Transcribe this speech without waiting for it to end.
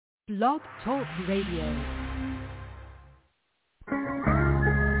Blog Talk Radio.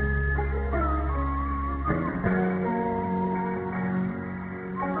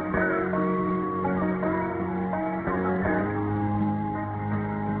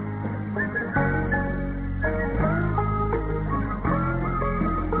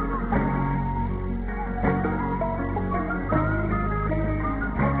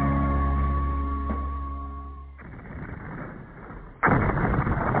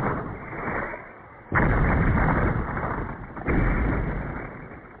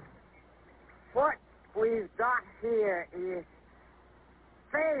 Here is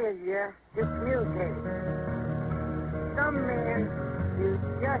failure to communicate. Some men you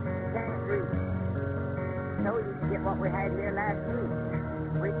just can't reach. So you get what we had here last week,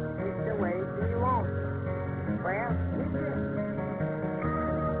 which is the way we want. Well, it's it.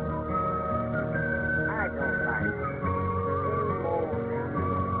 I don't like it any more than you.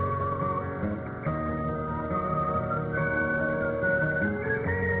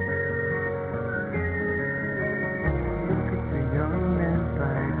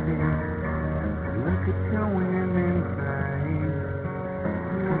 Look at your women crying.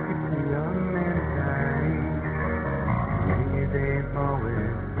 Look at the young men dying. Maybe they've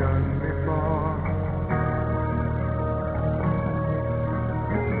always done before.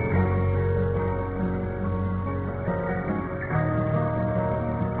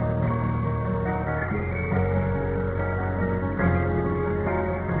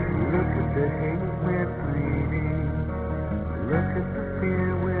 Look at the hate we're bleeding. Look at the fear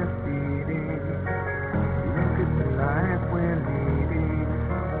we're feeding. Look at the life we're leading,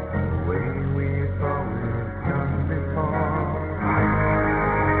 the way we've always done before.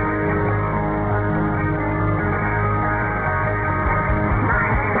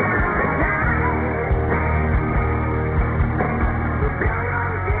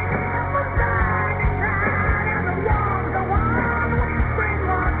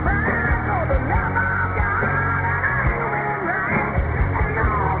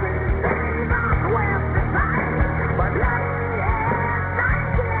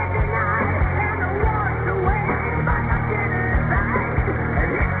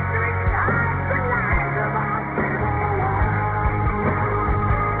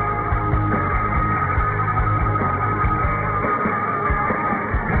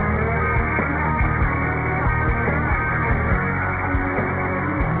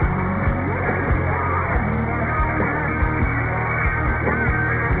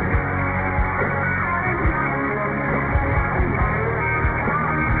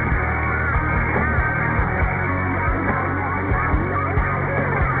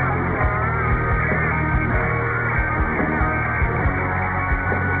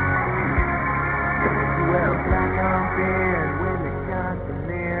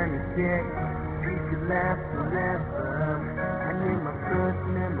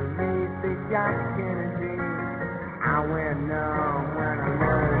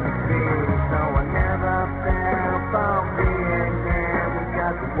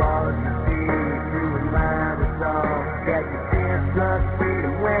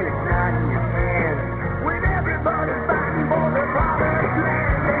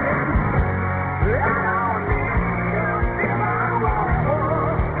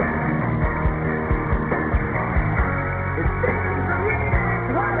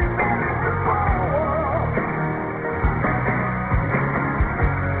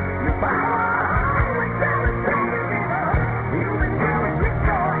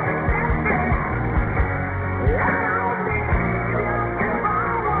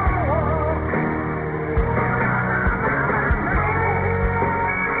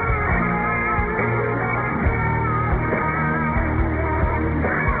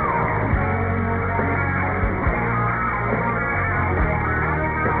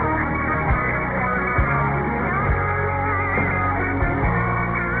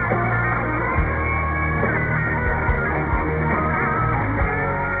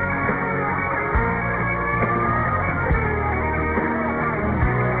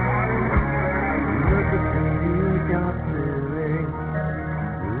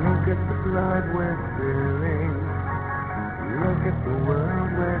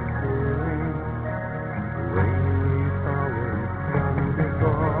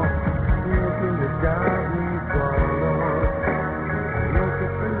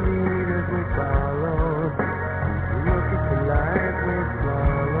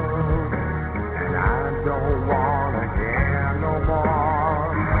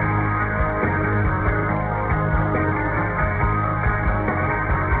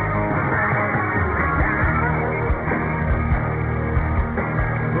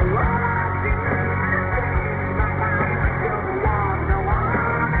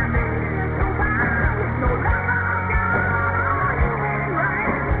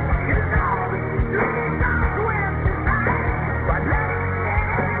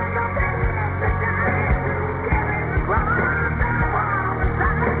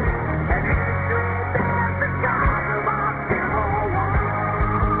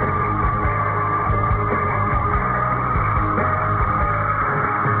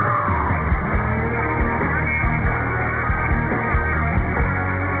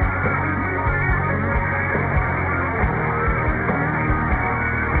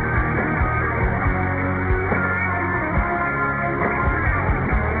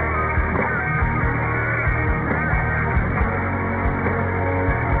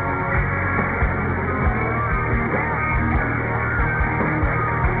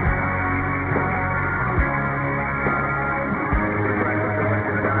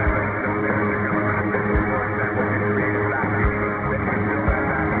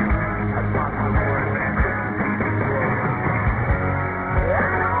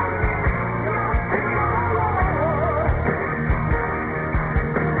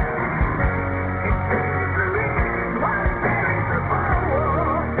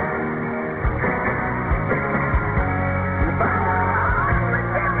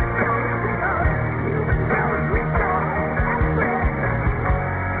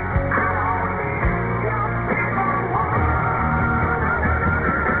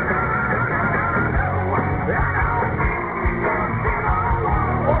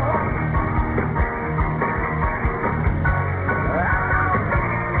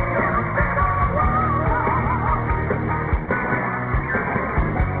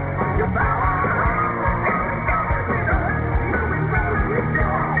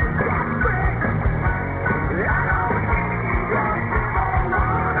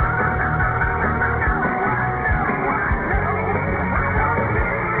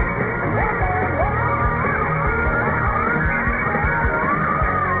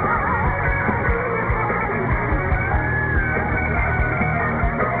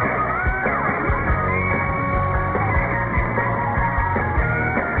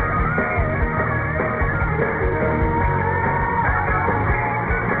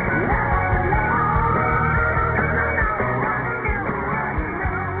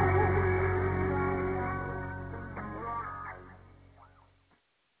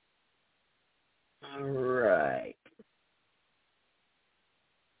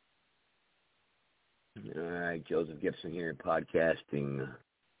 Joseph Gibson here, podcasting,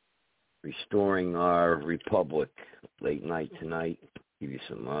 restoring our republic late night tonight. Give you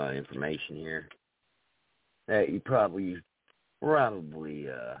some information here that you probably don't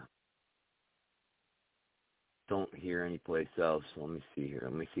hear anyplace else. Let me see here.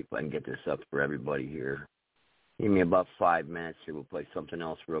 Let me see if I can get this up for everybody here. Give me about 5 minutes here. We'll play something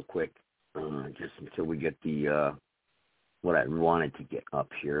else real quick, just until we get the what I wanted to get up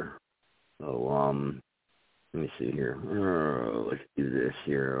here. So let me see here. Let's do this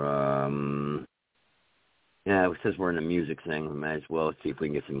here. Yeah, it says we're in the music thing. We might as well see if we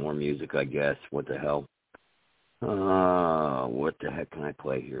can get some more music, I guess. What the hell? What the heck can I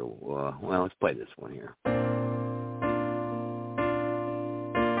play here? Well, let's play this one here.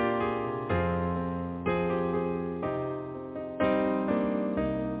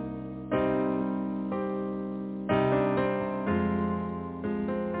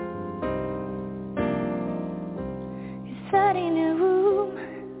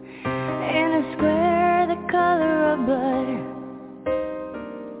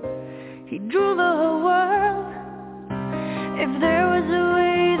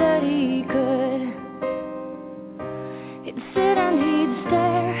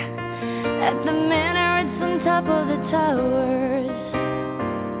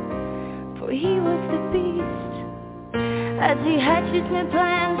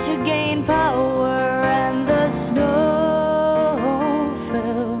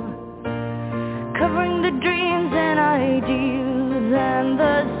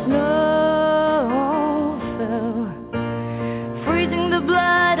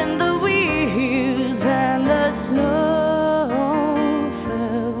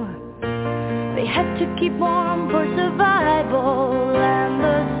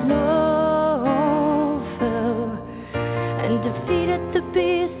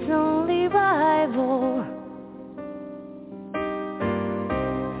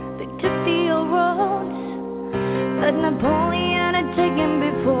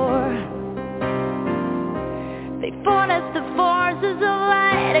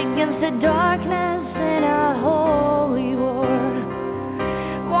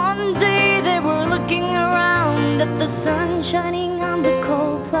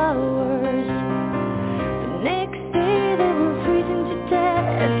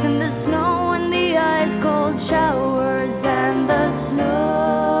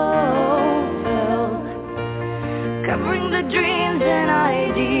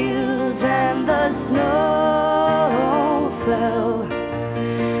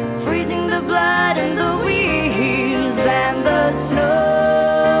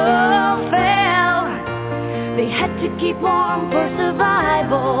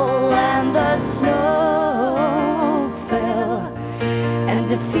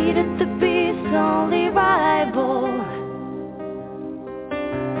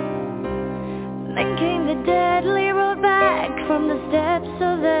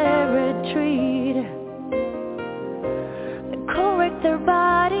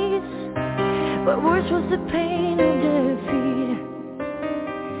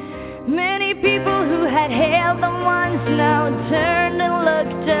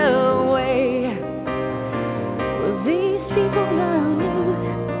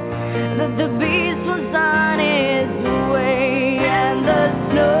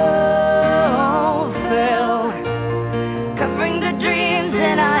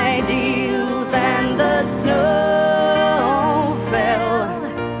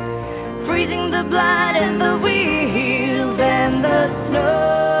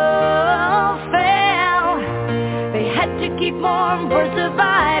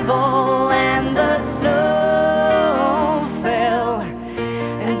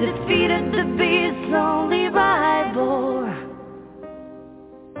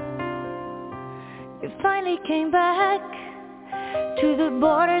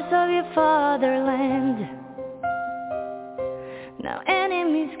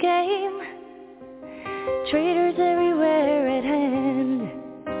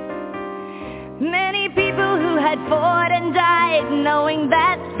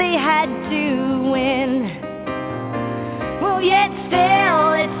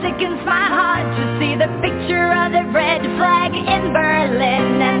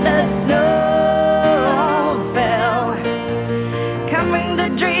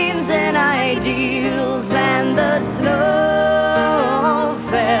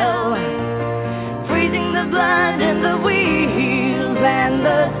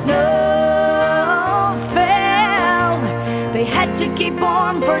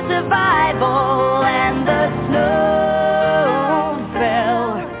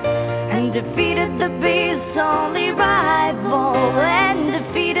 Defeated the beast on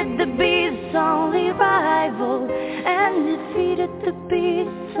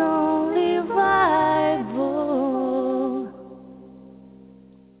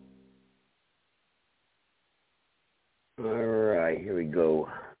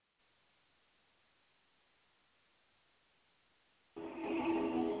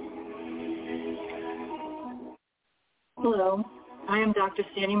Hello, I am Dr.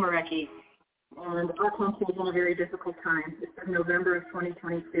 Stanley Marecki, and our country is in a very difficult time. It's November of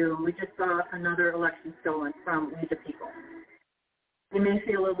 2022, and we just saw another election stolen from we the people. You may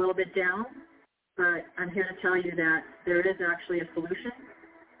feel a little bit down, but I'm here to tell you that there is actually a solution,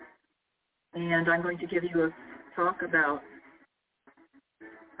 and I'm going to give you a talk about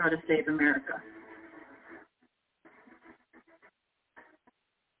how to save America.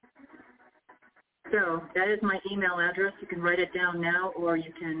 So that is my email address. You can write it down now, or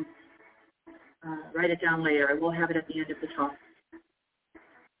you can write it down later. I will have it at the end of the talk.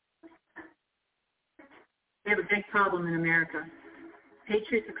 We have a big problem in America.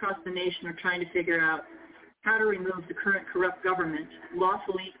 Patriots across the nation are trying to figure out how to remove the current corrupt government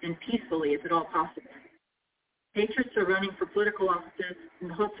lawfully and peacefully, if at all possible. Patriots are running for political offices in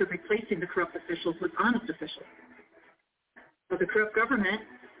the hopes of replacing the corrupt officials with honest officials. But the corrupt government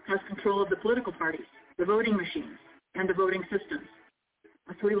has control of the political parties, the voting machines, and the voting systems.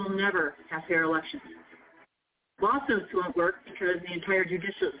 So we will never have fair elections. Lawsuits won't work because the entire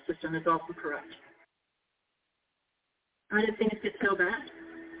judicial system is also corrupt. How did things get so bad?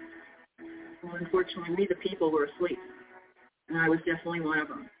 Well, unfortunately, we the people were asleep, and I was definitely one of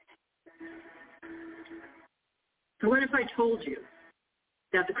them. So what if I told you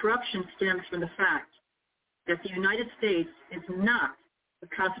that the corruption stems from the fact that the United States is not a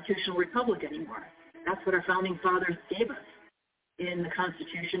constitutional republic anymore? That's what our founding fathers gave us in the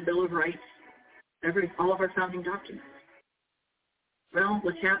Constitution, Bill of Rights, all of our founding documents. Well,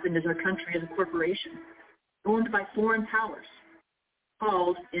 what's happened is our country is a corporation owned by foreign powers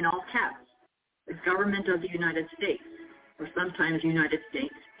called, in all caps, the government of the United States, or sometimes United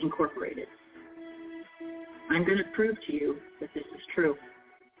States Incorporated. I'm going to prove to you that this is true.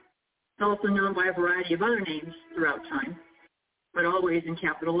 It's also known by a variety of other names throughout time, but always in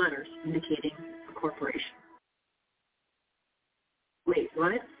capital letters, indicating a corporation. Wait,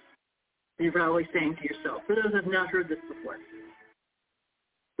 what? You're probably saying to yourself, for those who have not heard this before.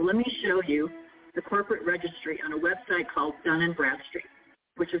 So let me show you the corporate registry on a website called Dun & Bradstreet,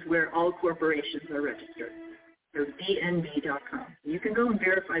 which is where all corporations are registered. So dnb.com. You can go and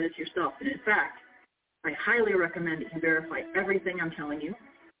verify this yourself. And in fact, I highly recommend that you verify everything I'm telling you.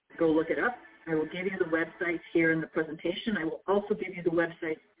 Go look it up. I will give you the websites here in the presentation. I will also give you the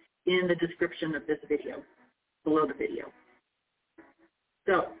websites in the description of this video, below the video.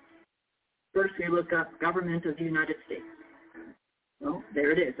 So, first we look up Government of the United States. Well,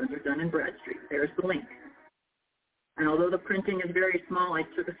 there it is, under Dun & Bradstreet. There's the link. And although the printing is very small, I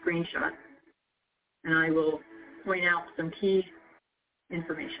took a screenshot, and I will point out some key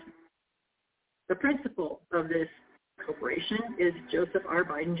information. The principal of this corporation is Joseph R.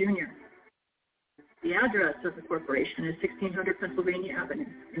 Biden Jr. The address of the corporation is 1600 Pennsylvania Avenue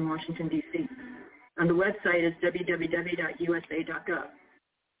in Washington, D.C. And the website is www.usa.gov.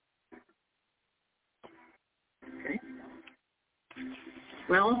 Okay.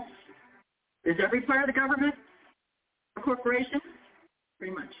 Well, is every part of the government a corporation?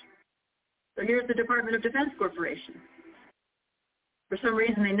 Pretty much. So here's the Department of Defense Corporation. For some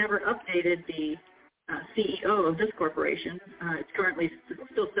reason, they never updated the CEO of this corporation. It's currently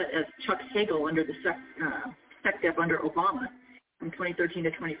still set as Chuck Hagel under the SecDef under Obama from 2013 to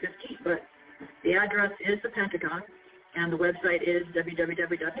 2015. But the address is the Pentagon, and the website is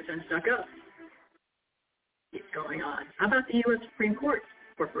www.defense.gov. Keep going on. How about the U.S. Supreme Court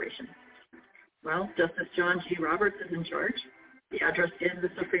Corporation? Well, Justice John G. Roberts is in charge. The address is the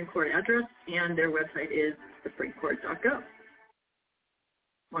Supreme Court address, and their website is supremecourt.gov.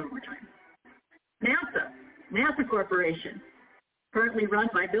 One more time. NASA Corporation, currently run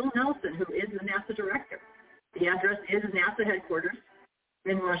by Bill Nelson, who is the NASA director. The address is NASA headquarters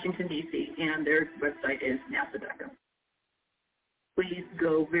in Washington, D.C., and their website is nasa.gov. Please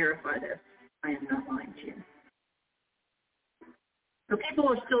go verify this. I am not lying to you. So people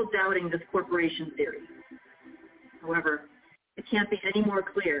are still doubting this corporation theory. However, it can't be any more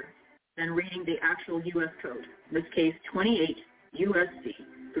clear than reading the actual U.S. code, in this case 28 U.S.C.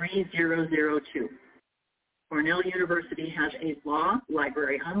 3002. Cornell University has a law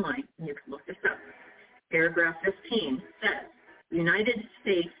library online, and you can look this up. Paragraph 15 says, United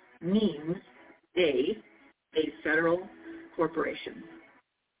States means a federal corporation.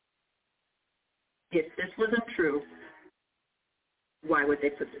 If this wasn't true, why would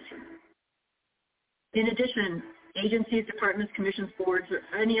they put this here? In addition, agencies, departments, commissions, boards, or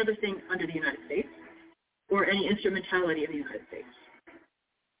any other thing under the United States, or any instrumentality of the United States.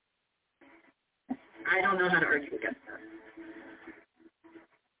 I don't know how to argue against that.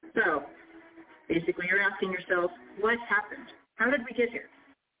 So, basically you're asking yourself, what happened? How did we get here?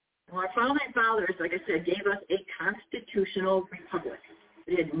 Well, our founding fathers, like I said, gave us a constitutional republic.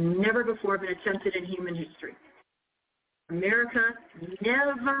 It had never before been attempted in human history. America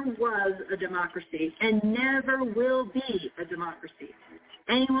never was a democracy and never will be a democracy.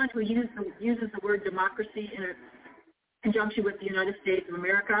 Anyone who uses the word democracy in a conjunction with the United States of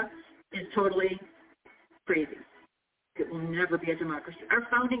America is totally crazy. It will never be a democracy. Our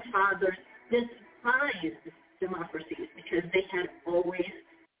founding fathers despised democracies because they had always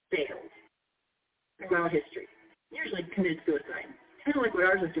failed throughout history, usually committed suicide, kind of like what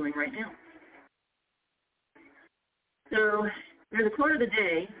ours is doing right now. So there's a quote of the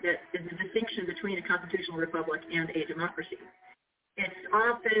day that is the distinction between a constitutional republic and a democracy. It's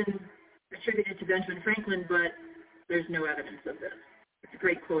often attributed to Benjamin Franklin, but there's no evidence of this. It's a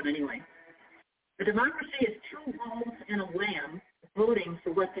great quote anyway. A democracy is two wolves and a lamb voting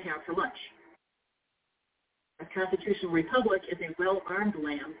for what to have for lunch. A constitutional republic is a well-armed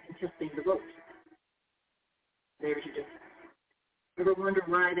lamb contesting the vote. There's your difference. Ever wonder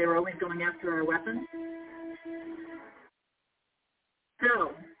why they were always going after our weapons?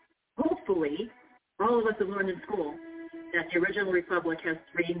 So, hopefully, all of us have learned in school that the original republic has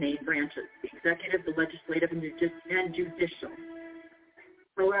three main branches: the executive, the legislative, and judicial.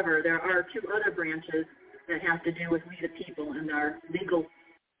 However, there are two other branches that have to do with we the people and our legal,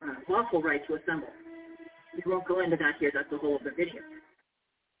 lawful right to assemble. We won't go into that here. That's the whole other video.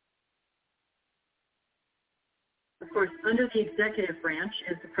 Of course, under the executive branch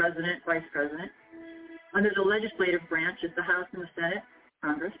is the president, vice president. Under the legislative branch is the House and the Senate,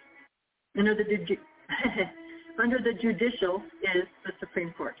 Congress. Under the judicial is the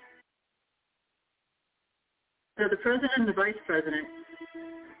Supreme Court. So the president and the vice president,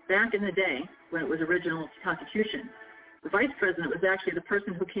 back in the day when it was original Constitution, the vice president was actually the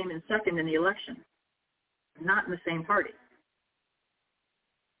person who came in second in the election, not in the same party,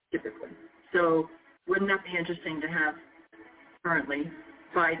 typically. So wouldn't that be interesting to have currently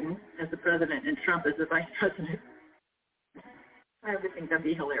Biden as the president and Trump as the vice president? I would think that'd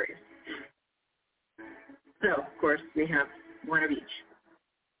be hilarious. So, of course, we have one of each.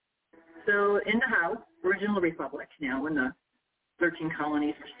 So in the House, original republic, now when the 13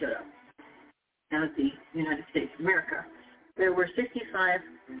 colonies were stood up as the United States of America, there were 65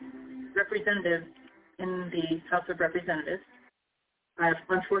 representatives in the House of Representatives.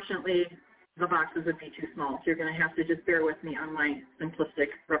 Unfortunately, the boxes would be too small, so you're going to have to just bear with me on my simplistic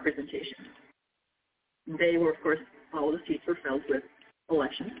representation. They were, of course, all of the seats were filled with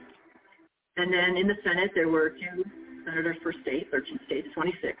elections. And then in the Senate, there were 2 senators per state, 13 states,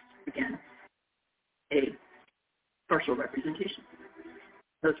 26, again, a partial representation.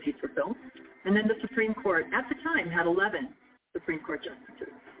 Those seats were filled. And then the Supreme Court, at the time, had 11 Supreme Court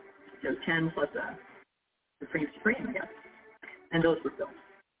justices. So 10 plus a Supreme, I guess. And those were filled.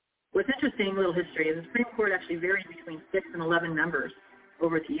 What's interesting, little history, is the Supreme Court actually varied between 6 and 11 members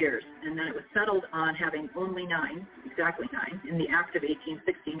over the years, and then it was settled on having only 9, exactly 9, in the Act of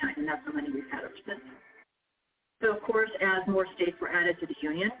 1869, and that's how many we've had ever since. So, of course, as more states were added to the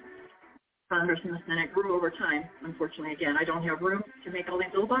Union, Congress and the Senate grew over time. Unfortunately, again, I don't have room to make all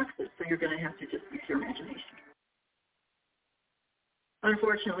these little boxes, so you're going to have to just use your imagination.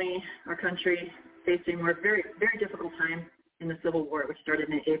 Unfortunately, our country faced a very, very difficult time in the Civil War, which started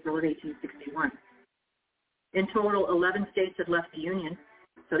in April of 1861. In total, 11 states had left the Union,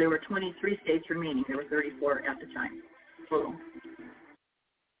 so there were 23 states remaining. There were 34 at the time total.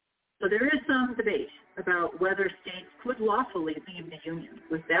 So there is some debate about whether states could lawfully leave the Union.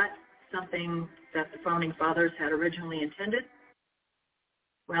 Was that something that the Founding Fathers had originally intended?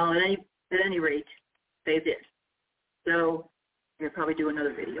 Well, at any rate, they did. So we'll probably do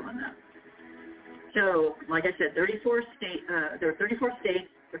another video on that. So, like I said, there were 34 states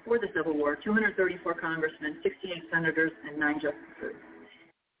before the Civil War, 234 congressmen, 68 senators, and 9 justices.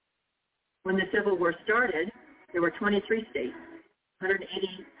 When the Civil War started, there were 23 states,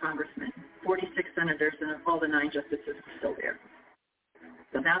 180 congressmen, 46 senators, and all the 9 justices were still there.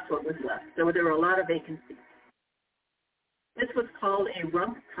 So that's what was left. So there were a lot of vacancies. This was called a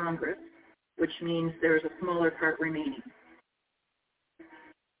rump Congress, which means there's a smaller part remaining.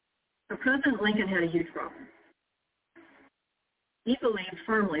 So President Lincoln had a huge problem. He believed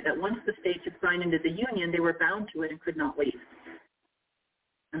firmly that once the states had signed into the Union, they were bound to it and could not leave.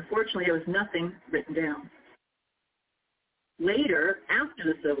 Unfortunately, there was nothing written down. Later, after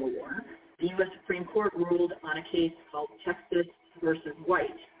the Civil War, the U.S. Supreme Court ruled on a case called Texas versus White.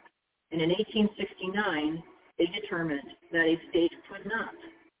 And in 1869, they determined that a state could not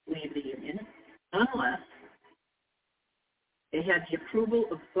leave the Union unless they had the approval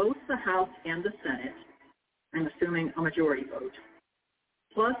of both the House and the Senate, I'm assuming a majority vote,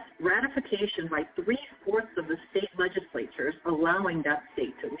 plus ratification by 3/4 of the state legislatures allowing that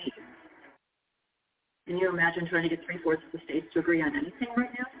state to leave. Can you imagine trying to get 3/4 of the states to agree on anything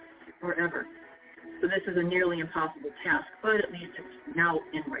right now or ever? So this is a nearly impossible task, but at least it's now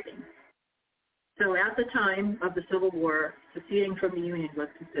in writing. So at the time of the Civil War, seceding from the Union was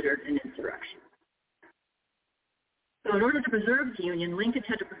considered an insurrection. So in order to preserve the Union, Lincoln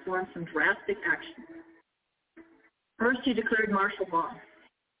had to perform some drastic actions. First, he declared martial law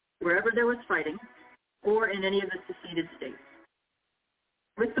wherever there was fighting or in any of the seceded states.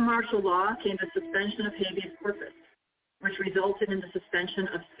 With the martial law came the suspension of habeas corpus, which resulted in the suspension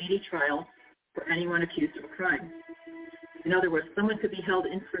of speedy trial for anyone accused of a crime. In other words, someone could be held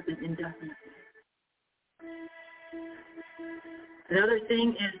in prison indefinitely. Another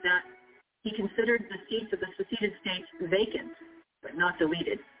thing is that he considered the seats of the seceded states vacant, but not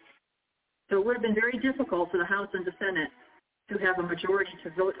deleted. So it would have been very difficult for the House and the Senate to have a majority to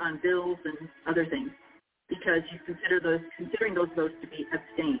vote on bills and other things, because you considering those votes to be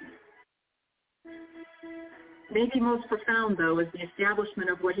abstained. Maybe most profound, though, is the establishment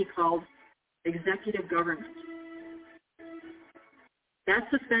of what he called executive government. That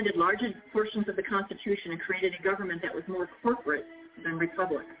suspended large portions of the Constitution and created a government that was more corporate than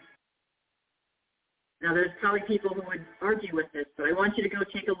republic. Now, there's probably people who would argue with this, but I want you to go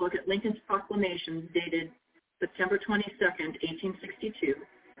take a look at Lincoln's proclamation dated September 22nd, 1862,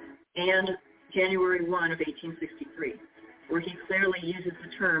 and January 1 of 1863, where he clearly uses the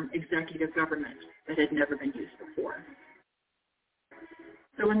term executive government that had never been used before.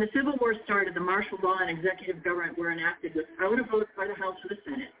 So when the Civil War started, the martial law and executive government were enacted without a vote by the House or the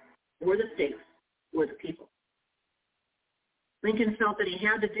Senate, or the states, or the people. Lincoln felt that he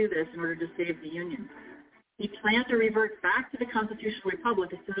had to do this in order to save the Union. He planned to revert back to the constitutional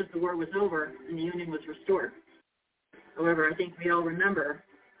republic as soon as the war was over and the Union was restored. However, I think we all remember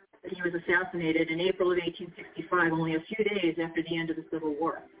that he was assassinated in April of 1865, only a few days after the end of the Civil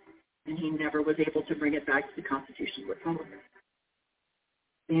War, and he never was able to bring it back to the constitutional republic.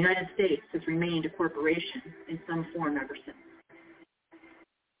 The United States has remained a corporation in some form ever since.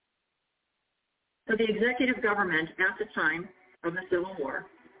 So the executive government at the time of the Civil War,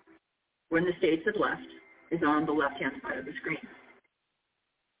 when the states had left, is on the left-hand side of the screen.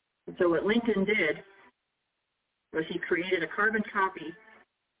 And so what Lincoln did was he created a carbon copy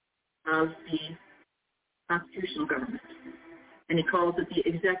of the constitutional government, and he calls it the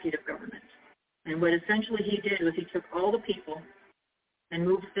executive government. And what essentially he did was he took all the people and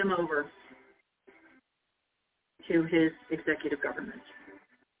moved them over to his executive government.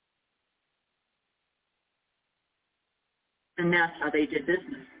 And that's how they did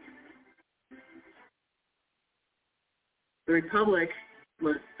business. The republic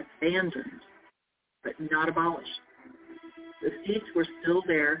was abandoned, but not abolished. The seats were still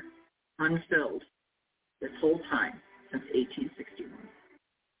there, unfilled, this whole time since 1861.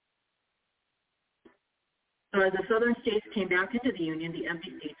 So as the southern states came back into the Union, the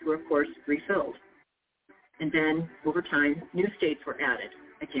empty seats were, of course, refilled. And then, over time, new states were added.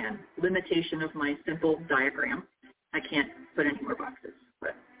 Again, limitation of my simple diagram. I can't put any more boxes,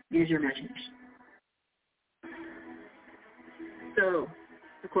 but use your imagination. So,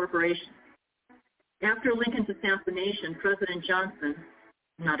 the corporation. After Lincoln's assassination, President Johnson,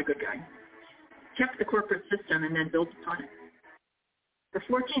 not a good guy, kept the corporate system and then built upon it. The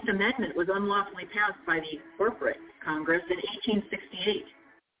 14th Amendment was unlawfully passed by the corporate Congress in 1868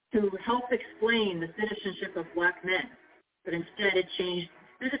 to help explain the citizenship of black men, but instead it changed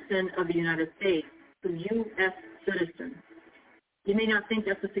citizen of the United States to U.S. citizen. You may not think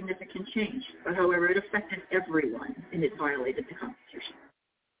that's a significant change, but however, it affected everyone, and it violated the Constitution.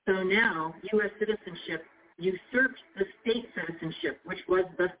 So now, U.S. citizenship usurped the state citizenship, which was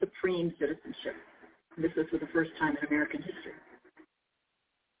the supreme citizenship. And this was for the first time in American history.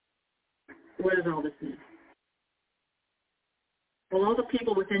 What does all this mean? Well, all the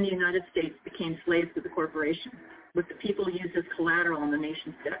people within the United States became slaves to the corporation, with the people used as collateral in the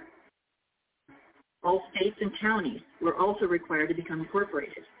nation's debt. All states and counties were also required to become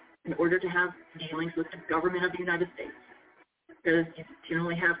incorporated in order to have dealings with the government of the United States, because you can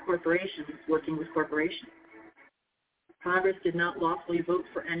only have corporations working with corporations. Congress did not lawfully vote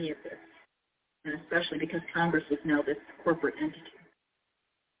for any of this, and especially because Congress was now this corporate entity.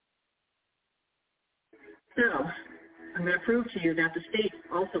 So, I'm going to prove to you that the states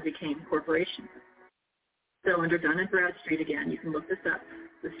also became corporations. So under Dun & Bradstreet again, you can look this up.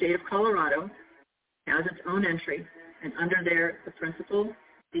 The state of Colorado has its own entry, and under there, the principal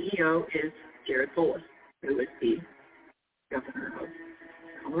CEO is Jared Polis, who is the governor of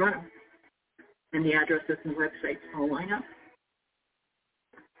Colorado. And the addresses and websites all line up.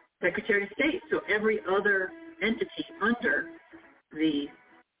 Secretary of State. So every other entity under the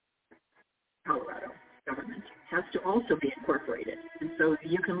Colorado government has to also be incorporated. And so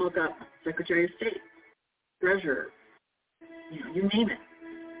you can look up Secretary of State, Treasurer, you name it,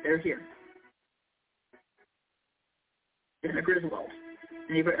 they're here. Senator Griswold.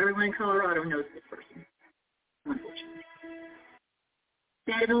 Everyone in Colorado knows this person, unfortunately.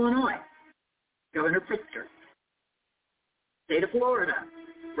 State of Illinois, Governor Pritzker. State of Florida,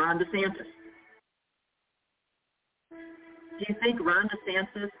 Ron DeSantis. Do you think Ron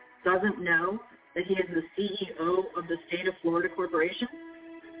DeSantis doesn't know that he is the CEO of the State of Florida Corporation?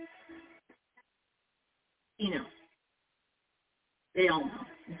 He knows. They all know,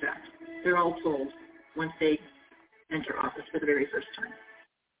 in fact. They're all told once they enter office for the very first time.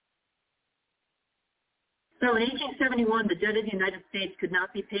 So in 1871, the debt of the United States could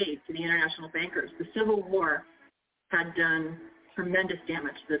not be paid to the international bankers. The Civil War had done tremendous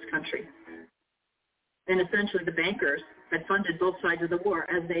damage to this country. And essentially the bankers had funded both sides of the war,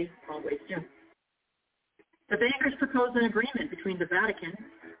 as they always do. The bankers proposed an agreement between the Vatican,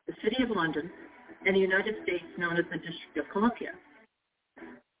 the City of London, and the United States, known as the District of Columbia.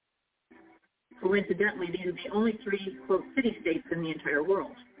 Coincidentally, these are the only three, quote, city-states in the entire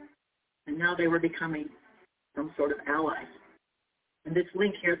world. And now they were becoming some sort of allies. And this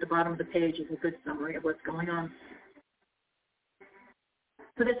link here at the bottom of the page is a good summary of what's going on.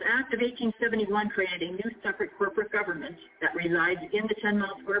 So this Act of 1871 created a new separate corporate government that resides in the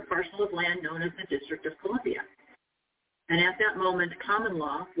 10-mile square parcel of land known as the District of Columbia. And at that moment, common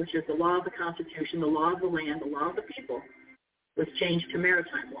law, which is the law of the Constitution, the law of the land, the law of the people, was changed to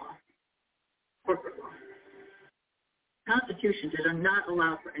maritime law, corporate law. The Constitution did not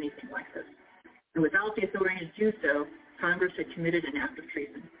allow for anything like this. And without the authority to do so, Congress had committed an act of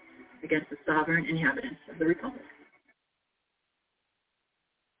treason against the sovereign inhabitants of the Republic.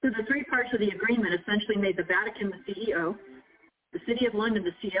 So the three parts of the agreement essentially made the Vatican the CEO, the City of London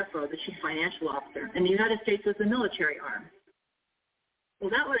the CFO, the Chief Financial Officer, and the United States was the military arm. Well,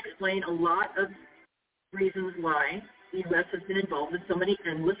 that would explain a lot of reasons why the U.S. has been involved in so many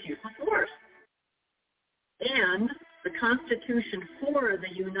endless useless wars. And the Constitution for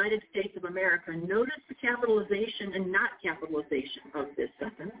the United States of America, notice the capitalization and not capitalization of this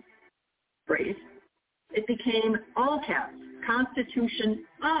sentence, phrase. It became all caps, Constitution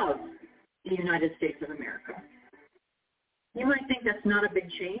of the United States of America. You might think that's not a big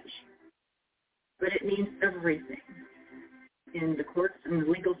change, but it means everything in the courts and the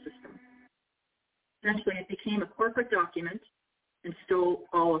legal system. Essentially, it became a corporate document and stole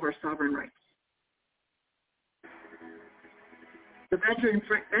all of our sovereign rights. So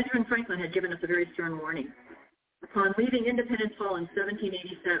Benjamin Franklin had given us a very stern warning. Upon leaving Independence Hall in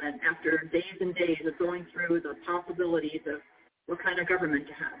 1787, after days and days of going through the possibilities of what kind of government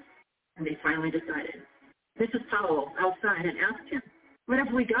to have, and they finally decided, Mrs. Powell outside had asked him, "What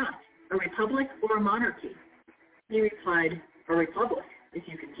have we got, a republic or a monarchy?" He replied, "A republic, if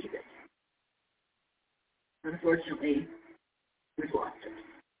you can keep it." Unfortunately, we've lost it.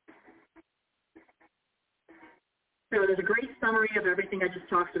 So there's a great summary of everything I just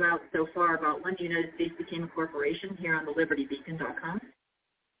talked about so far about when the United States became a corporation here on the libertybeacon.com.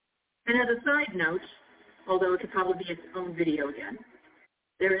 And as a side note, although it could probably be its own video again,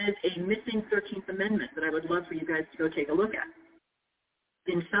 there is a missing 13th Amendment that I would love for you guys to go take a look at.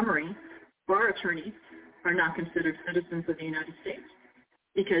 In summary, bar attorneys are not considered citizens of the United States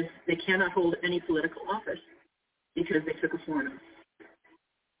because they cannot hold any political office because they took a foreign oath.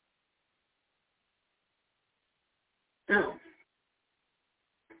 So,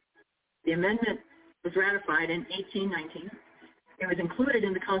 the amendment was ratified in 1819. It was included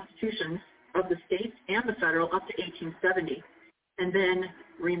in the constitutions of the states and the federal up to 1870, and then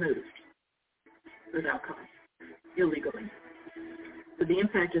removed without cause, illegally. So the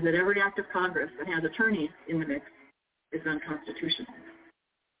impact is that every act of Congress that has attorneys in the mix is unconstitutional.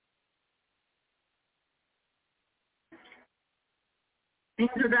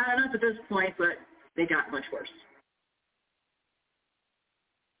 Things are bad enough at this point, but they got much worse.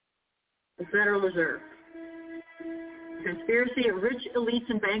 The Federal Reserve. The conspiracy of rich elites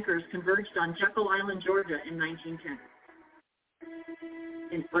and bankers converged on Jekyll Island, Georgia in 1910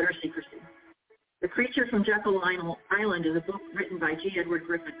 in utter secrecy. The Creature from Jekyll Island is a book written by G. Edward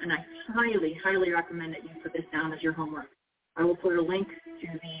Griffin, and I highly, highly recommend that you put this down as your homework. I will put a link to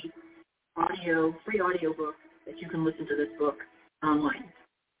the free audio book that you can listen to this book online.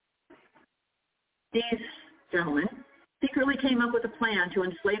 These gentlemen secretly came up with a plan to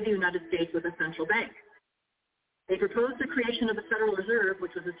enslave the United States with a central bank. They proposed the creation of the Federal Reserve,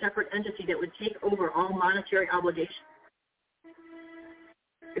 which was a separate entity that would take over all monetary obligations.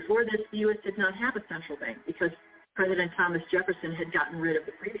 Before this, the U.S. did not have a central bank because President Thomas Jefferson had gotten rid of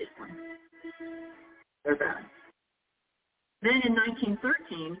the previous one. They're bad. Then in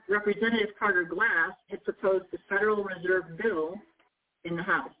 1913, Representative Carter Glass had proposed the Federal Reserve Bill in the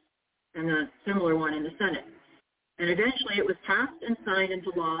House and a similar one in the Senate. And eventually it was passed and signed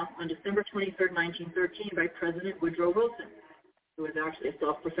into law on December 23, 1913 by President Woodrow Wilson, who was actually a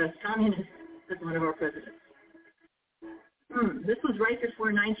self-professed communist as one of our presidents. This was right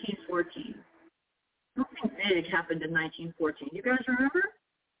before 1914. Something big happened in 1914. You guys remember?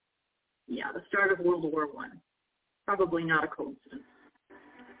 Yeah, the start of World War I. Probably not a coincidence.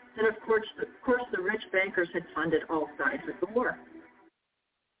 And of course, the rich bankers had funded all sides of the war.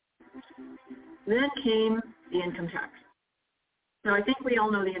 Then came the income tax. Now, I think we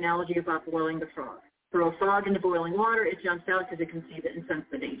all know the analogy about boiling the frog. Throw a frog into boiling water, it jumps out because it can see it and sense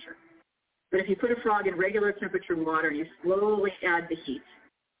the danger. But if you put a frog in regular temperature water and you slowly add the heat,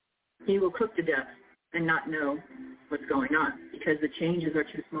 he will cook to death and not know what's going on because the changes are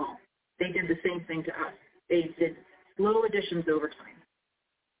too small. They did the same thing to us. They did slow additions over time.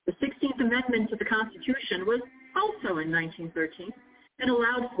 The 16th Amendment to the Constitution was also in 1913 and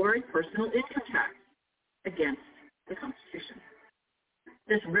allowed for a personal income tax against the Constitution.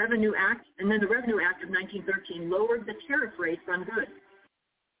 This Revenue Act, and then the Revenue Act of 1913 lowered the tariff rates on goods.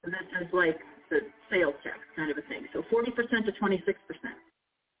 So this is like the sales tax kind of a thing. So 40% to 26%.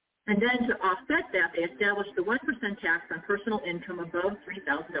 And then to offset that, they established the 1% tax on personal income above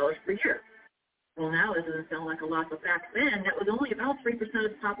 $3,000 per year. Well, now it doesn't sound like a lot, but back then that was only about 3%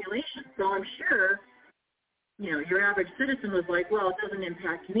 of the population. So I'm sure, your average citizen was like, well, it doesn't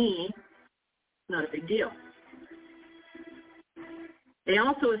impact me. It's not a big deal. They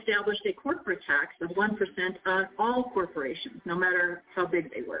also established a corporate tax of 1% on all corporations, no matter how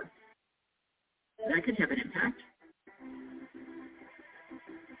big they were. That could have an impact.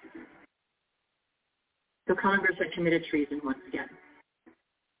 So Congress had committed treason once again.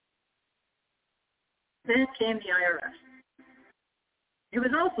 Then came the IRS. It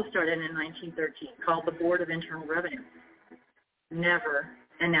was also started in 1913, called the Board of Internal Revenue, never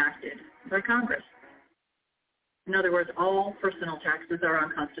enacted by Congress. In other words, all personal taxes are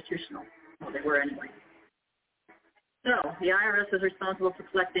unconstitutional. Well, they were anyway. So the IRS is responsible for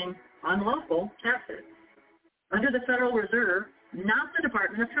collecting unlawful taxes under the Federal Reserve, not the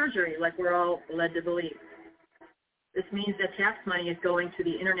Department of Treasury, like we're all led to believe. This means that tax money is going to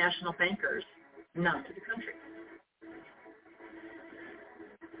the international bankers, not to the country.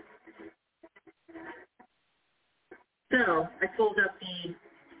 So I pulled up the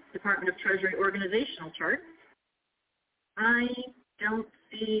Department of Treasury organizational chart. I don't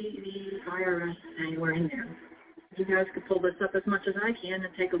see the IRS anywhere in there. You guys could pull this up as much as I can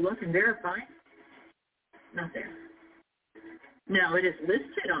and take a look and verify. Not there. Now, it is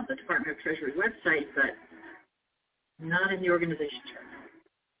listed on the Department of Treasury website, but not in the organization chart.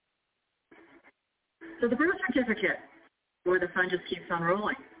 So the birth certificate, boy, the fun just keeps on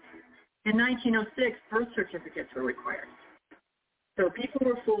rolling. In 1906, birth certificates were required. So people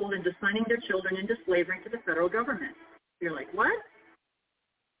were fooled into signing their children into slavery to the federal government. You're like, what?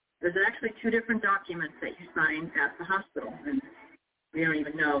 There's actually two different documents that you sign at the hospital, and we don't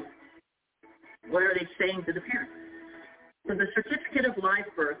even know what are they saying to the parents. So the certificate of live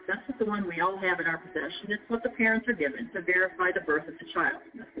birth, that's the one we all have in our possession. It's what the parents are given to verify the birth of the child.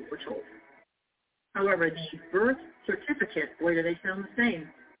 That's what we're told. However, the birth certificate, boy, do they sound the same,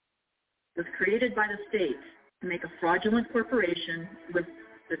 was created by the state to make a fraudulent corporation with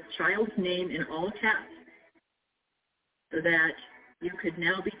the child's name in all caps so that you could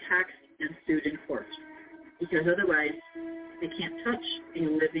now be taxed and sued in court, because otherwise they can't touch a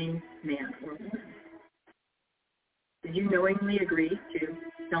living man or woman. Did you knowingly agree to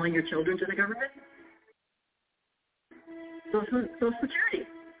selling your children to the government? Social Security.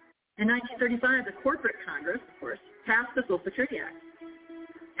 In 1935, the corporate Congress, of course, passed the Social Security Act.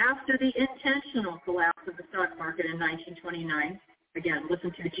 After the intentional collapse of the stock market in 1929, again,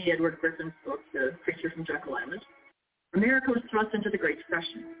 listen to G. Edward Griffin's book, The Preacher from Jekyll Island, America was thrust into the Great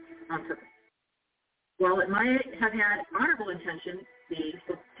Depression on purpose. While it might have had honorable intention, the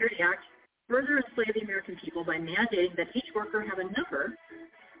Social Security Act further enslaved the American people by mandating that each worker have a number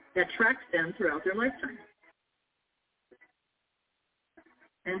that tracks them throughout their lifetime.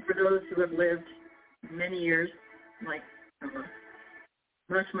 And for those who have lived many years, like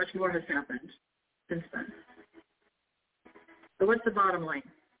much, much more has happened since then. So what's the bottom line?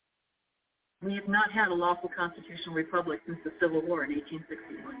 We have not had a lawful constitutional republic since the Civil War in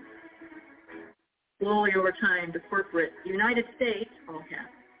 1861. Slowly over time, the corporate United States, all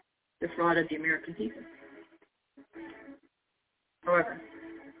caps, defrauded the American people. However,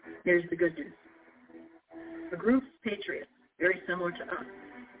 Here's the good news. A group of patriots, very similar to us,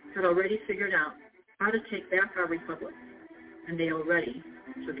 had already figured out how to take back our republic, and they already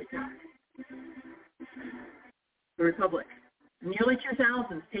took it back. The republic. In the early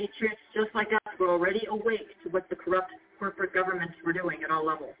 2000s, patriots just like us were already awake to what the corrupt corporate governments were doing at all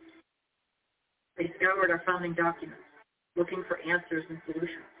levels. They scoured our founding documents, looking for answers and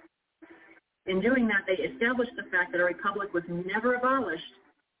solutions. In doing that, they established the fact that our republic was never abolished,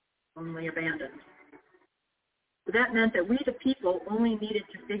 only abandoned. So that meant that we, the people, only needed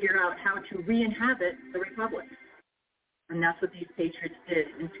to figure out how to re-inhabit the republic. And that's what these patriots did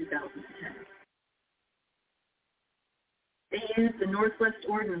in 2010. They used the Northwest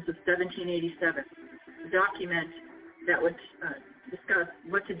Ordinance of 1787, a document that would discuss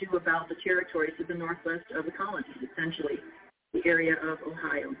what to do about the territories to the northwest of the colonies, essentially the area of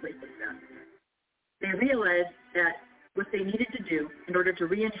Ohio and places like that. They realized that what they needed to do in order to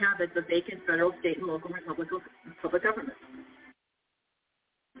re-inhabit the vacant federal, state, and local public governments.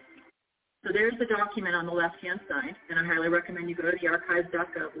 So there's the document on the left-hand side, and I highly recommend you go to the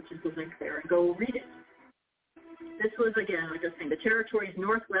archives.gov, which is the link there, and go read it. This was, again, like I was saying, the territories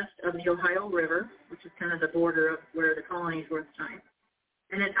northwest of the Ohio River, which is kind of the border of where the colonies were at the time,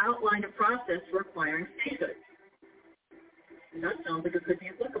 and it outlined a process for acquiring statehood. And that sounds like it could be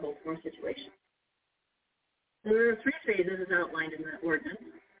applicable for a situation. There are three phases as outlined in the ordinance.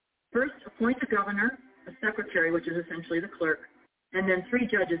 First, appoint a governor, a secretary, which is essentially the clerk, and then 3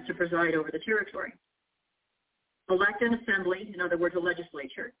 judges to preside over the territory. Elect an assembly, in other words, a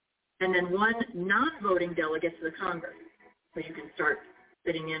legislature, and then 1 non-voting delegate to the Congress, so you can start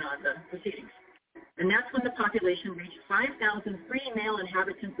sitting in on the proceedings. And that's when the population reached 5,000 free male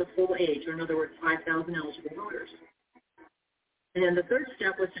inhabitants of full age, or in other words, 5,000 eligible voters. And then the third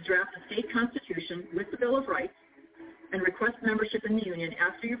step was to draft a state constitution with the Bill of Rights and request membership in the Union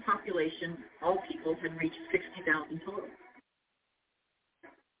after your population, all people, had reached 60,000 total.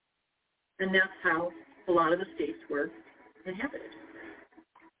 And that's how a lot of the states were inhabited.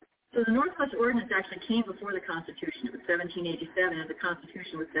 So the Northwest Ordinance actually came before the Constitution. It was 1787, and the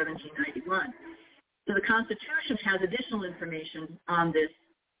Constitution was 1791. So the Constitution has additional information on this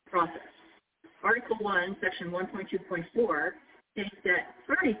process. Article 1, Section 1.2.4, states that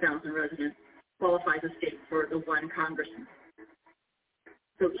 30,000 residents qualifies a state for the 1 congressman.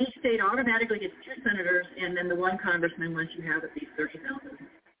 So each state automatically gets 2 senators, and then the 1 congressman once you have at least 30,000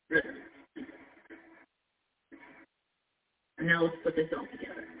 residents. And now let's put this all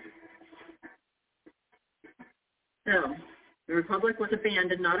together. So, the Republic was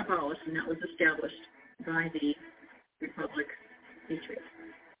abandoned, not abolished, and that was established by the Republic Patriots.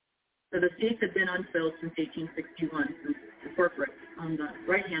 So the seats had been unfilled since 1861, since the corporate on the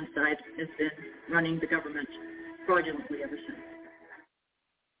right-hand side has been running the government fraudulently ever since.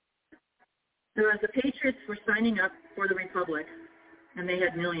 So as the Patriots were signing up for the Republic, and they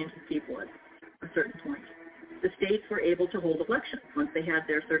had millions of people at a certain point, the states were able to hold elections once they had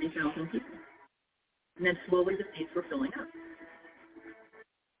their 30,000 people. And then slowly the seats were filling up.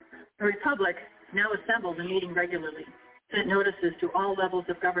 The Republic, now assembled and meeting regularly, sent notices to all levels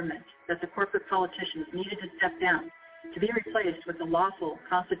of government that the corporate politicians needed to step down to be replaced with the lawful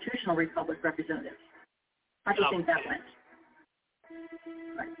constitutional republic representatives. How do you think that went?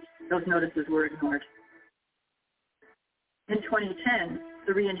 Right. Those notices were ignored. In 2010,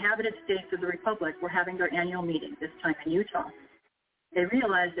 the re-inhabited states of the Republic were having their annual meeting, this time in Utah. They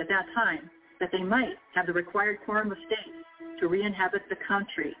realized at that time that they might have the required quorum of states to re-inhabit the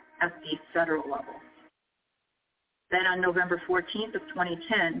country at the federal level. Then on November 14th of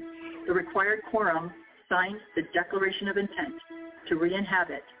 2010, the required quorum signed the Declaration of Intent to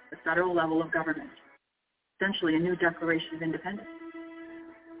re-inhabit the federal level of government, essentially a new Declaration of Independence.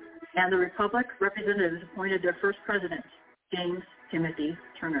 And the Republic representatives appointed their first president, James Timothy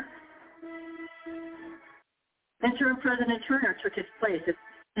Turner. Interim President Turner took his place.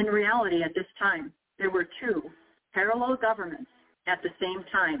 In reality, at this time, there were 2 parallel governments at the same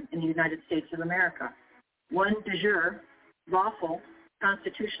time in the United States of America. One de jure, lawful,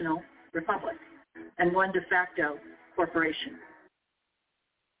 constitutional republic, and one de facto corporation.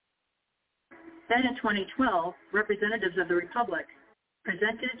 Then in 2012, representatives of the Republic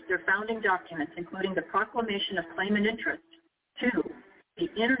presented their founding documents, including the Proclamation of Claim and Interest, to the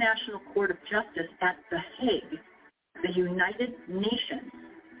International Court of Justice at The Hague, the United Nations,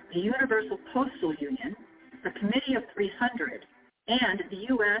 the Universal Postal Union, the Committee of 300, and the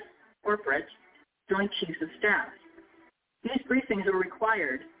U.S. Corporate Joint Chiefs of Staff. These briefings are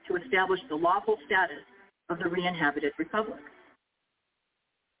required to establish the lawful status of the re-inhabited republic.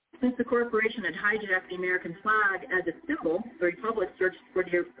 Since the corporation had hijacked the American flag as its symbol, the Republic searched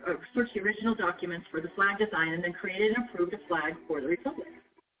the original documents for the flag design and then created and approved a flag for the Republic.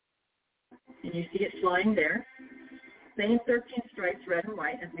 And you see it flying there. Same 13 stripes, red and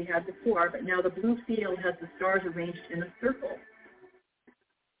white, as we had before, but now the blue field has the stars arranged in a circle.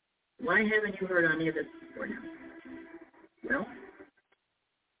 Why haven't you heard any of this before now? Well,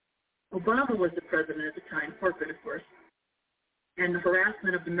 Obama was the president at the time, corporate, of course, and the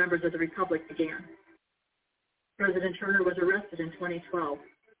harassment of the members of the Republic began. President Turner was arrested in 2012,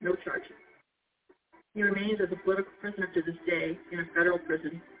 no charges. He remains as a political prisoner to this day in a federal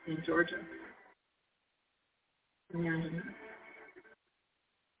prison in Georgia. And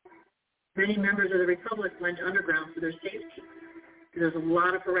many members of the Republic went underground for their safety. There was a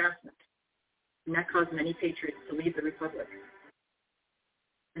lot of harassment, and that caused many patriots to leave the Republic.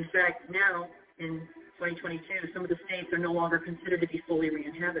 In fact, now, in 2022, some of the states are no longer considered to be fully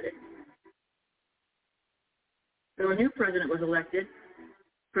re-inhabited. So a new president was elected,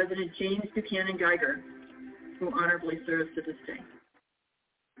 President James Buchanan Geiger, who honorably serves to this day.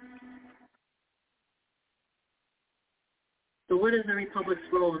 So what is the Republic's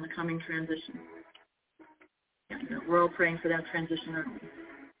role in the coming transition? We're all praying for that transition, aren't we?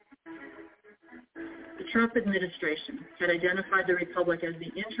 The Trump administration had identified the Republic as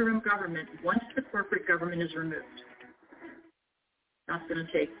the interim government once the corporate government is removed. That's going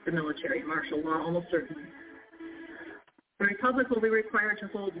to take the military and martial law, almost certainly. The Republic will be required to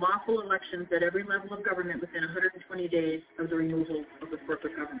hold lawful elections at every level of government within 120 days of the removal of the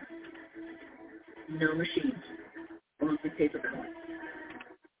corporate government. No machines, only paper ballots.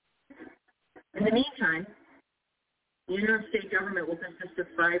 In the meantime, the interim state government will consist of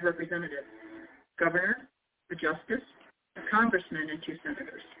 5 representatives: governor, a justice, a congressman, and 2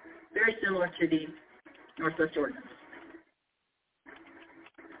 senators. Very similar to the Northwest Ordinance.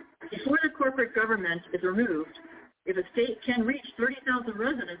 Before the corporate government is removed, if a state can reach 30,000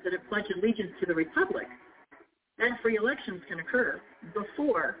 residents that have pledged allegiance to the Republic, then free elections can occur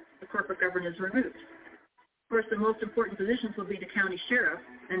before the corporate government is removed. Of course, the most important positions will be the county sheriff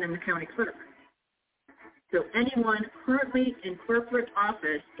and then the county clerk. So anyone currently in corporate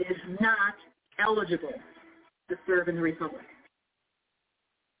office is not eligible to serve in the Republic.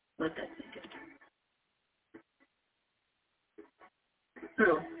 Let that sink in.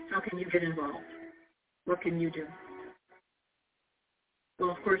 So, how can you get involved? What can you do?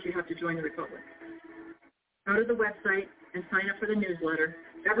 Well, of course, you have to join the Republic. Go to the website and sign up for the newsletter.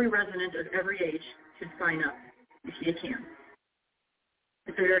 Every resident of every age should sign up if you can.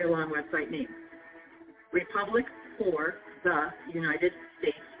 It's a very long website name. Republic for the United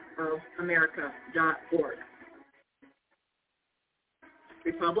States of America.org.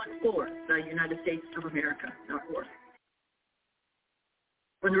 Republic for the United States of America.org.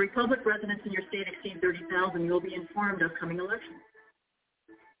 When the Republic residents in your state exceed 30,000, you will be informed of coming elections.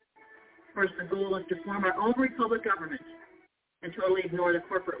 Of course, the goal is to form our own Republic government and totally ignore the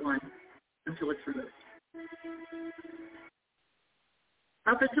corporate one until it's removed.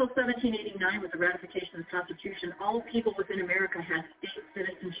 Up until 1789, with the ratification of the Constitution, all people within America had state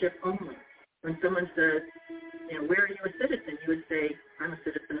citizenship only. When someone says, where are you a citizen? You would say, I'm a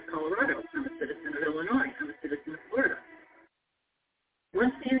citizen of Colorado. I'm a citizen of Illinois. I'm a citizen of Florida.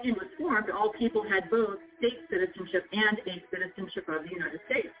 Once the Union was formed, all people had both state citizenship and a citizenship of the United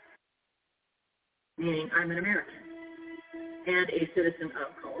States, meaning I'm an American and a citizen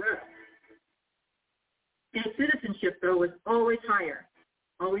of Colorado. State citizenship, though, was always higher,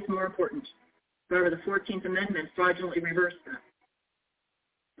 always more important. However, the 14th Amendment fraudulently reversed that.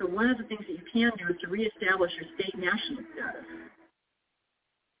 So one of the things that you can do is to reestablish your state national status.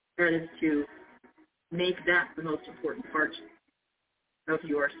 That is to make that the most important part of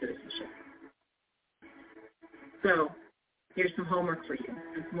your citizenship. So here's some homework for you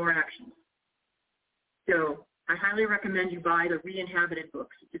and some more actions. So I highly recommend you buy the Re-Inhabited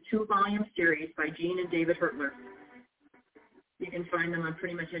books. It's a 2-volume series by Gene and David Hertler. You can find them on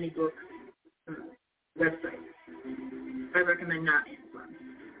pretty much any book website. I recommend not Amazon.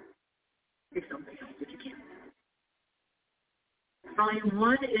 Pick something else if you can. Volume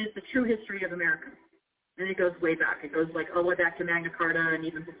 1 is the true history of America. And it goes way back. It goes all the way back to Magna Carta and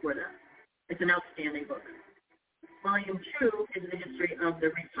even before that. It's an outstanding book. Volume 2 is the history of the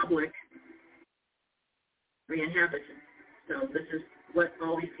Republic re-inhabited. So this is what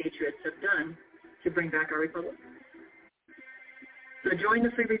all these patriots have done to bring back our Republic. So join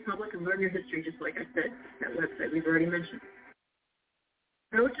the Free Republic and learn your history, just like I said, that website we've already mentioned.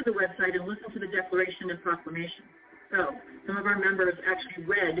 Go to the website and listen to the Declaration and Proclamation. So some of our members actually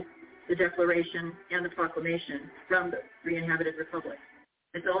read the Declaration and the Proclamation from the Re-Inhabited Republic.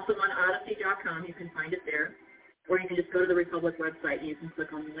 It's also on Odyssey.com. You can find it there. Or you can just go to the Republic website and you can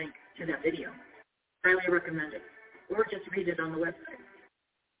click on the link to that video. Highly recommend it. Or just read it on the website.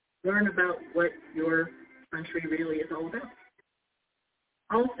 Learn about what your country really is all about.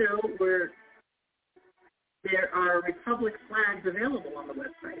 Also, there are Republic flags available on the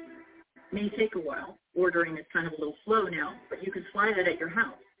website. It may take a while. Ordering is kind of a little slow now, but you can fly that at your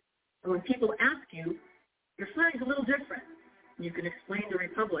house. And when people ask you, your flag is a little different. You can explain the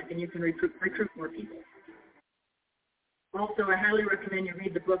Republic and you can recruit more people. Also, I highly recommend you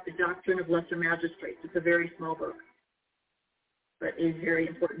read the book, The Doctrine of Lesser Magistrates. It's a very small book, but a very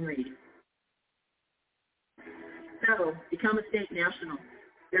important read. So, become a state national.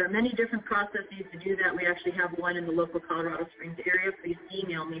 There are many different processes to do that. We actually have one in the local Colorado Springs area. Please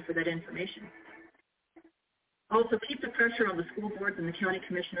email me for that information. Also, keep the pressure on the school boards and the county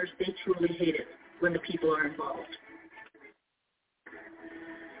commissioners. They truly hate it when the people are involved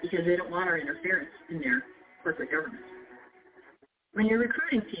because they don't want our interference in their corporate government. When you're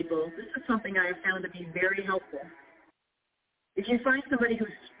recruiting people, this is something I have found to be very helpful. If you find somebody who's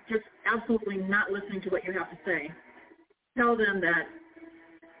just absolutely not listening to what you have to say, tell them that,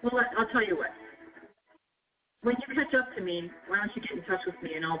 well, I'll tell you what. When you catch up to me, why don't you get in touch with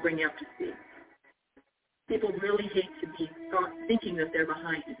me and I'll bring you up to speed. People really hate to be thinking that they're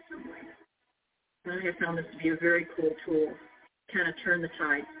behind in some way. And I have found this to be a very cool tool to kind of turn the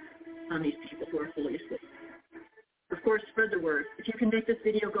tide on these people who are fully asleep. Of course, spread the word. If you can make this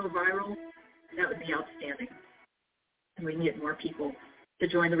video go viral, that would be outstanding. And we can get more people to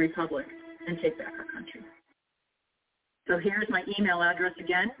join the Republic and take back our country. So here's my email address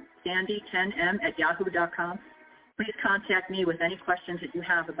again, sandy10m@yahoo.com. Please contact me with any questions that you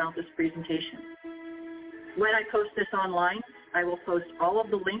have about this presentation. When I post this online, I will post all of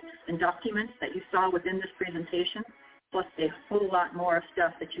the links and documents that you saw within this presentation, plus a whole lot more of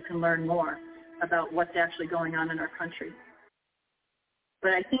stuff that you can learn more about what's actually going on in our country.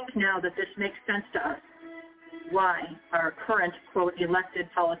 But I think now that this makes sense to us, why our current, quote,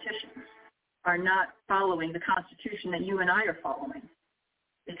 elected politicians are not following the Constitution that you and I are following,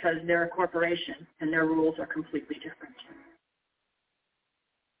 because they're a corporation and their rules are completely different.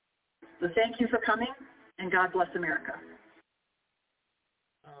 So thank you for coming, and God bless America.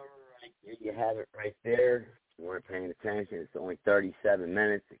 All right, here you have it right there. If you weren't paying attention, it's only 37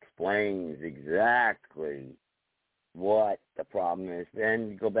 minutes. Explains exactly what the problem is. Then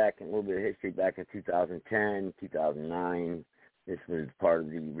you go back in a little bit of history, back in 2010, 2009. This was part of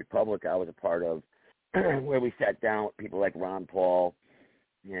the Republic I was a part of, where we sat down with people like Ron Paul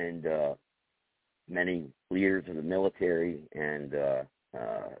and many leaders of the military and the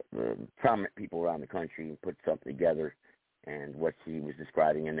prominent people around the country and put something together. And what he was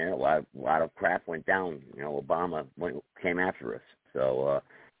describing in there, a lot of crap went down. You know, Obama came after us. So,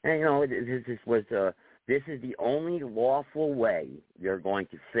 and you know, this is the only lawful way they're going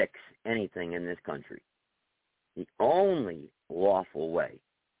to fix anything in this country. The only lawful way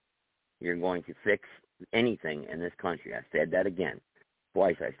you're going to fix anything in this country. I said that again.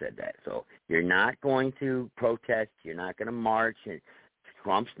 Twice I said that. So you're not going to protest. You're not going to march. And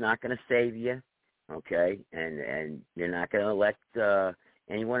Trump's not going to save you. Okay, and you're not going to elect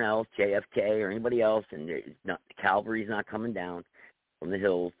anyone else, JFK or anybody else, and the cavalry's not coming down from the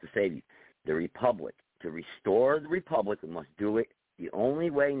hills to save you. The Republic, to restore the Republic, we must do it. The only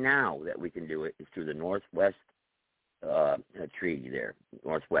way now that we can do it is through the Northwest Treaty there,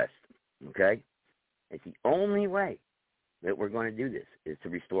 Northwest, okay? It's the only way that we're going to do this, is to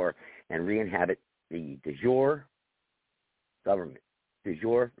restore and re-inhabit the de jure government, de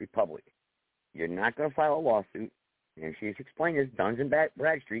jure Republic. You're not going to file a lawsuit. And she's explained this, Duns and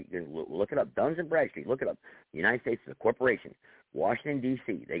Bradstreet. You can look it up, Duns and Bradstreet. Look it up. The United States is a corporation. Washington,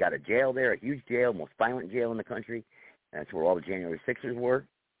 D.C. They got a jail there, a huge jail, most violent jail in the country. That's where all the January 6ers were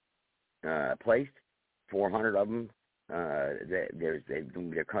placed. 400 of them. They're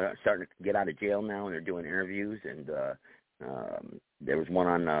starting to get out of jail now, and they're doing interviews. And there was one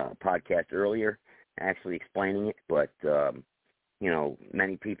on a podcast earlier actually explaining it. But you know,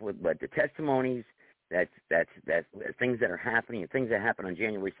 many people, but the testimonies, that's things that are happening, and things that happened on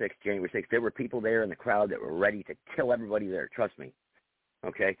January 6th, there were people there in the crowd that were ready to kill everybody there, trust me,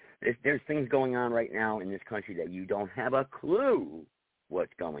 okay? There's things going on right now in this country that you don't have a clue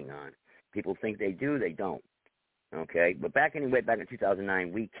what's going on. People think they do, they don't, okay? But back in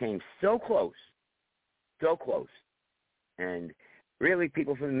 2009, we came so close, and really,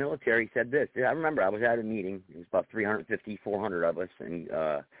 people from the military said this. I remember I was at a meeting. It was about 350, 400 of us in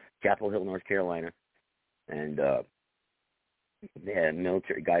Chapel Hill, North Carolina. And the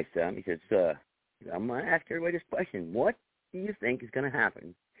military guy said, he says, I'm going to ask everybody this question. What do you think is going to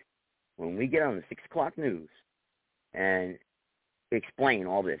happen when we get on the 6 o'clock news and explain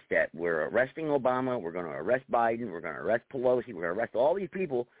all this, that we're arresting Obama, we're going to arrest Biden, we're going to arrest Pelosi, we're going to arrest all these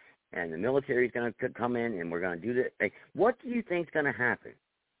people, and the military is going to come in, and we're going to do this? Like, what do you think is going to happen?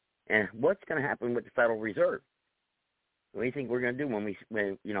 And what's going to happen with the Federal Reserve? What do you think we're going to do when we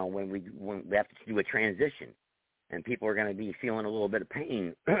have to do a transition, and people are going to be feeling a little bit of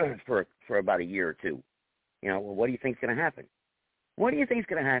pain for about a year or two? What do you think is going to happen? What do you think is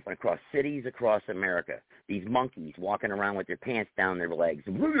going to happen across cities across America? These monkeys walking around with their pants down their legs,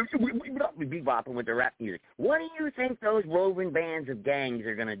 bebopping with their rap music. What do you think those roving bands of gangs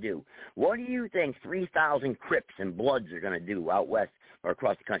are going to do? What do you think 3,000 Crips and Bloods are going to do out west or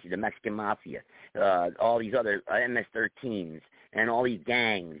across the country? The Mexican Mafia, all these other MS-13s, and all these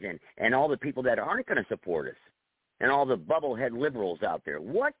gangs, and all the people that aren't going to support us, and all the bubblehead liberals out there.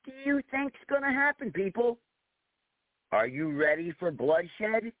 What do you think's going to happen, people? Are you ready for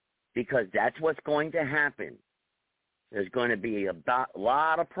bloodshed? Because that's what's going to happen. There's going to be a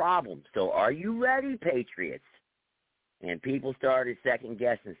lot of problems. So are you ready, patriots? And people started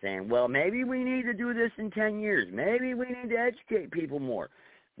second-guessing, saying, well, maybe we need to do this in 10 years. Maybe we need to educate people more.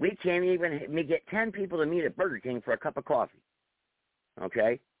 We can't even get 10 people to meet at Burger King for a cup of coffee.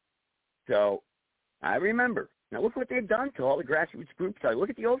 Okay? So I remember. Now, look what they've done to all the grassroots groups. Look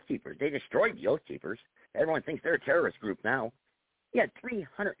at the Oath Keepers. They destroyed the Oath Keepers. Everyone thinks they're a terrorist group now. You had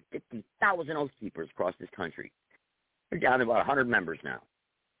 350,000 Oath Keepers across this country. We're down to about 100 members now.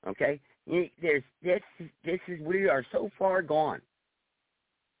 Okay? We are so far gone.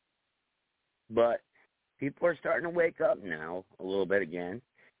 But people are starting to wake up now a little bit again,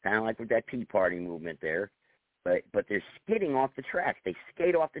 kind of like with that Tea Party movement there. But they're skidding off the tracks. They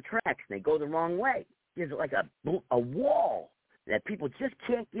skate off the tracks, and they go the wrong way. There's like a wall that people just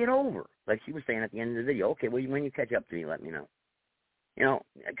can't get over. Like she was saying at the end of the video, okay, well, when you catch up to me, let me know.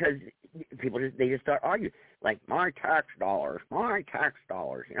 Because people just start arguing. Like, my tax dollars.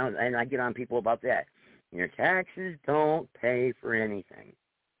 And I get on people about that. Your taxes don't pay for anything.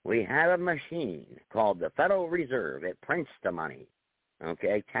 We have a machine called the Federal Reserve. It prints the money.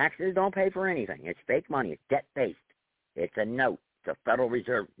 Okay? Taxes don't pay for anything. It's fake money. It's debt-based. It's a note. It's a Federal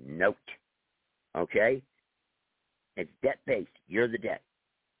Reserve note. Okay? It's debt-based. You're the debt.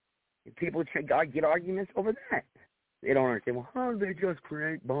 And people get arguments over that. They don't understand, well, how do they just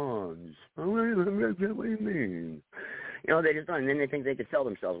create bonds? What do you mean? They just don't. And then they think they could sell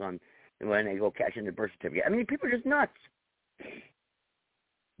themselves on when they go cash in their birth certificate. I mean, people are just nuts.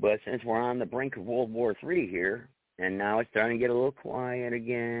 But since we're on the brink of World War III here, and now it's starting to get a little quiet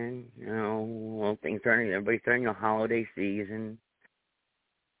again, everybody's starting the holiday season.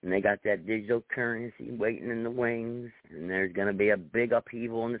 And they got that digital currency waiting in the wings. And there's going to be a big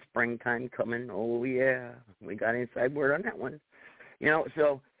upheaval in the springtime coming. Oh, yeah. We got inside word on that one.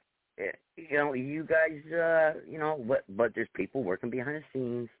 So, you guys, but there's people working behind the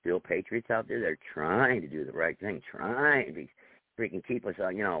scenes, still patriots out there. They're trying to do the right thing, trying to freaking keep us,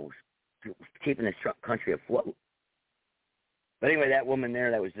 keeping this country afloat. But anyway, that woman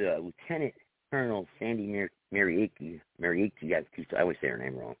there, that was Lieutenant Colonel Sandy Mariaki, I always say her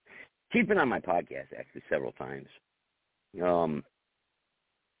name wrong. She's been on my podcast, actually, several times.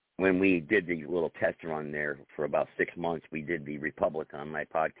 When we did the little test run there for about 6 months, we did the Republic on my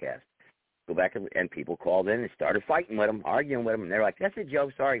podcast. Go back and people called in and started fighting with them, arguing with them. And they're like, that's it, Joe.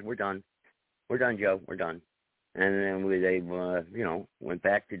 Sorry, we're done. We're done, Joe. We're done. And then they went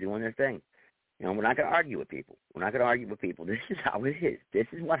back to doing their thing. We're not going to argue with people. We're not going to argue with people. This is how it is. This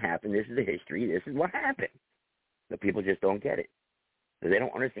is what happened. This is the history. This is what happened. But people just don't get it. They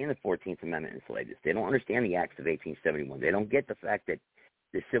don't understand the 14th Amendment enslaved us. They don't understand the Acts of 1871. They don't get the fact that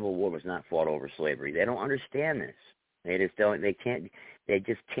the Civil War was not fought over slavery. They don't understand this. They just don't. They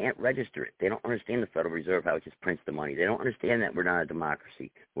just can't register it. They don't understand the Federal Reserve, how it just prints the money. They don't understand that we're not a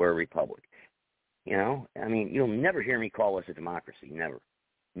democracy. We're a republic. I mean, you'll never hear me call us a democracy. Never.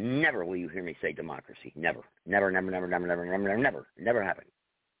 Never will you hear me say democracy. Never. Never, never, never, never, never, never, never, never. Never happened.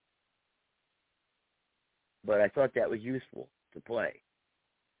 But I thought that was useful to play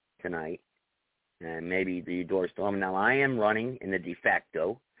tonight. And maybe the door storm. Now, I am running in the de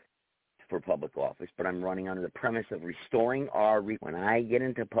facto for public office, but I'm running under the premise of restoring when I get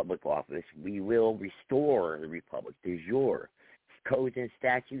into public office, we will restore the republic de jure. Codes and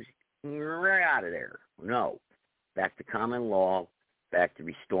statutes, right out of there. No. Back to common law. Back to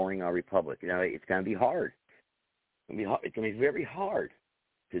restoring our republic. It's going to be hard. It's going to be very hard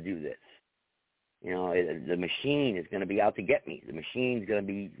to do this. The machine is going to be out to get me. The machine's going to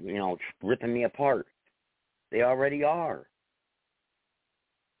be, ripping me apart. They already are.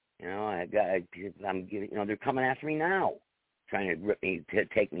 They're coming after me now. trying to rip me, to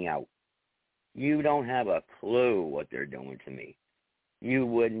take me out. You don't have a clue what they're doing to me. You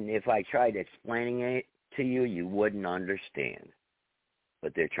wouldn't, if I tried explaining it to you, you wouldn't understand.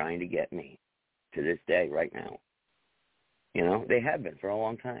 But they're trying to get me to this day right now. You know, they have been for a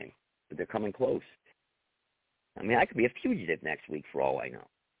long time, but they're coming close. I mean, I could be a fugitive next week for all I know.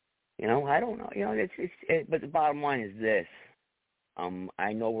 You know, I don't know. You know, but the bottom line is this.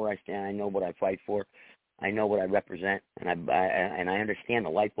 I know where I stand. I know what I fight for. I know what I represent, and I understand the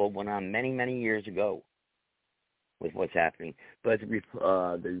light bulb went on many, many years ago with what's happening. But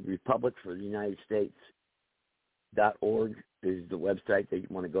the Republic for the United States.org is the website that you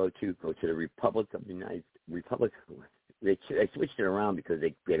want to go to. Go to the Republic of the United Republic. They switched it around because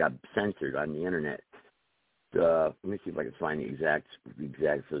they got censored on the internet. Let me see if I can find the exact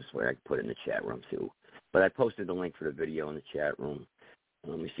so this way I can put it in the chat room too. But I posted the link for the video in the chat room.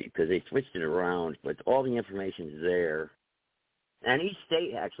 Let me see, because they switched it around, but all the information is there. And each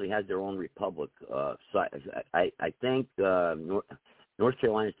state actually has their own Republic site. I think North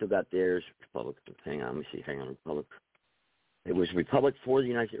Carolina still got theirs. Republic. Hang on, let me see. Republic. It was Republic for the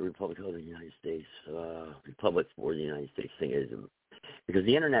United States, Republic of the United States, Republic for the United States. Thing is, because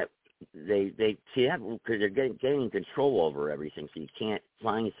the internet, they see that because they're gaining control over everything, so you can't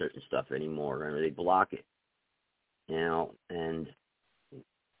find certain stuff anymore, and they block it. You know, and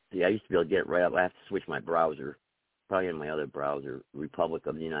see, I used to be able to get it right up. I have to switch my browser, probably in my other browser, Republic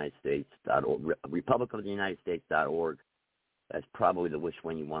of the United States.org, Republic of the United States.org. That's probably the which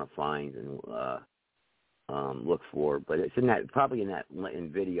one you want to find and look for. But it's in that, probably in that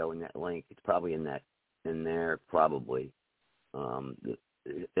in video, in that link. It's probably in there, probably.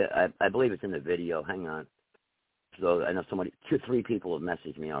 I believe it's in the video. Hang on. So I know 3 people have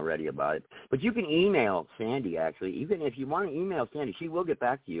messaged me already about it. But you can email Sandy, actually. Even if you want to email Sandy, she will get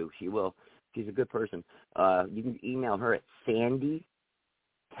back to you. She will. She's a good person. You can email her at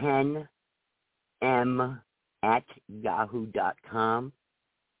sandy10m@yahoo.com.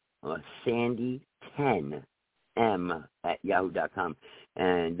 sandy10m@yahoo.com.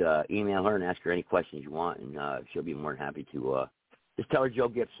 And email her and ask her any questions you want, and she'll be more than happy to just tell her Joe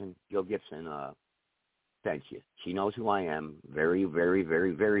Gibson sent you. She knows who I am very, very,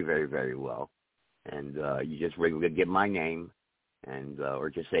 very, very, very, very well. And you just give my name, and or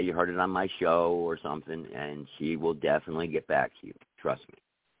just say you heard it on my show or something, and she will definitely get back to you. Trust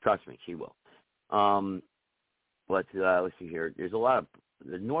me, she will. But let's see here. There's a lot of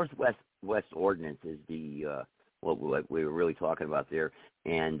the Northwest Ordinance is the what we were really talking about there,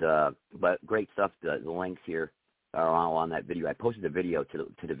 and but great stuff. The links here are all on that video. I posted the video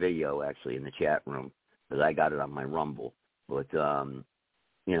to the video actually in the chat room, because I got it on my Rumble. But,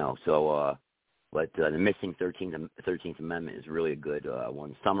 you know, so, but the missing 13th Amendment is really a good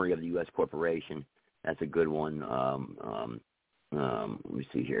one. Summary of the U.S. Corporation, that's a good one. Let me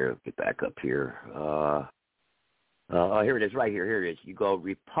see here. Get back up here. Here it is, right here. Here it is. You go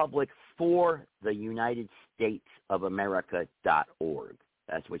Republic for the United States of America.org.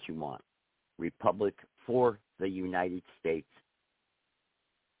 That's what you want. Republic for the United States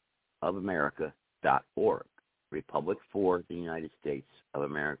of America.org. Republic for the United States of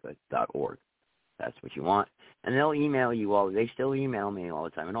America.org. That's what you want. And they'll email you all. They still email me all the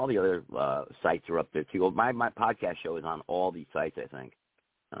time. And all the other sites are up there, too. My podcast show is on all these sites, I think.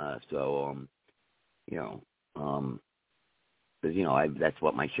 You know, because, you know, that's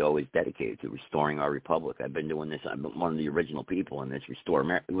what my show is dedicated to, restoring our republic. I've been doing this. I'm one of the original people in this Restore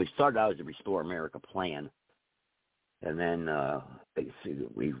America. We started out as a Restore America plan. And then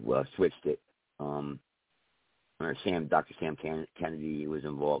we switched it. Dr. Sam Kennedy was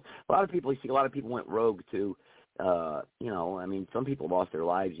involved. A lot of people went rogue too. You know, I mean, some people lost their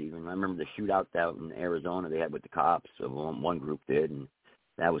lives even. I remember the shootout out in Arizona they had with the cops. One group did, and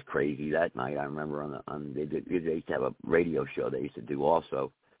that was crazy that night. I remember they used to have a radio show they used to do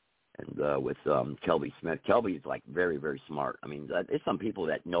also, and with Kelby Smith. Kelby is like very, very smart. I mean, there's some people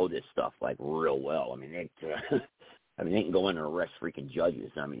that know this stuff like real well. I mean, they can go in and arrest freaking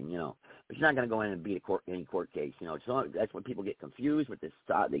judges. I mean, you know, but you're not going to go in and beat any court case. You know, so that's when people get confused with this.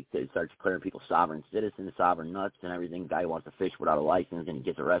 They start declaring people sovereign citizens, sovereign nuts, and everything. Guy who wants to fish without a license and he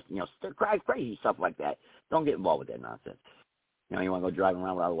gets arrested. You know, crazy stuff like that. Don't get involved with that nonsense. You know, you want to go driving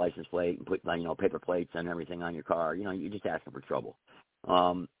around without a license plate and put, you know, paper plates and everything on your car. You know, you're just asking for trouble.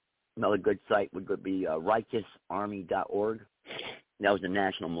 Another good site would be righteousarmy.org. That was the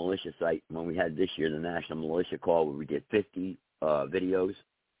National Militia site. When we had this year the National Militia Call, where we did 50 videos,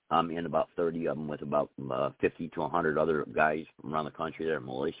 and about 30 of them with about 50 to 100 other guys from around the country that are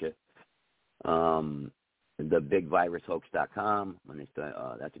militia. The BigVirusHoax.com,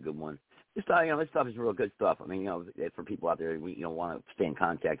 that's a good one. this stuff is real good stuff. I mean, for people out there, we want to stay in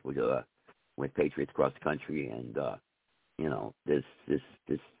contact with patriots across the country, and this is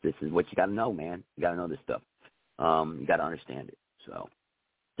what you got to know, man. You got to know this stuff. You got to understand it. So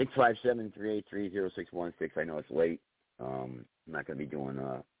 657-383-0616. I know it's late. I'm not going to be doing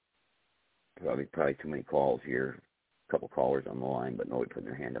probably too many calls here. A couple callers on the line, but nobody putting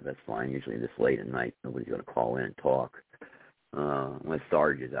their hand up. That's fine. Usually this late at night, nobody's going to call in and talk. Unless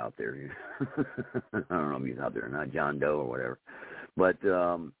Sarge is out there. I don't know if he's out there or not, John Doe or whatever. But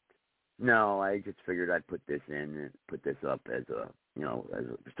no, I just figured I'd put this up as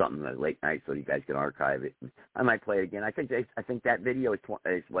something late night so you guys can archive it. I might play it again. I think that video is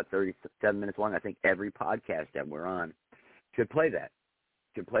 37 minutes long. I think every podcast that we're on should play that.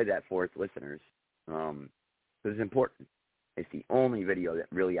 For its listeners. It's important. It's the only video that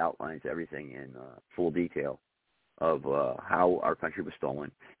really outlines everything in full detail of how our country was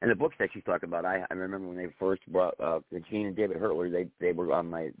stolen. And the books that she's talking about, I remember when they first brought Gene and David Hurtler, they were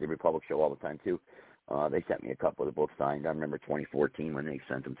on the Republic show all the time too. They sent me a couple of the books signed. I remember 2014 when they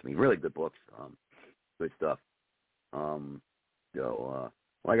sent them to me. Really good books, good stuff. So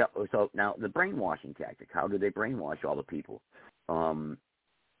now the brainwashing tactic. How do they brainwash all the people?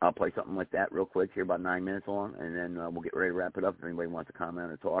 I'll play something like that real quick here, about 9 minutes long, and then we'll get ready to wrap it up. If anybody wants to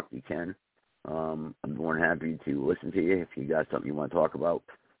comment or talk, you can. I'm more than happy to listen to you if you got something you want to talk about.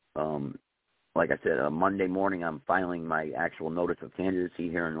 Like I said, Monday morning I'm filing my actual notice of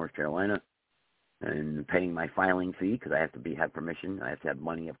candidacy here in North Carolina and paying my filing fee because I have to have permission. I have to have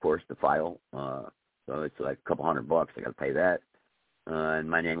money, of course, to file. So it's like a couple $100. I got to pay that. And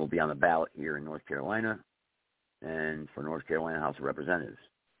my name will be on the ballot here in North Carolina and for North Carolina House of Representatives.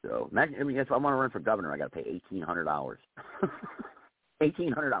 So imagine, if I want to run for governor, I got to pay $1,800.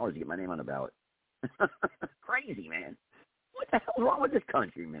 $1,800 to get my name on the ballot. Crazy, man. What the hell's wrong with this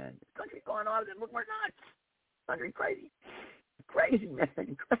country, man? This country's going on. Look, we're nuts. Country crazy. Crazy,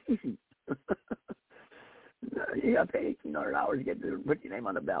 man. Crazy. You got to pay $1,800 to put your name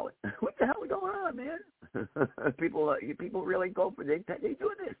on the ballot. What the hell is going on, man? People really go for they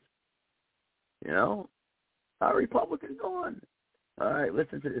do this. Our Republicans go on. All right,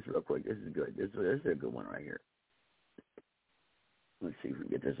 listen to this real quick. This is good. This is a good one right here. Let's see if we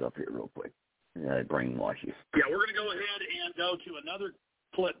can get this up here real quick. Brainwash you. Yeah, we're going to go ahead and go to another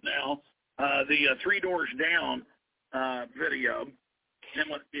clip now, the Three Doors Down video.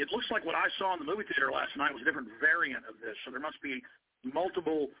 And it looks like what I saw in the movie theater last night was a different variant of this. So there must be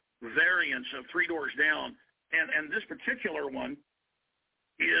multiple variants of Three Doors Down. And this particular one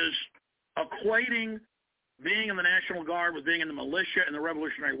is equating being in the National Guard with being in the militia and the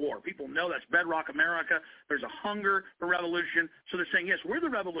Revolutionary War. People know that's bedrock America. There's a hunger for revolution. So they're saying, yes, we're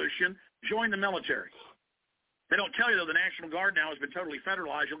the revolution. Join the military. They don't tell you, though, the National Guard now has been totally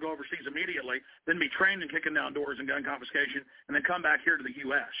federalized. You'll go overseas immediately, then be trained in kicking down doors and gun confiscation, and then come back here to the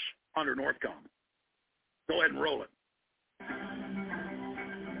U.S. under Northcom. Go ahead and roll it.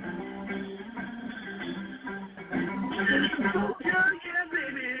 Yeah,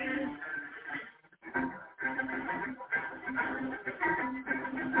 baby.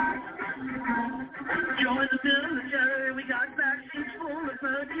 Join the military, we got vaccines full of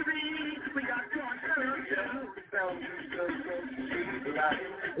mercury, we got contraception.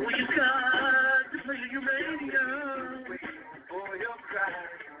 We just got to play your radio.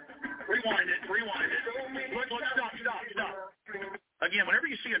 Rewind it. Look, stop. Again, whenever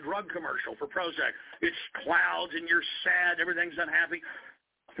you see a drug commercial for Prozac, it's clouds and you're sad, everything's unhappy.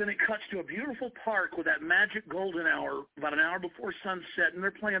 Then it cuts to a beautiful park with that magic golden hour, about an hour before sunset, and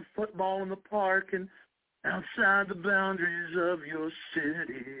they're playing football in the park and outside the boundaries of your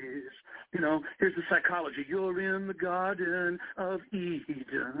cities. Here's the psychology. You're in the Garden of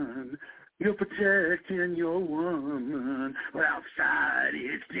Eden. You're protecting your woman. But outside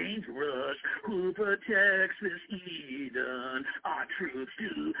it's dangerous. Who protects this Eden? Our troops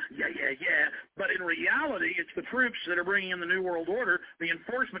do. Yeah. But in reality, it's the troops that are bringing in the New World Order, the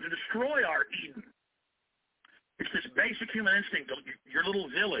enforcement to destroy our Eden. It's this basic human instinct of your little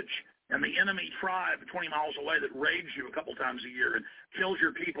village and the enemy tribe 20 miles away that raids you a couple times a year and kills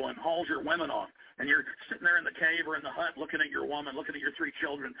your people and hauls your women off. And you're sitting there in the cave or in the hut looking at your woman, looking at your 3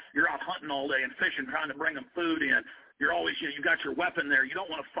 children. You're out hunting all day and fishing, trying to bring them food in. You're always, you've got your weapon there. You don't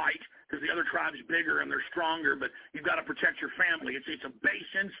want to fight because the other tribe's bigger and they're stronger, but you've got to protect your family. It's a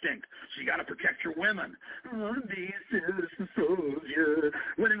base instinct, so you got to protect your women. Be a citizen soldier.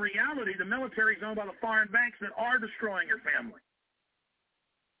 When in reality, the military is owned by the foreign banks that are destroying your family.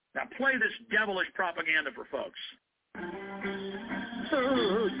 Now play this devilish propaganda for folks.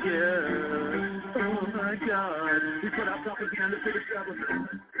 Oh, yeah. Oh, my my God. He put up again to figure out what's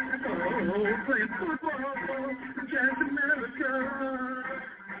playing football, Jack America.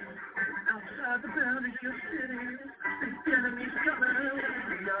 Outside the boundaries of your city, the enemy's coming.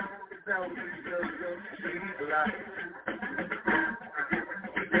 Beyond the boundaries of your city life.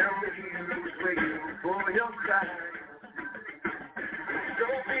 Down the hill is waiting for your side. So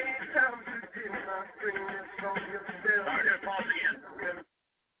many times you did not bring this on yourself. I'm going to pause again.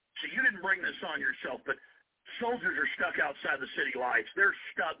 So you didn't bring this on yourself, but soldiers are stuck outside the city lights. They're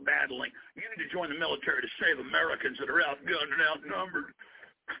stuck battling. You need to join the military to save Americans that are outgunned and outnumbered.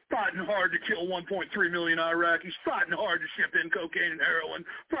 Fighting hard to kill 1.3 million Iraqis, fighting hard to ship in cocaine and heroin,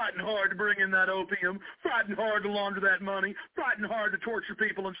 fighting hard to bring in that opium, fighting hard to launder that money, fighting hard to torture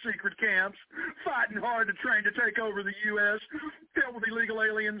people in secret camps, fighting hard to train to take over the U.S., filled with illegal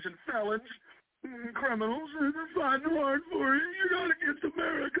aliens and felons, criminals. They're fighting hard for you. You're not against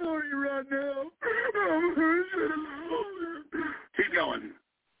America, are you, right now? Keep going.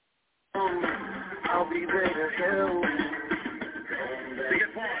 I'll be there to help.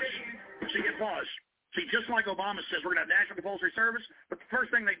 See, get pause. See, just like Obama says, we're going to have national compulsory service, but the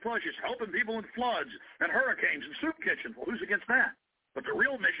first thing they push is helping people in floods and hurricanes and soup kitchens. Well, who's against that? But the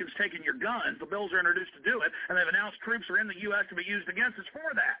real mission is taking your guns. The bills are introduced to do it, and they've announced troops are in the U.S. to be used against us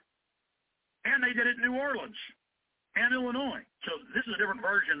for that. And they did it in New Orleans and Illinois. So this is a different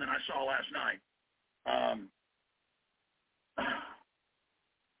version than I saw last night.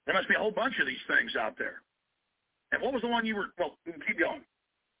 There must be a whole bunch of these things out there. And what was the one you were, well, keep going.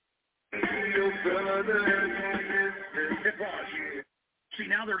 See,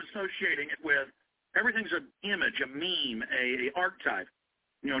 now they're associating it with, everything's an image, a meme, a archetype.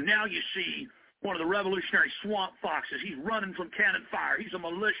 You know, now you see one of the revolutionary swamp foxes. He's running from cannon fire. He's a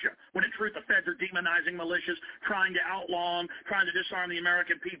militia. When in truth, the feds are demonizing militias, trying to outlaw them, trying to disarm the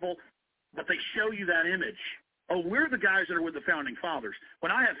American people. But they show you that image. Oh, we're the guys that are with the Founding Fathers.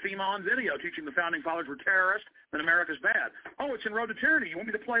 When I have FEMA on video teaching the Founding Fathers were terrorists, then America's bad. Oh, it's in Road to Tyranny. You want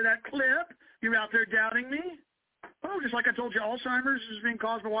me to play that clip? You're out there doubting me? Oh, just like I told you, Alzheimer's is being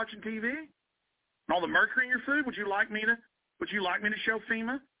caused by watching TV? And all the mercury in your food? Would you like me to show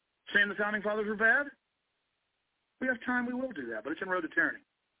FEMA saying the Founding Fathers were bad? We have time, we will do that, but it's in Road to Tyranny.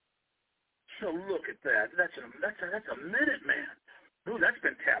 So look at that. That's a Minuteman. Ooh, that's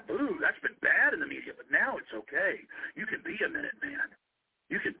been taboo. That's been bad in the media, but now it's okay. You can be a Minuteman.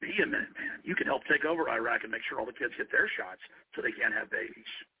 You can be a Minuteman. You can help take over Iraq and make sure all the kids get their shots so they can't have babies.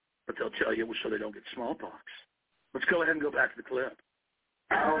 But they'll tell you so they don't get smallpox. Let's go ahead and go back to the clip.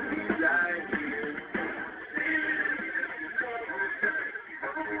 I'll be right here.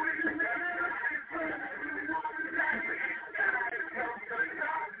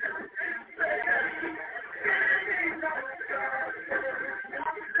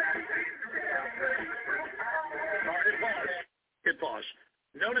 Hit pause.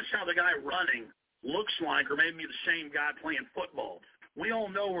 Notice how the guy running looks like, or maybe the same guy playing football. We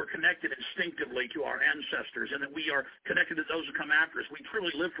all know we're connected instinctively to our ancestors and that we are connected to those who come after us. We truly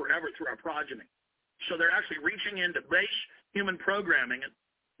live forever through our progeny. So they're actually reaching into base human programming, and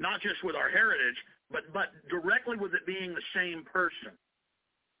not just with our heritage, but directly with it being the same person.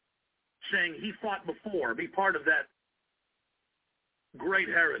 Saying he fought before, be part of that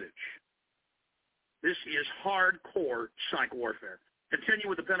great heritage. This is hardcore psych warfare. Continue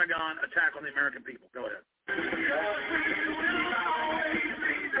with the Pentagon attack on the American people. Go ahead.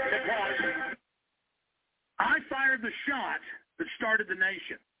 I fired the shot that started the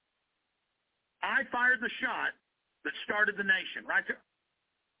nation. I fired the shot that started the nation. Right there.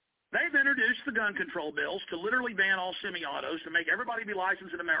 They've introduced the gun control bills to literally ban all semi-autos, to make everybody be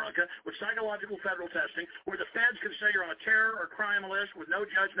licensed in America with psychological federal testing, where the feds can say you're on a terror or crime list with no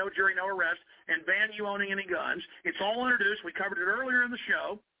judge, no jury, no arrest, and ban you owning any guns. It's all introduced. We covered it earlier in the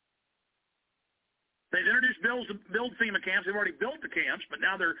show. They've introduced bills to build FEMA camps. They've already built the camps, but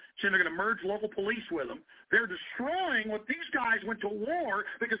now they're saying they're going to merge local police with them. They're destroying what these guys went to war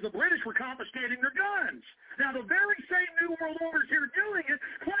because the British were confiscating their guns. Now, the very same New World Order is here doing it,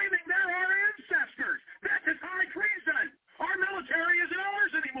 claiming they're our ancestors. That is high treason. Our military isn't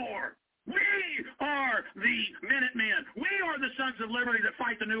ours anymore. We are the Minutemen. We are the Sons of Liberty that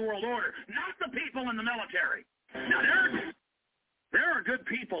fight the New World Order, not the people in the military. Now, there are good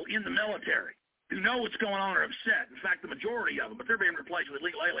people in the military who know what's going on or upset. In fact, the majority of them, but they're being replaced with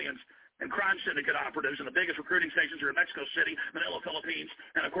illegal aliens and crime syndicate operatives, and the biggest recruiting stations are in Mexico City, Manila, Philippines,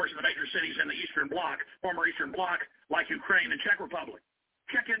 and of course in the major cities in the Eastern Bloc, former Eastern Bloc, like Ukraine and Czech Republic.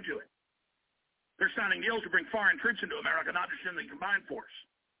 Check into it. They're signing deals to bring foreign troops into America, not just in the combined force.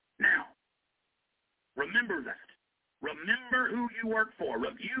 Now, remember that. Remember who you work for.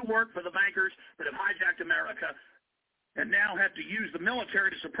 You work for the bankers that have hijacked America and now have to use the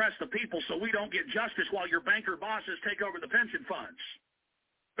military to suppress the people so we don't get justice while your banker bosses take over the pension funds.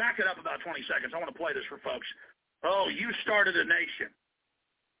 Back it up about 20 seconds. I want to play this for folks. Oh, you started a nation.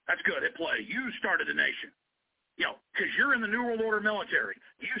 That's good. Hit play. You started a nation. Because you're in the New World Order military.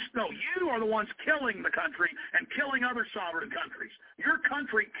 You are the ones killing the country and killing other sovereign countries. Your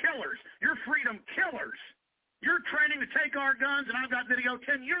country killers. Your freedom killers. You're training to take our guns, and I've got video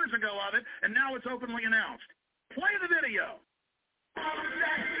 10 years ago of it, and now it's openly announced. Play the video.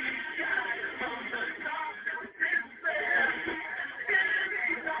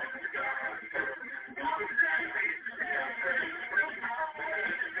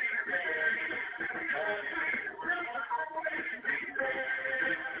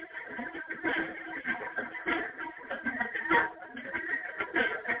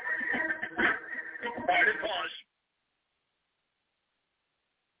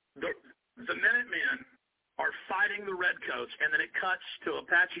 Because the Minutemen are fighting the Redcoats, and then it cuts to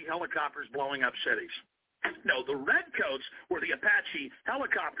Apache helicopters blowing up cities. No, the Redcoats were the Apache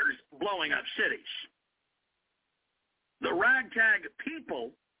helicopters blowing up cities. The ragtag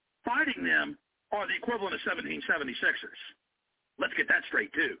people fighting them are the equivalent of 1776ers. Let's get that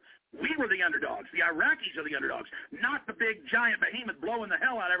straight, too. We were the underdogs. The Iraqis are the underdogs, not the big, giant behemoth blowing the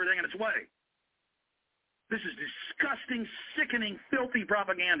hell out of everything in its way. This is disgusting, sickening, filthy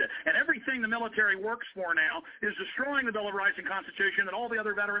propaganda. And everything the military works for now is destroying the Bill of Rights and Constitution that all the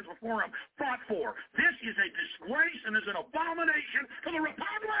other veterans before them fought for. This is a disgrace and is an abomination to the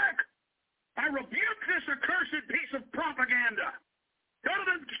Republic. I rebuke this accursed piece of propaganda.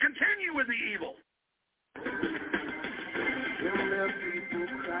 Continue with the evil.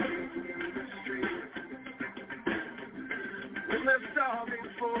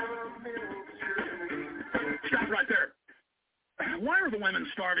 Stop right there. Why are the women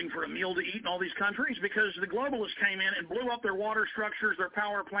starving for a meal to eat in all these countries? Because the globalists came in and blew up their water structures, their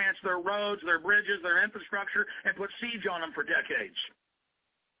power plants, their roads, their bridges, their infrastructure, and put siege on them for decades.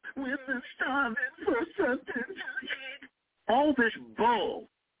 Women starving for something to eat. All this bull.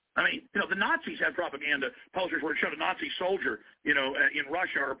 I mean, the Nazis had propaganda posters where it showed a Nazi soldier, in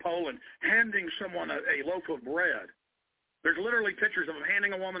Russia or Poland handing someone a loaf of bread. There's literally pictures of them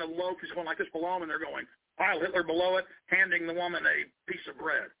handing a woman a loaf, who's going like this below them, and they're going, Heil Hitler below it, handing the woman a piece of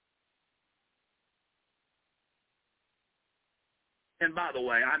bread. And by the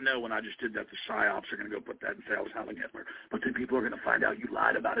way, I know when I just did that, the PSYOPs are going to go put that and say I was hailing Hitler. But then people are going to find out you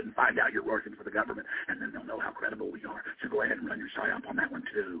lied about it and find out you're working for the government, and then they'll know how credible we are. So go ahead and run your PSYOP on that one,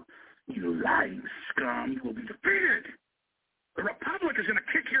 too. You lying scum, you will be defeated. The Republic is going to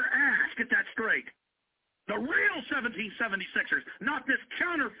kick your ass. Get that straight. The real 1776ers, not this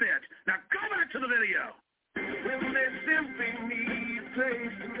counterfeit. Now go back to the video. When they simply need a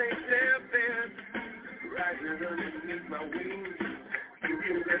place to make their bed, rising underneath my wings, you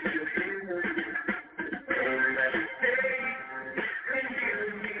can rest your head. And that day, when you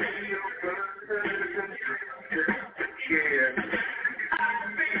need your brothers and sisters to care, I'll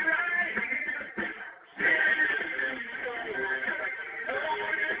be right here.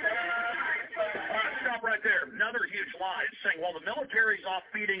 Stop right there. Another huge lie. It's saying, well, the military's off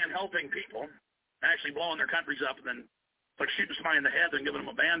feeding and helping people, actually blowing their countries up and then like shooting somebody in the head and giving them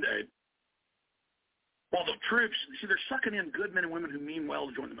a Band-Aid. While the troops, they're sucking in good men and women who mean well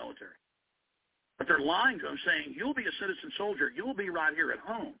to join the military. But they're lying to them, saying, you'll be a citizen soldier. You'll be right here at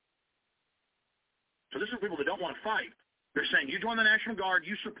home. So this is people that don't want to fight. They're saying, you join the National Guard,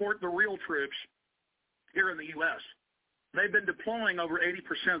 you support the real troops here in the U.S. They've been deploying over 80%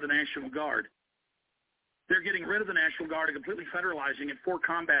 of the National Guard. They're getting rid of the National Guard and completely federalizing it for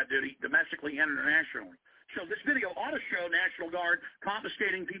combat duty domestically and internationally. So this video ought to show National Guard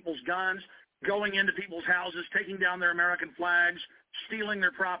confiscating people's guns, going into people's houses, taking down their American flags, stealing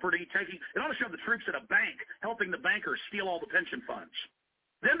their property, it ought to show the troops at a bank helping the bankers steal all the pension funds.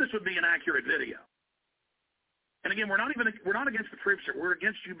 Then this would be an accurate video. And again, we're not against the troops here. We're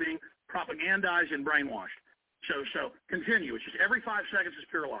against you being propagandized and brainwashed. So continue. It's just every 5 seconds is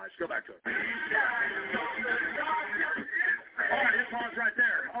pure lies. Go back to it. All right, hit pause right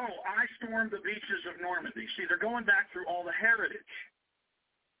there. Oh, I stormed the beaches of Normandy. See, they're going back through all the heritage.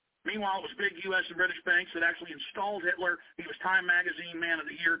 Meanwhile, it was big U.S. and British banks that actually installed Hitler. He was Time Magazine Man of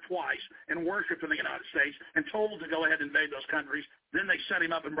the Year twice and worshipped in the United States and told to go ahead and invade those countries. Then they set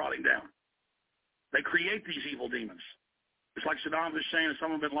him up and brought him down. They create these evil demons. It's like Saddam Hussein and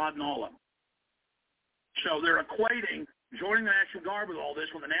Osama bin Laden, all of them. So they're equating joining the National Guard with all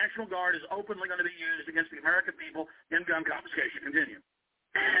this when the National Guard is openly going to be used against the American people in gun confiscation. Continue.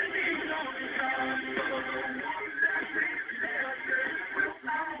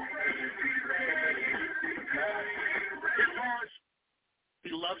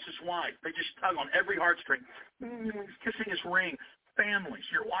 wife. They just tug on every heartstring. He's kissing his ring. Families.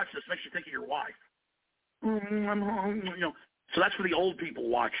 Here, watch this. Makes you think of your wife. I'm home. So that's for the old people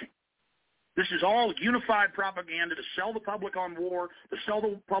watching. This is all unified propaganda to sell the public on war, to sell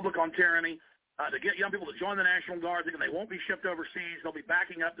the public on tyranny, to get young people to join the National Guard, thinking they won't be shipped overseas. They'll be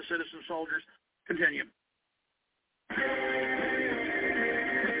backing up the citizen soldiers. Continue.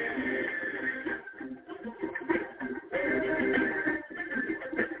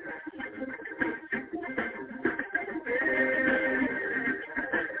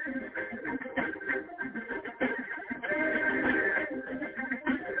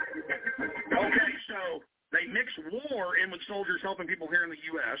 They mix war in with soldiers helping people here in the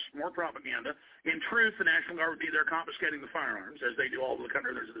U.S., more propaganda. In truth, the National Guard would be there confiscating the firearms, as they do all over the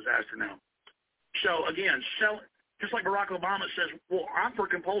country. There's a disaster now. So, again, just like Barack Obama says, well, I'm for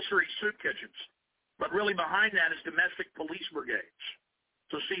compulsory soup kitchens. But really behind that is domestic police brigades.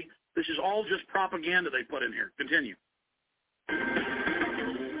 So, see, this is all just propaganda they put in here. Continue.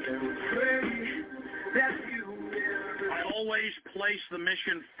 I always place the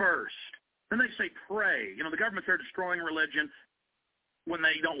mission first. Then they say pray. The government, they're destroying religion when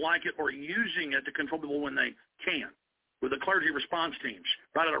they don't like it or using it to control people when they can. With the clergy response teams,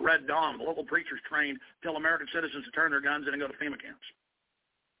 right at a Red Dawn, the local preachers trained to tell American citizens to turn their guns in and go to FEMA camps.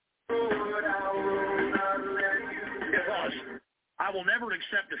 Because I will never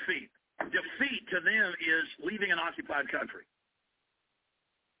accept defeat. Defeat to them is leaving an occupied country.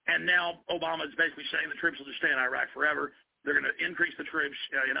 And now Obama is basically saying the troops will just stay in Iraq forever. They're going to increase the troops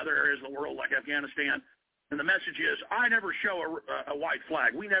in other areas of the world like Afghanistan. And the message is, I never show a white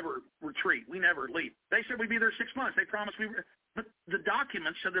flag. We never retreat. We never leave. They said we'd be there 6 months. They promised but the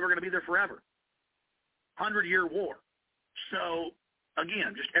documents said they were going to be there forever. 100-year war. So,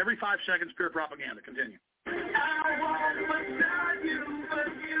 again, just every 5 seconds, pure propaganda. Continue.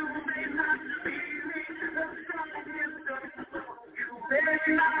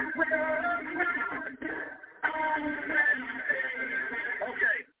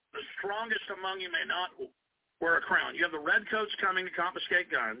 Okay, the strongest among you may not wear a crown. You have the redcoats coming to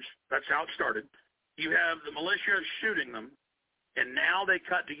confiscate guns. That's how it started. You have the militia shooting them, and now they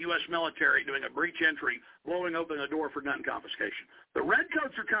cut to U.S. military doing a breach entry, blowing open the door for gun confiscation. The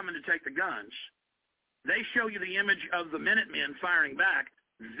redcoats are coming to take the guns. They show you the image of the Minutemen firing back.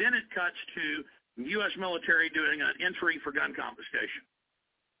 Then it cuts to U.S. military doing an entry for gun confiscation.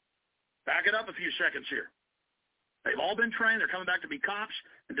 Back it up a few seconds here. They've all been trained. They're coming back to be cops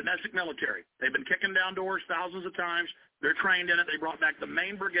and domestic military. They've been kicking down doors thousands of times. They're trained in it. They brought back the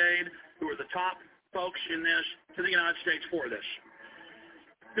Maine Brigade, who are the top folks in this, to the United States for this.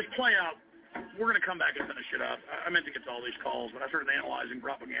 Just play out. We're going to come back and finish it up. I meant to get to all these calls, but I started analyzing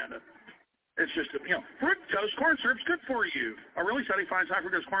propaganda. It's just, fructose corn syrup's good for you. A really study finds high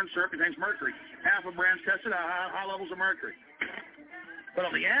fructose corn syrup contains mercury. Half of brands tested high levels of mercury. But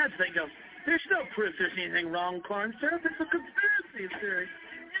on the ads, they go, there's no proof there's anything wrong with corn syrup. It's a conspiracy theory.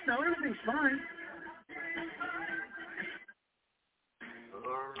 Everything's fine.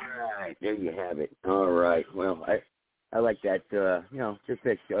 All right, there you have it. All right, well, I like that, just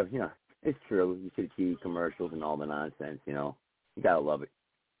that, it's true. You see the TV commercials and all the nonsense, you got to love it.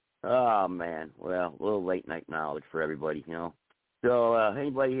 Oh, man, well, a little late night knowledge for everybody, So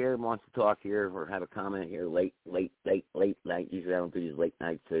anybody here wants to talk here or have a comment here, late night. Usually I don't do these late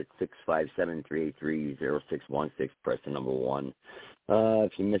nights. It's 657-383-0616. Press the number 1.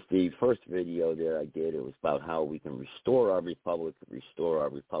 If you missed the first video there I did, it was about how we can restore our republic,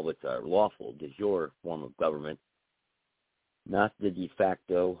 our lawful de jure form of government, not the de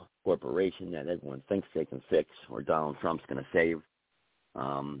facto corporation that everyone thinks they can fix or Donald Trump's going to save.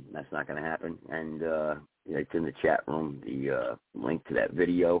 That's not going to happen. And it's in the chat room, the link to that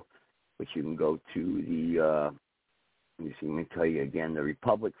video, which you can go to the, let me tell you again, the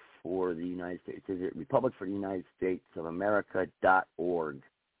Republic for the United States. Is it Republic for the United States of America.org?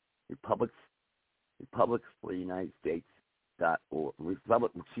 Republic for the United States.org.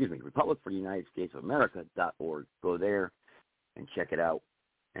 Republic for the United States of America.org. Go there and check it out.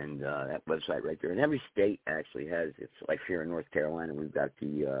 And that website right there. And every state actually has, it's like here in North Carolina, we've got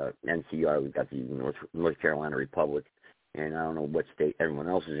the NCR, we've got the North Carolina Republic. And I don't know what state everyone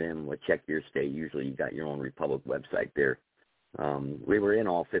else is in, but check your state. Usually you got your own Republic website there. We were in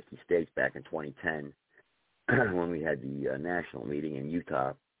all 50 states back in 2010 when we had the national meeting in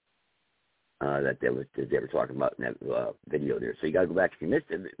Utah that they were talking about in that video there. So you got to go back. If you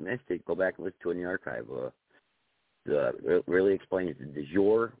missed it, go back and listen to it in the archive. It really explains the de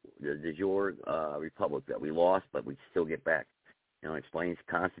jure republic that we lost, but we still get back. It explains the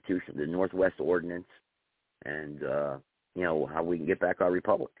Constitution, the Northwest Ordinance, and how we can get back our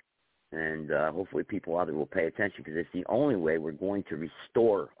republic. And hopefully people out there will pay attention, because it's the only way we're going to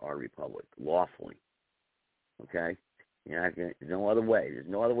restore our republic lawfully. Okay? There's no other way. There's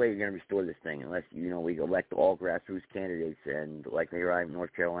no other way you're going to restore this thing unless, we elect all grassroots candidates. And like here I am in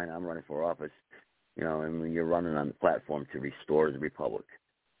North Carolina, I'm running for office, and you're running on the platform to restore the republic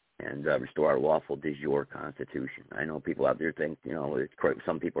and restore our lawful de jure Constitution. I know people out there think,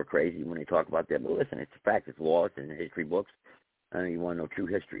 some people are crazy when they talk about that. But listen, it's a fact. It's law. It's in the history books. I know you want to know true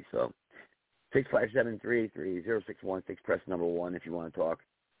history. So 657-330-616, press number 1 if you want to talk,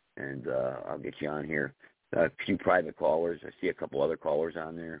 and I'll get you on here. A few private callers. I see a couple other callers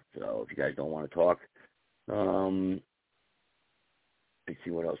on there. So if you guys don't want to talk, let's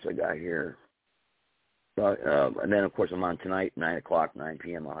see what else I got here. And then, of course, I'm on tonight, 9 o'clock, 9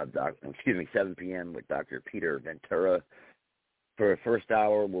 p.m. I'll have 7 p.m. with Dr. Peter Ventura. For the first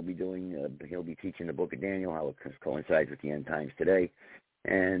hour, we'll be he'll be teaching the book of Daniel, how it coincides with the end times today.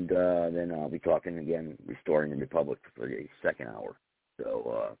 And then I'll be talking again, restoring the republic for the second hour.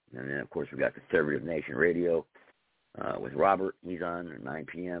 So, and then, of course, we got Conservative Nation Radio with Robert. He's on at 9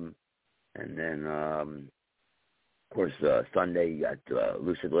 p.m. And then, of course, Sunday, you got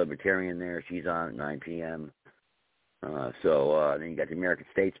Lucid Libertarian there. She's on at 9 p.m. Then you got the American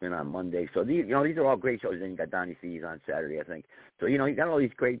Statesman on Monday. So, these are all great shows. Then you got Donnie C's on Saturday, I think. So, you got all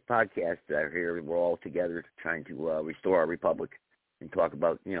these great podcasts that are here. We're all together trying to restore our republic and talk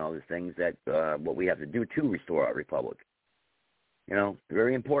about, the things that, what we have to do to restore our republic.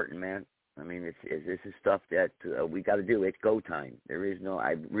 Very important, man. I mean, this is stuff that we got to do. It's go time. I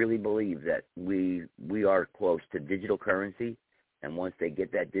really believe that we are close to digital currency, and once they get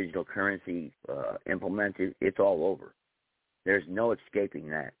that digital currency implemented, it's all over. There's no escaping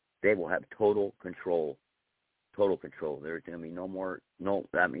that. They will have total control. Total control. There's going to be no more. No,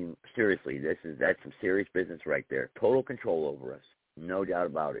 I mean, seriously, that's some serious business right there. Total control over us, no doubt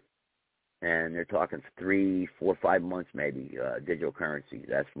about it. And they're talking 3, 4, 5 months maybe, digital currency.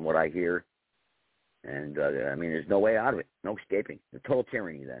 That's from what I hear. And, there's no way out of it. No escaping. The total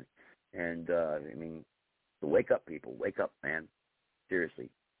tyranny then. And, so wake up, people. Wake up, man.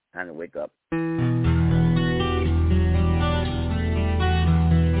 Seriously. Time to wake up.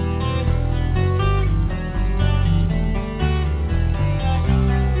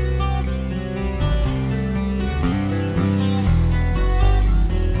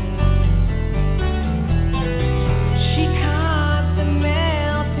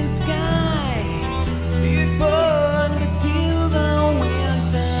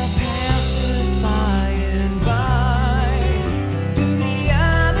 To the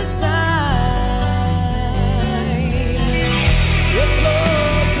other side.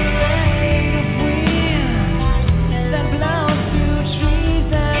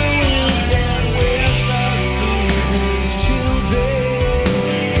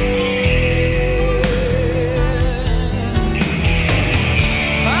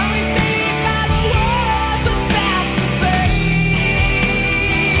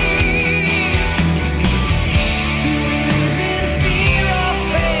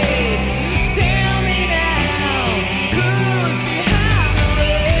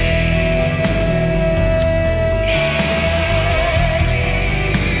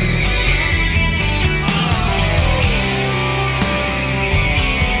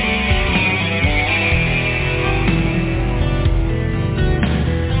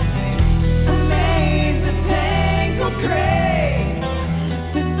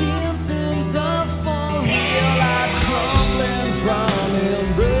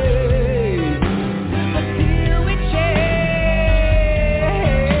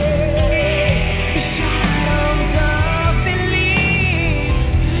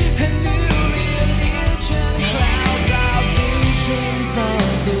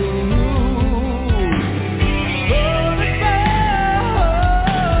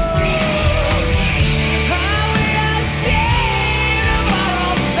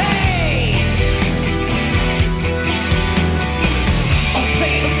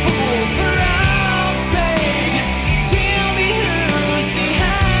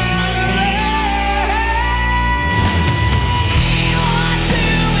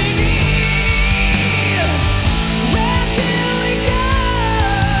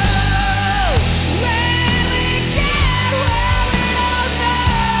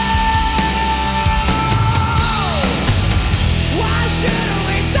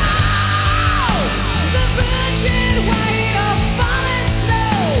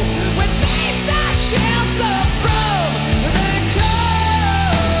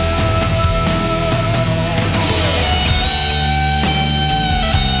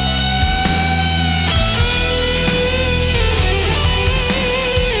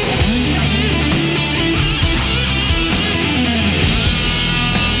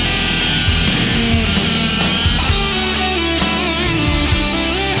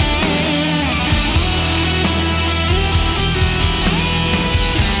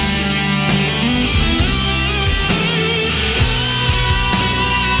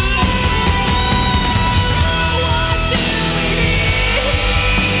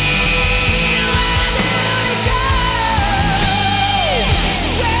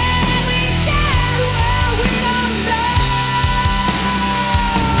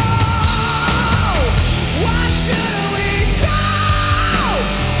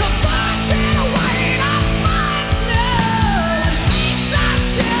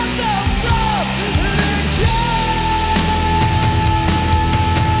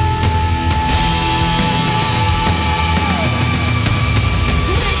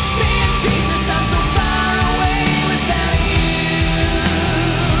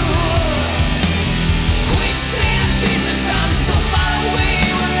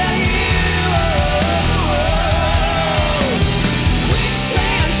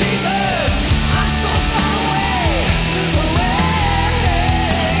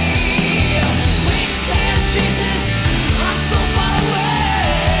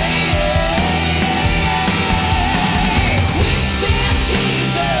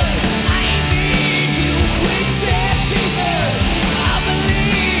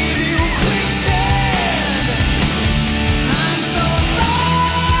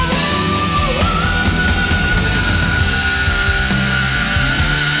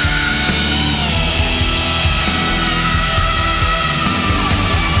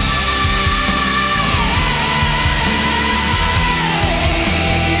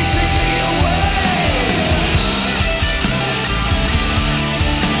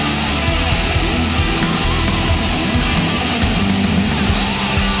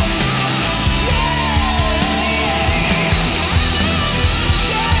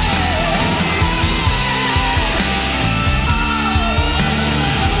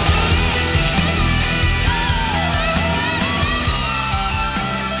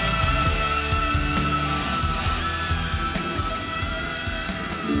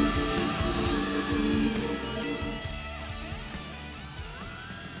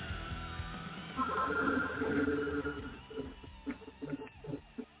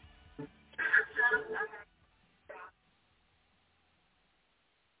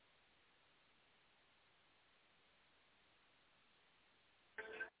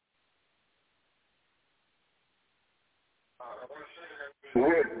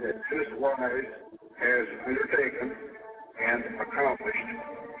 Work that this wise has undertaken and accomplished,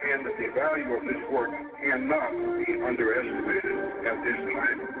 and that the value of this work cannot be underestimated at this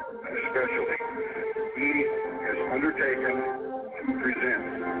time, especially. He has undertaken to present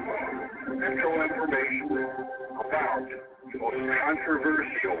central information about the most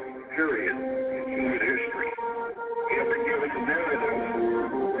controversial period in human history. He has given narrative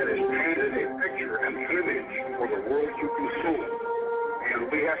that has painted a picture and image for the world to consume. And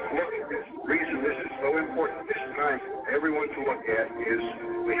we have to look at this. The reason this is so important this time for everyone to look at is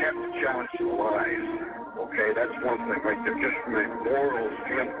we have to challenge the lies. Okay, that's one thing right there, just from a moral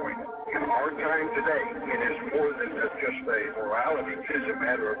standpoint. In our time today, it is more than just a morality. It is a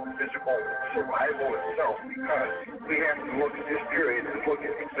matter of physical survival itself, because we have to look at this period and look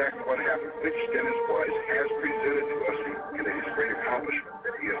at exactly what happened, which Dennis Wise has presented to us in his great accomplishment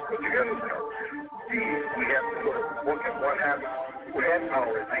that he has put together now. We have to look at what happened. Who had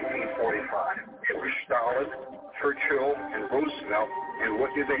power in 1945? It was Stalin, Churchill, and Roosevelt. And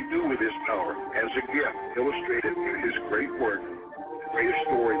what did they do with this power? As a gift, illustrated in his great work, The Greatest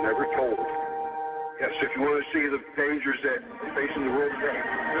Story Never Told. Yes, if you want to see the dangers that are facing the world today,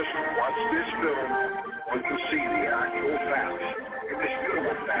 just watch this film. One can see the actual facts,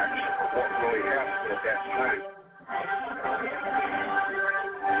 indisputable facts of what really happened at that time.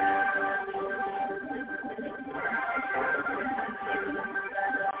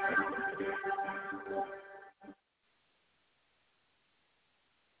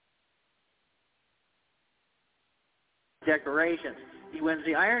 Decorations. He wins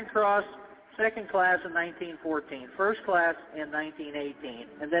the Iron Cross second class in 1914, first class in 1918,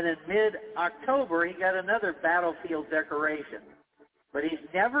 and then in mid-October he got another battlefield decoration. But he's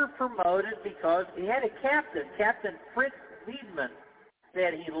never promoted because he had a captain. Captain Fritz Wiedemann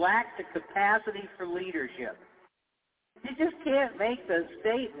said he lacked the capacity for leadership. You just can't make the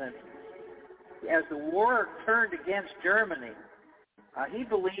statement as the war turned against Germany. He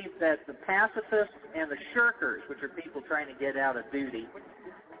believed that the pacifists and the shirkers, which are people trying to get out of duty,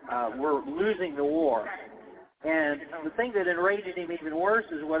 were losing the war. And the thing that enraged him even worse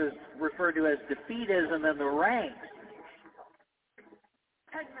is what is referred to as defeatism in the ranks.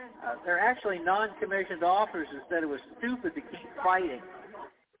 They're actually non-commissioned officers who said it was stupid to keep fighting.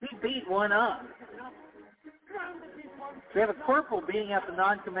 He beat one up. We have a corporal beating up a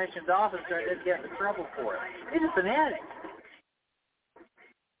non-commissioned officer and didn't get into trouble for it. He's a fanatic.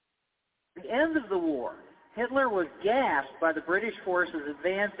 At the end of the war, Hitler was gassed by the British forces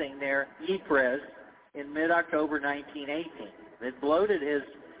advancing near Ypres in mid-October 1918. It bloated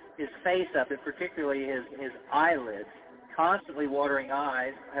his face up, and particularly his eyelids, constantly watering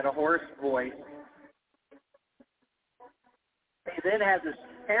eyes, had a hoarse voice. He then had this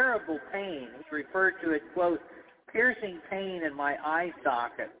terrible pain. He referred to it, quote, piercing pain in my eye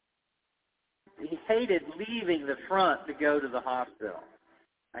socket. He hated leaving the front to go to the hospital.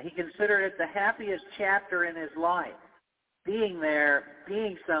 He considered it the happiest chapter in his life, being there,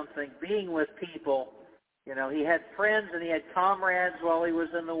 being something, being with people. You know, he had friends and he had comrades while he was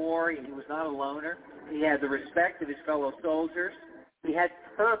in the war. He was not a loner. He had the respect of his fellow soldiers. He had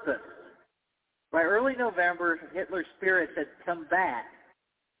purpose. By early November, Hitler's spirits had come back,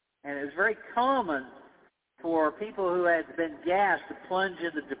 and it was very common for people who had been gassed to plunge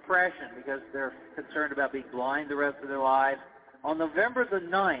into depression because they're concerned about being blind the rest of their lives. On November the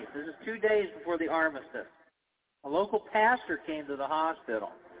 9th, this is 2 days before the armistice, a local pastor came to the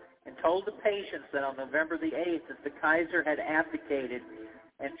hospital and told the patients that on November the 8th that the Kaiser had abdicated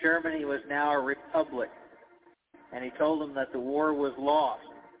and Germany was now a republic. And he told them that the war was lost.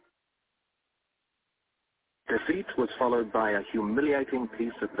 Defeat was followed by a humiliating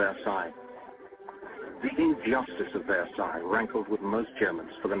peace at Versailles. The injustice of Versailles rankled with most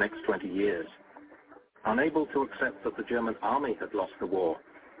Germans for the next 20 years. Unable to accept that the German army had lost the war,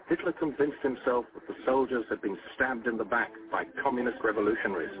 Hitler convinced himself that the soldiers had been stabbed in the back by communist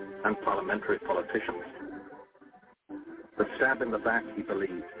revolutionaries and parliamentary politicians. The stab in the back, he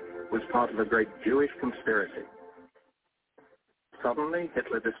believed, was part of a great Jewish conspiracy. Suddenly,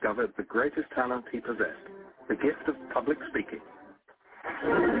 Hitler discovered the greatest talent he possessed, the gift of public speaking.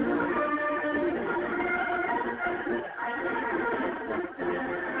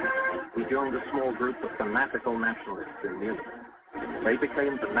 He joined a small group of fanatical nationalists in Munich They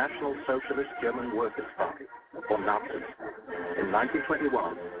became the National Socialist German Workers' Party, or Nazis. In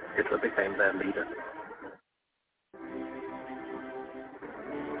 1921, Hitler became their leader.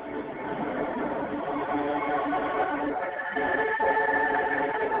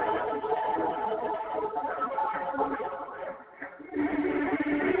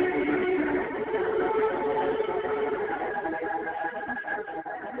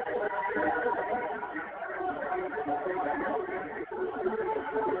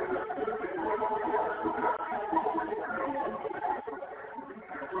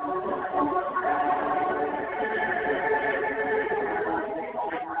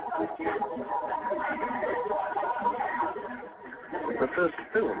 The first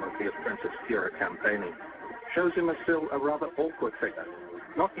film of the Apprentice Führer campaigning shows him as still a rather awkward figure,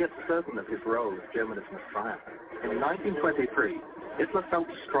 not yet certain of his role as Germany's Messiah. In 1923, Hitler felt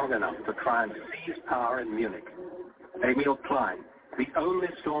strong enough to try and seize power in Munich. Emil Klein, the only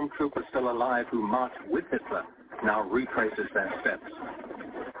stormtrooper still alive who marched with Hitler, now retraces their steps.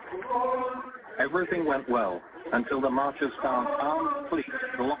 Everything went well until the marchers found armed police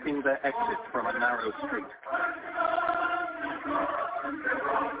blocking their exit from a narrow street.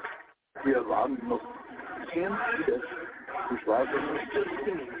 Wir waren noch 10 Meters. Ich war just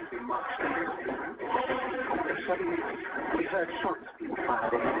singing as we marched. And suddenly, we heard shots being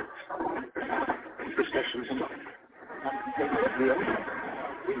fired ahead of us. The procession's enough.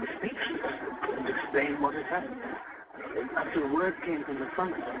 We were speechless and explained what had happened. Until word came from the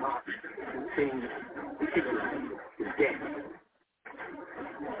front of the march saying that Hitler is dead.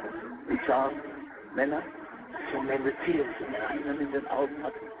 We saw Männer, some men with tears in their eyes and in their mouths.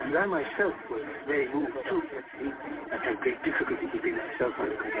 And I myself was very moved too. I had great difficulty keeping myself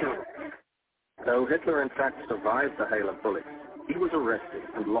under control. Though Hitler in fact survived the hail of bullets, he was arrested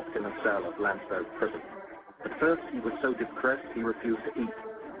and locked in a cell at Landsberg prison. At first he was so depressed he refused to eat.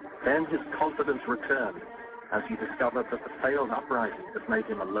 Then his confidence returned as he discovered that the failed uprising had made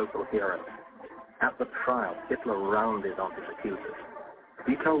him a local hero. At the trial, Hitler rounded on his accusers.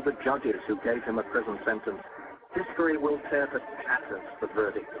 He told the judges who gave him a prison sentence, "History will tear to tatters the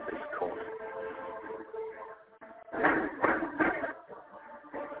verdict of this court."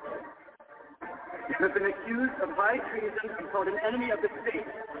 You have been accused of high treason and called an enemy of the state.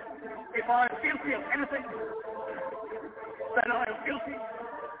 If I am guilty of anything, then I am guilty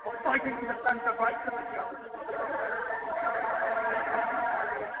of fighting to defend the rights of the just.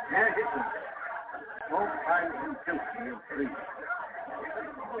 Herr Hitler, so find him guilty of treason.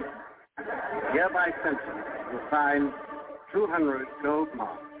 Hereby sentence to fine 200 gold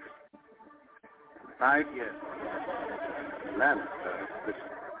marks. 5 years. Landsberg prison.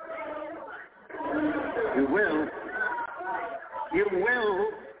 You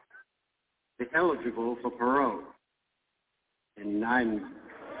will be eligible for parole in 9 months.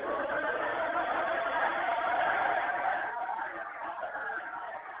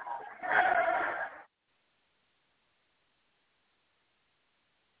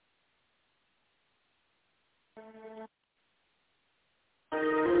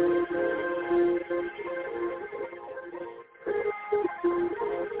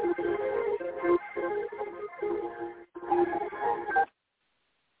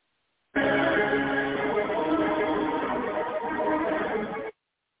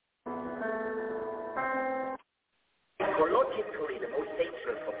 Psychologically, the most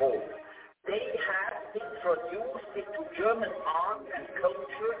dangerous of all, they have introduced into German art and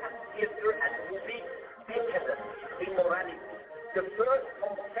culture and theater and movie decadence, immorality. The first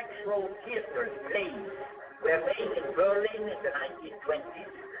homosexual theater plays were made in Berlin in the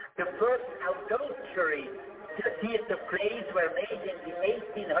 1920s. The first adultery theater plays were made in the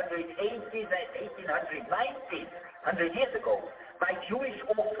 1880s and 1890s, 100 years ago, by Jewish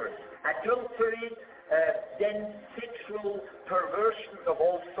authors. Adultery, then sexual perversions of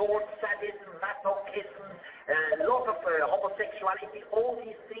all sorts, sadism, masochism, a lot of homosexuality, all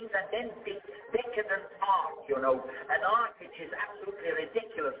these things, and then decadent art, an art which is absolutely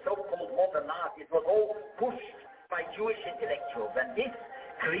ridiculous, so-called modern art. It was all pushed by Jewish intellectuals, and this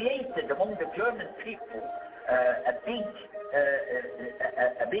created among the German people a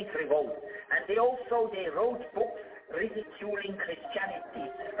big revolt. And they wrote books ridiculing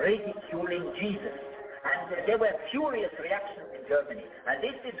Christianity, ridiculing Jesus. And there were furious reactions in Germany. And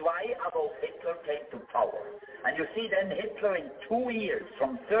this is why Adolf Hitler came to power. And you see then Hitler in 2 years,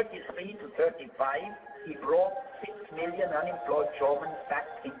 from 33 to 35, he brought 6 million unemployed Germans back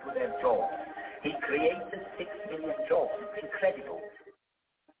into their jobs. He created 6 million jobs. It's incredible.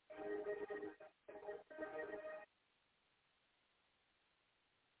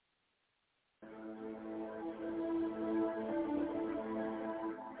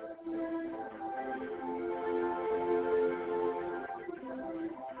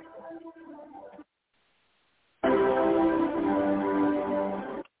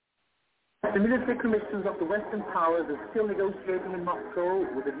 military commissions of the Western powers are still negotiating in Moscow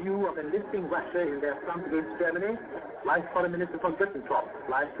with a view of enlisting Russia in their front against Germany, Vice Foreign Minister von Ribbentrop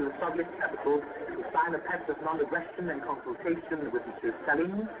flies to the Soviet capital to sign a pact of non-aggression and consultation with Mr.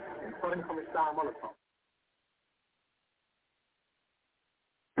 Stalin and Foreign Commissar Molotov.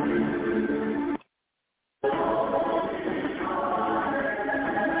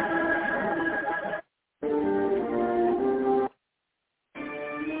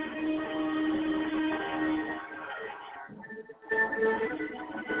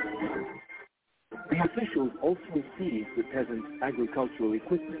 The officials also seized the peasants' agricultural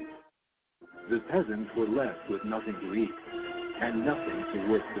equipment. The peasants were left with nothing to eat and nothing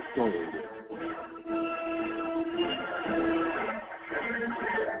to work the soil with.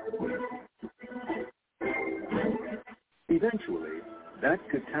 Eventually, that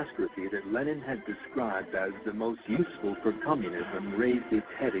catastrophe that Lenin had described as the most useful for communism raised its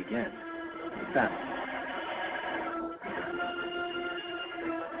head again. Famine.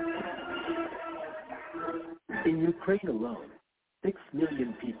 In Ukraine alone, 6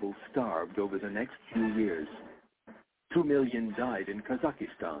 million people starved over the next few years. 2 million died in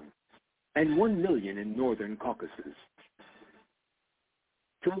Kazakhstan, and 1 million in northern Caucasus.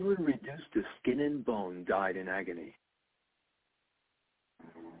 Children reduced to skin and bone died in agony.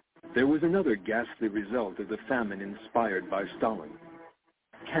 There was another ghastly result of the famine inspired by Stalin: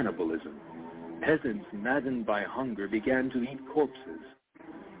 cannibalism. Peasants maddened by hunger began to eat corpses.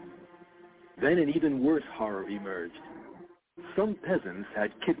 Then an even worse horror emerged. Some peasants had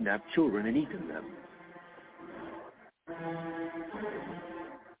kidnapped children and eaten them.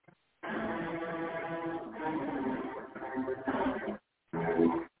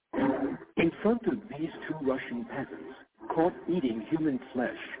 In front of these 2 Russian peasants, caught eating human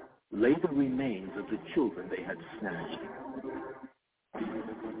flesh, lay the remains of the children they had snatched.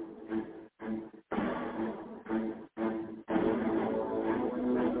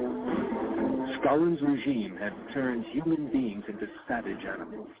 Stalin's regime had turned human beings into savage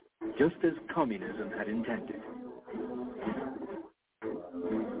animals, just as communism had intended.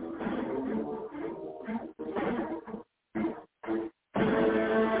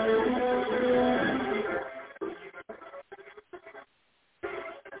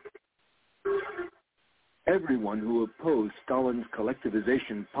 Everyone who opposed Stalin's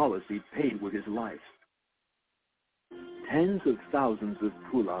collectivization policy paid with his life. Tens of thousands of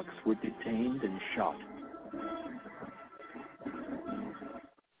kulaks were detained and shot.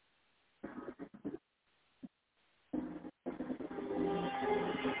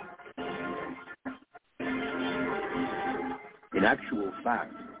 In actual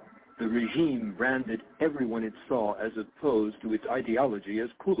fact, the regime branded everyone it saw as opposed to its ideology as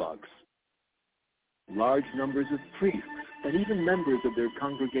kulaks. Large numbers of priests and even members of their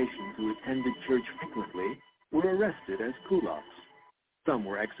congregations who attended church frequently were arrested as kulaks. Some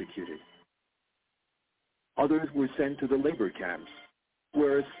were executed. Others were sent to the labor camps,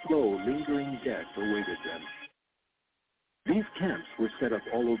 where a slow, lingering death awaited them. These camps were set up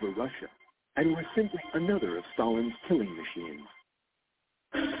all over Russia and were simply another of Stalin's killing machines.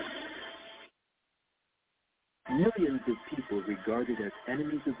 Millions of people regarded as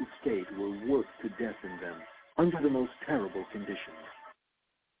enemies of the state were worked to death in them under the most terrible conditions.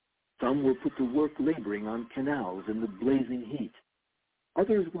 Some were put to work laboring on canals in the blazing heat.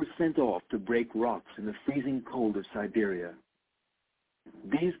 Others were sent off to break rocks in the freezing cold of Siberia.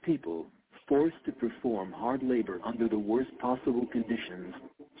 These people, forced to perform hard labor under the worst possible conditions,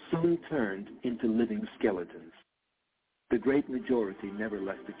 soon turned into living skeletons. The great majority never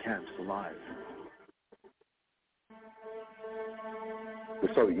left the camps alive. The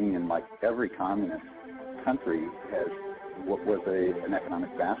Soviet Union, like every communist country, has what was an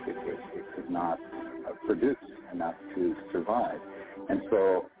economic basket case. It could not produce enough to survive. And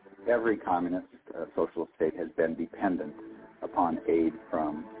so every communist socialist state has been dependent upon aid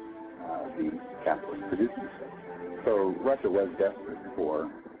from the capitalist producing state. So Russia was desperate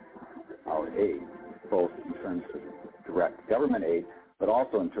for our aid, both in terms of direct government aid, but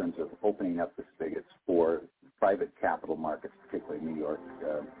also in terms of opening up the spigots for private capital markets, particularly New York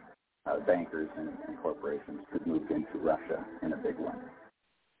bankers and corporations, could move into Russia in a big way.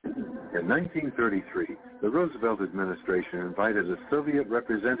 In 1933, the Roosevelt administration invited a Soviet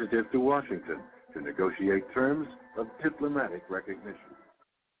representative to Washington to negotiate terms of diplomatic recognition.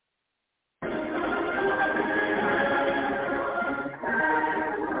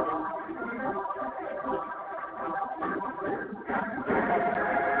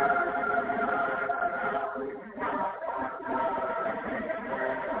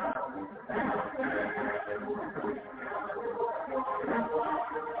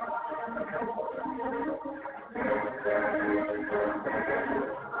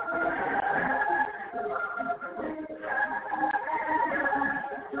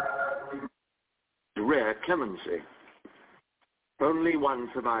 clemency. Only one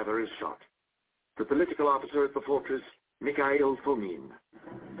survivor is shot. The political officer at the fortress, Mikhail Fomin.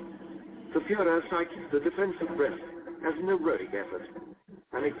 The Führer cites the defense of Brest as an heroic effort,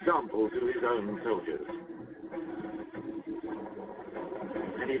 an example to his own soldiers.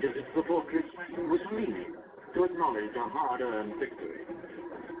 And he visits the fortress with Mussolini to acknowledge a hard-earned victory.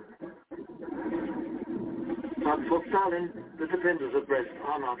 But for Stalin, the defenders of Brest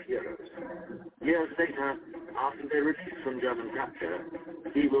are not heroes. Years later, after they're released from German capture,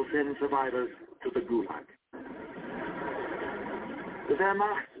 he will send survivors to the Gulag. The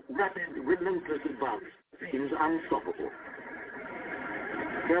Wehrmacht's rapid, relentless advance seems unstoppable.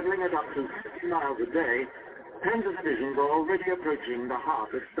 Traveling at up to 60 miles a day, Panzer divisions are already approaching the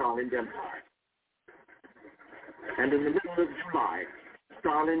heart of Stalin's empire. And in the middle of July,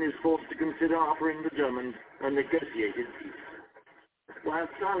 Stalin is forced to consider offering the Germans a negotiated peace. While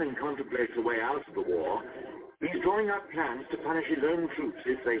Stalin contemplates a way out of the war, he's drawing up plans to punish his own troops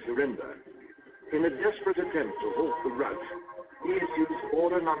if they surrender. In a desperate attempt to halt the rout, he issues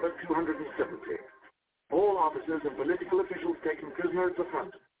Order Number 270. All officers and political officials taken prisoner at the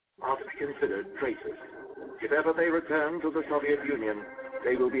front are to be considered traitors. If ever they return to the Soviet Union,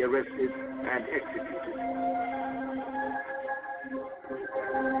 they will be arrested and executed.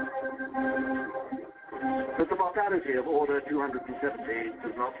 But the barbarity of Order 270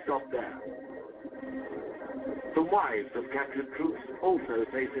 does not stop there. The wives of captured troops also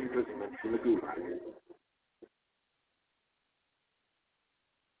face imprisonment in the Gulag.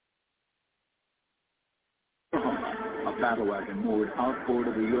 A battle wagon moored outboard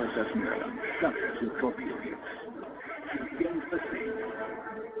of the USS Maryland, shutters with torpedo nukes. She gains the sea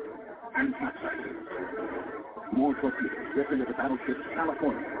and capsizes. More torpedoes rip into the battleships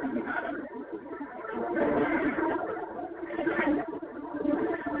California and Nevada.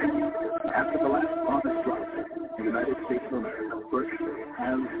 After the last bomb is dropped, the United States of America virtually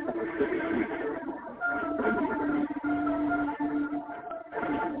has a Pacific fleet.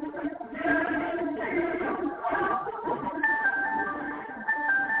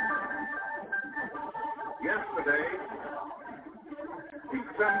 Yesterday,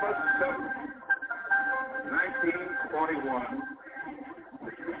 December 7th, 1941,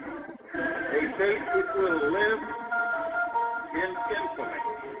 a date which will live in infamy.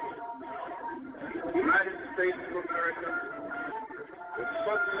 The United States of America was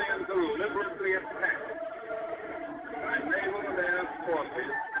suddenly and deliberately attacked by naval and air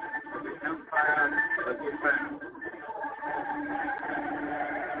forces of the Empire of Japan.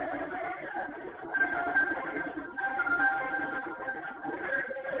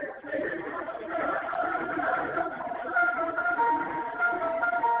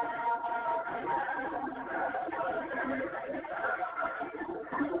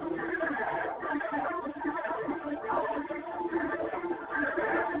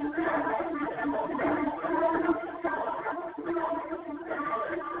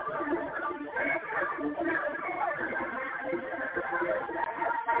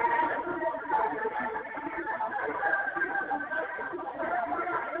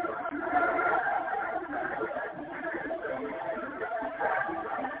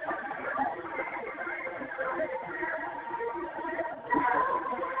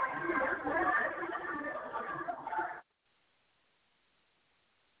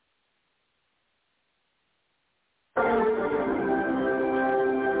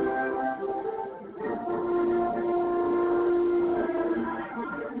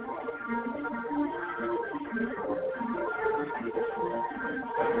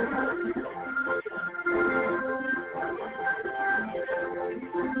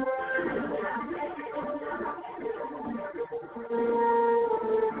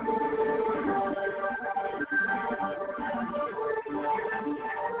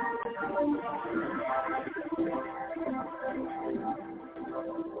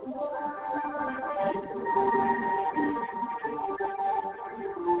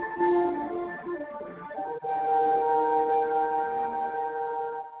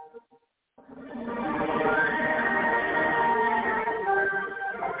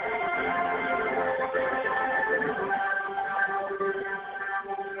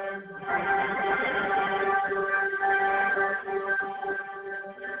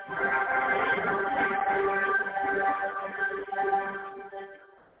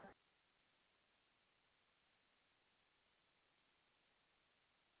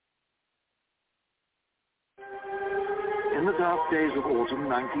 In the dark days of autumn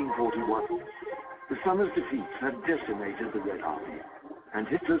 1941, the summer's defeats had decimated the Red Army, and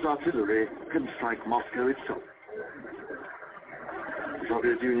Hitler's artillery could strike Moscow itself.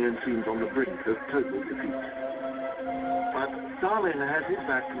 Soviet Union seems on the brink of total defeat. But Stalin has his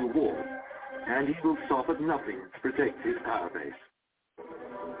back to the war, and he will stop at nothing to protect his power base.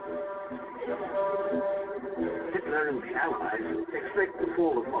 Hitler and the Allies expect the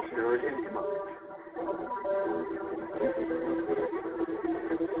fall of Moscow at any moment.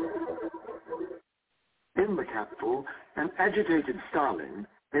 In the capital, an agitated Stalin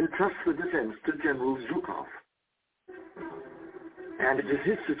entrusts the defense to General Zhukov. And it is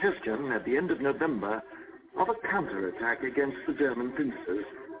his suggestion at the end of November of a counterattack against the German princes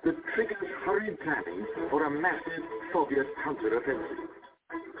that triggers hurried planning for a massive Soviet counteroffensive.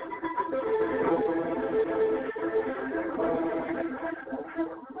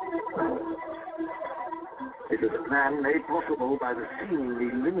 It is a plan made possible by the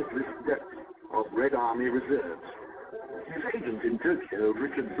seemingly limitless depth of Red Army reserves. His agent in Tokyo,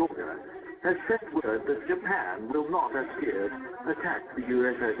 Richard Zorga, has sent word that Japan will not, as feared, attack the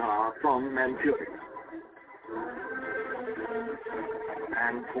USSR from Manchuria.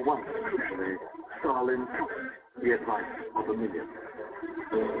 And for once, crucially, Stalin took the advice of a million.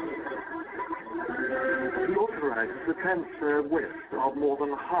 He authorizes the transfer west of more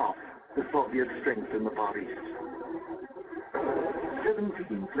than half the Soviet strength in the Far East.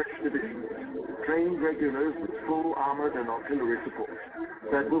 17 fresh divisions, trained regulars with full armored and artillery support,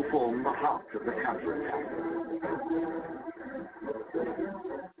 that will form the heart of the counterattack.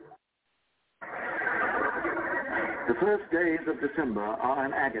 The first days of December are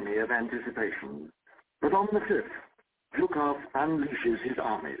an agony of anticipation, but on the 5th, Zhukov unleashes his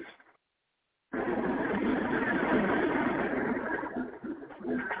armies.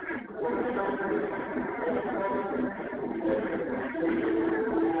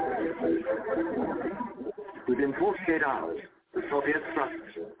 Within 48 hours, the Soviet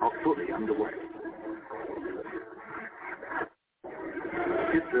thrusts are fully underway.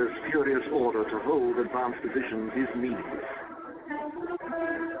 Hitler's furious order to hold advanced positions is meaningless.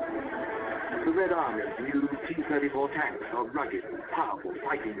 The Red Army's new T-34 tanks are rugged, powerful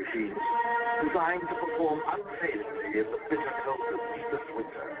fighting machines designed to perform unfailingly in the bitter cold of deepest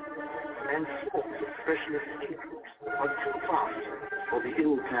winter. And swords of specialist ski troops are too fast for the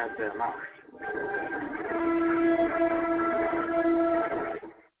ill-clad Wehrmacht.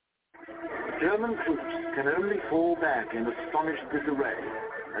 German troops can only fall back in astonished disarray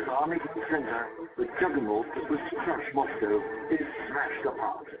as Army Group Center, the juggernaut that was to crush Moscow, is smashed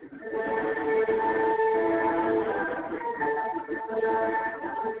apart.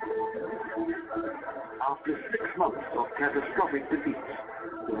 After 6 months of catastrophic defeats,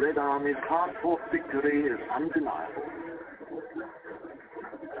 the Red Army's hard-fought victory is undeniable.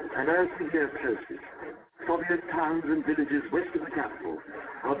 And as the year closes, Soviet towns and villages west of the capital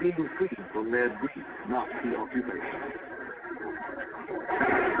are being freed from their brief Nazi occupation.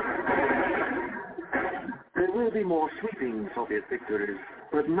 There will be more sweeping Soviet victories,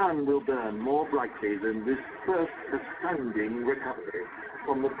 but none will burn more brightly than this first astounding recovery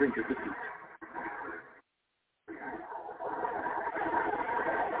from the brink of defeat.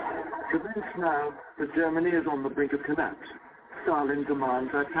 Convinced now that Germany is on the brink of collapse, Stalin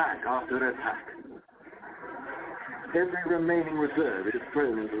demands attack after attack. Every remaining reserve is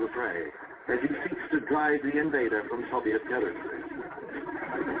thrown into the fray as he seeks to drive the invader from Soviet territory.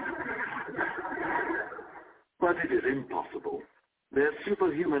 But it is impossible. Their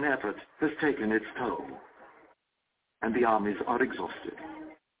superhuman effort has taken its toll, and the armies are exhausted.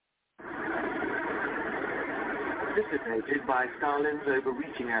 Dissipated by Stalin's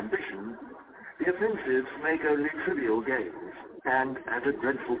overreaching ambition, the offensives make only trivial gains, and at a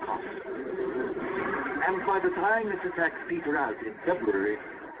dreadful cost. And by the time its attacks peter out in February,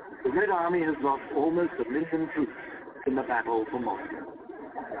 the Red Army has lost almost 1 million troops in the battle for Moscow.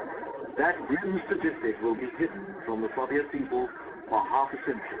 That grim statistic will be hidden from the Soviet people for half a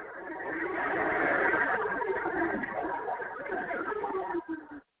century.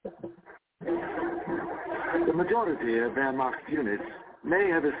 The majority of Wehrmacht units may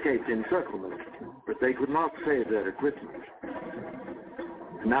have escaped encirclement, but they could not save their equipment.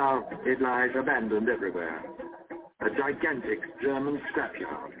 Now it lies abandoned everywhere, a gigantic German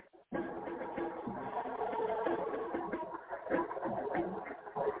scrapyard.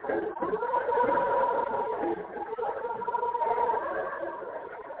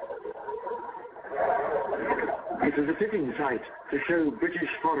 It is a fitting sight to show British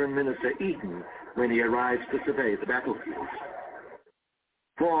Foreign Minister Eden when he arrives to survey the battlefield.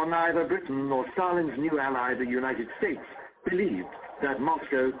 For neither Britain nor Stalin's new ally, the United States, believed that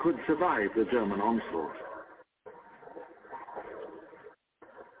Moscow could survive the German onslaught.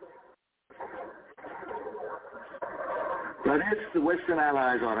 The But if the Western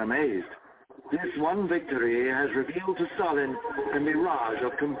Allies are amazed, this one victory has revealed to Stalin a mirage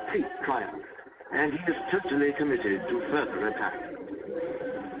of complete triumph, and he is totally committed to further attack.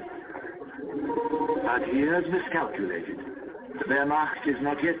 But he has miscalculated. The Wehrmacht is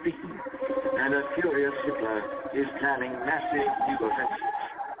not yet beaten, and a furious Hitler is planning massive new offensives.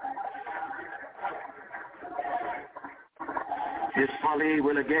 His folly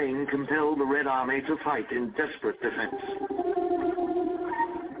will again compel the Red Army to fight in desperate defense.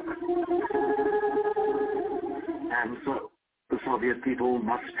 And so, the Soviet people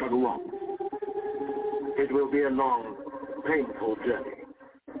must struggle on. It will be a long, painful journey,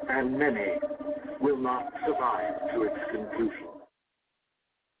 and many will not survive to its conclusion.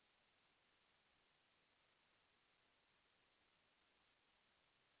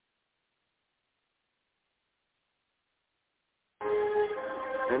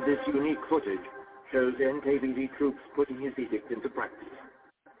 And this unique footage shows NKVD troops putting his edict into practice.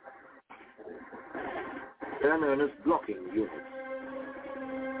 They're known as blocking units.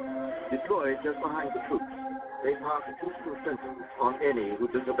 Deployed just behind the troops, they pass a truthful sentence on any who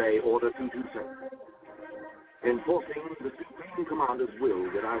disobey Order 227, enforcing the Supreme Commander's will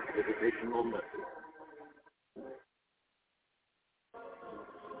without hesitation or mercy.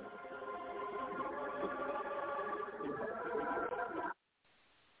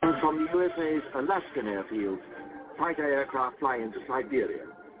 And from the USA's Alaskan airfields, fighter aircraft fly into Siberia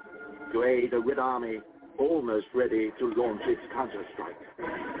to aid a Red Army almost ready to launch its counterstrike.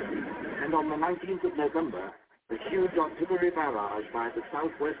 And on the 19th of November, the huge artillery barrage by the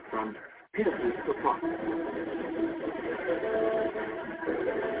southwest front pierces the front.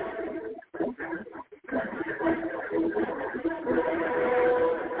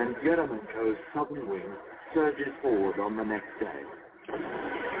 And Yeremenko's southern wing surges forward on the next day.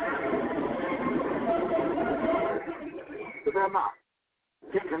 The Wehrmacht,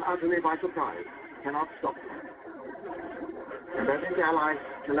 taken utterly by surprise, cannot stop them. And as its allies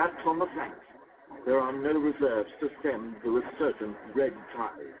collapse on the flanks, there are no reserves to stem the resurgent red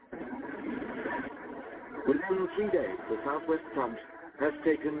tide. Within 3 days, the southwest front has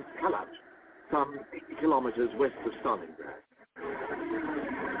taken Kalat, some 80 kilometers west of Stalingrad.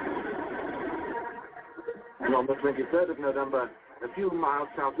 And on the 23rd of November, a few miles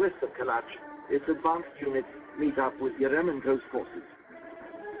southwest of Kalat, its advanced units meet up with Yeremenko's forces.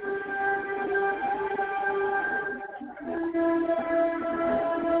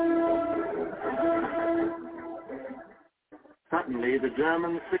 Suddenly, the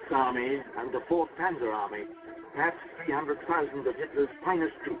German Sixth Army and the Fourth Panzer Army, perhaps 300,000 of Hitler's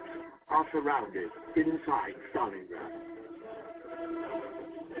finest troops, are surrounded inside Stalingrad.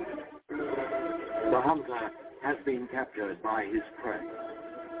 The hunter has been captured by his prey.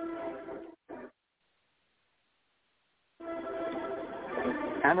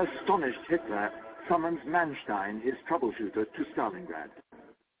 An astonished Hitler summons Manstein, his troubleshooter, to Stalingrad.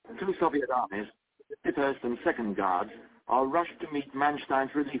 Two Soviet armies, the 1st and 2nd Guards, are rushed to meet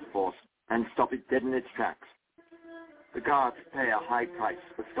Manstein's relief force and stop it dead in its tracks. The Guards pay a high price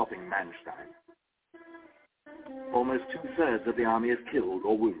for stopping Manstein. Almost 2/3 of the army is killed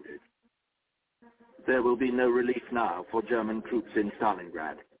or wounded. There will be no relief now for German troops in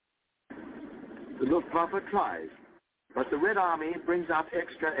Stalingrad. The Luftwaffe tries, but the Red Army brings out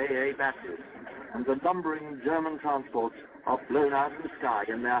extra AA batteries, and the lumbering German transports are blown out of the sky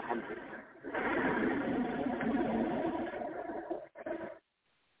in their hundreds.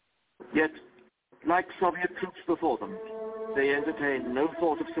 Yet, like Soviet troops before them, they entertain no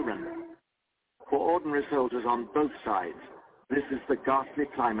thought of surrender. For ordinary soldiers on both sides, this is the ghastly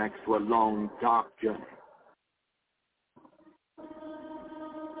climax to a long, dark journey.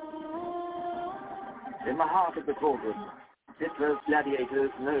 In the heart of the cauldron, Hitler's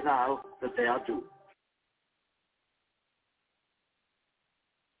gladiators know now that they are doomed.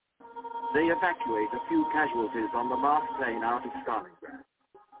 They evacuate a few casualties on the last plane out of Stalingrad.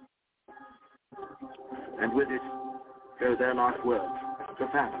 And with it go their last words to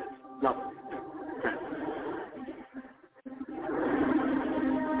families, loved ones, friends.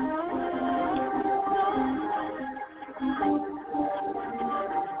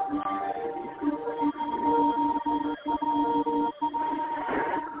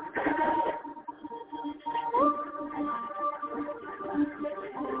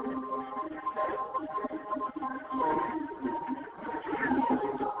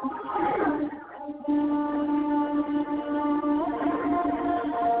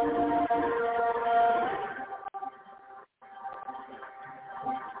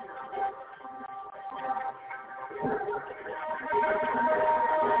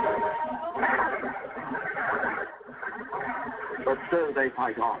 But so they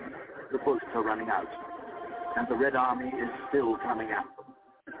fight on. The bullets are running out, and the Red Army is still coming at them.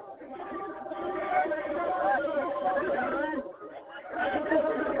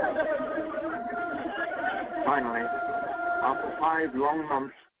 Finally, after 5 long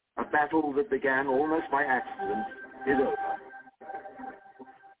months, a battle that began almost by accident is over.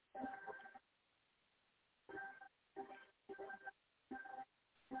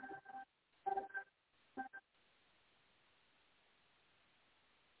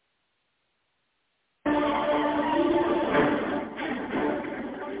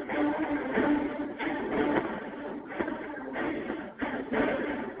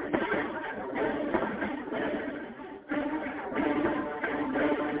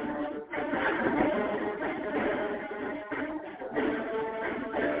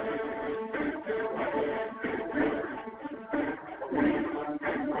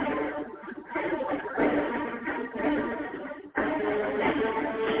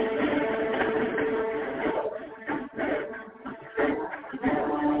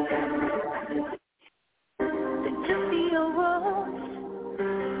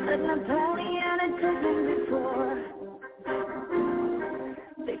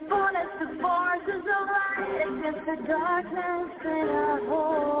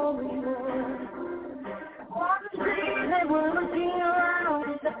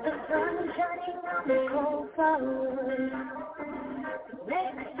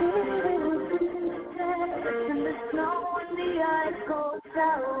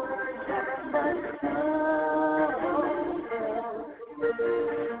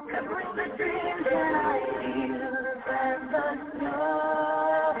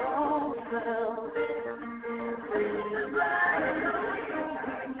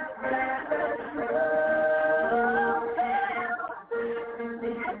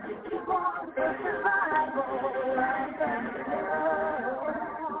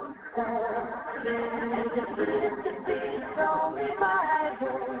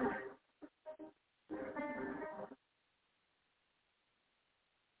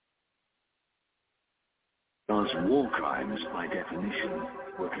 Those war crimes, by definition,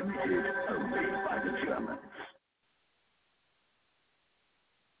 were committed only by the Germans.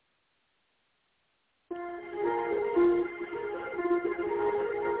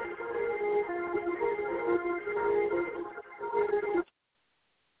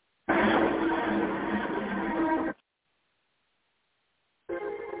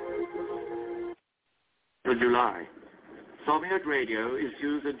 In July, Soviet radio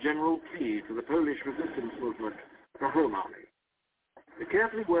issues a general plea to the Polish resistance movement, the Home Army. The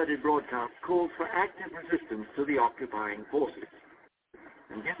carefully worded broadcast calls for active resistance to the occupying forces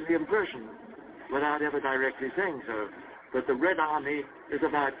and gives the impression, without ever directly saying so, that the Red Army is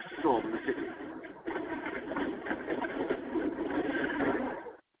about to storm the city.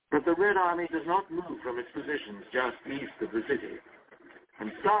 But the Red Army does not move from its positions just east of the city,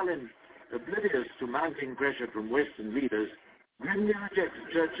 and Stalin, oblivious to mounting pressure from Western leaders, grimly rejects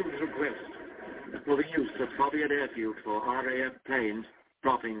Churchill's request for the use of Soviet airfields for RAF planes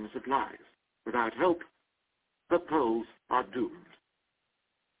dropping supplies. Without help, the Poles are doomed.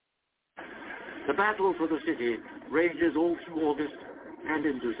 The battle for the city rages all through August and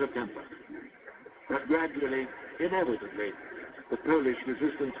into September. But gradually, inevitably, the Polish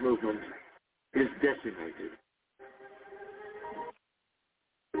resistance movement is decimated.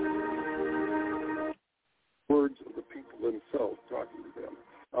 Words of the people themselves talking to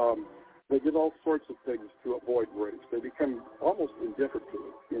them. They did all sorts of things to avoid rapes. They become almost indifferent to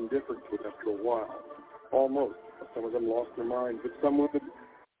it after a while. Almost. Some of them lost their minds. But some women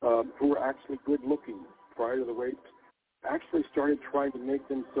who were actually good-looking prior to the rapes actually started trying to make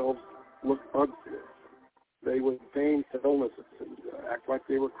themselves look uglier. They would feign illnesses and act like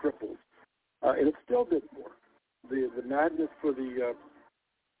they were crippled. And it still did more. The madness for the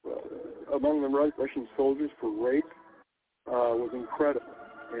among the Russian soldiers for rape was incredible.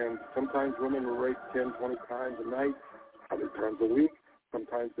 And sometimes women were raped 10, 20 times a night, other times a week.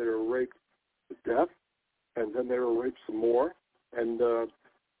 Sometimes they were raped to death, and then they were raped some more. And, of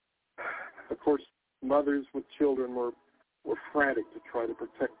course, mothers with children were frantic to try to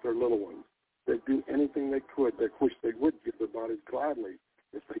protect their little ones. They'd do anything they could. They wish they would give their bodies gladly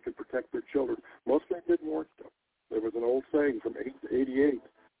if they could protect their children. Most of them did more stuff. There was an old saying from 8 to 88.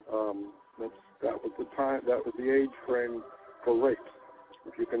 That was the time. That was the age frame for rapes,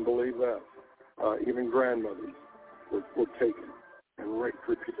 if you can believe that. Even grandmothers were taken and raped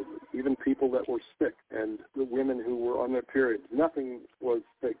repeatedly. Even people that were sick and the women who were on their periods. Nothing was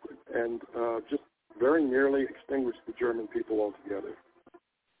sacred, and just very nearly extinguished the German people altogether.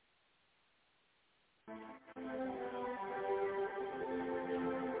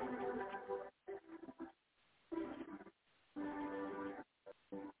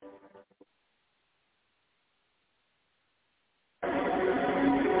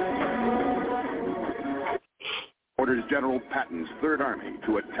 orders General Patton's Third Army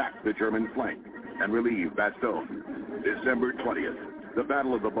to attack the German flank and relieve Bastogne. December 20th, the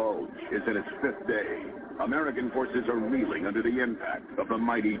Battle of the Bulge is in its 5th day. American forces are reeling under the impact of the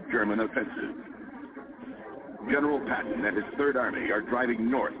mighty German offensive. General Patton and his Third Army are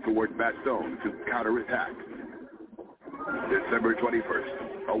driving north toward Bastogne to counterattack. December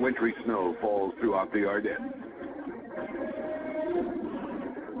 21st, a wintry snow falls throughout the Ardennes.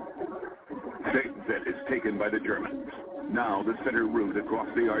 Saint-Vit is taken by the Germans. Now the center route across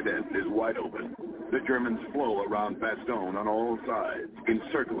the Ardennes is wide open. The Germans flow around Bastogne on all sides,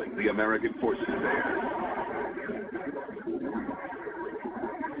 encircling the American forces there.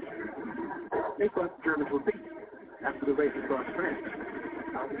 They thought the Germans were beaten after the race across France.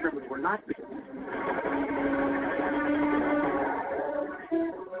 The Germans were not beaten.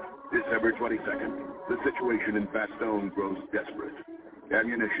 December 22nd, the situation in Bastogne grows desperate.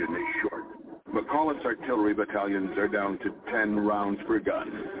 Ammunition is short. McAuliffe's artillery battalions are down to 10 rounds per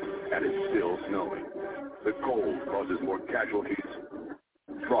gun, and it's still snowing. The cold causes more casualties.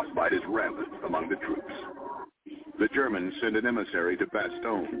 Frostbite is rampant among the troops. The Germans send an emissary to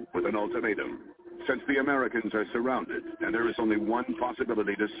Bastogne with an ultimatum. Since the Americans are surrounded, and there is only one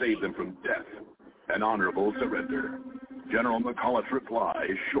possibility to save them from death, an honorable surrender. General McAuliffe's reply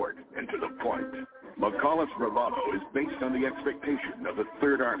is short and to the point. McAuliffe's bravado is based on the expectation of the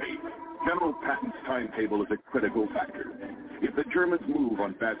Third Army. General Patton's timetable is a critical factor. If the Germans move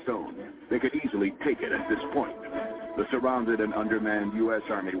on Bastogne, they could easily take it at this point. The surrounded and undermanned U.S.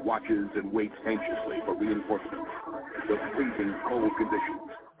 Army watches and waits anxiously for reinforcements. The freezing cold conditions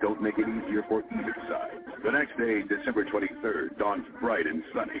don't make it easier for either side. The next day, December 23rd, dawns bright and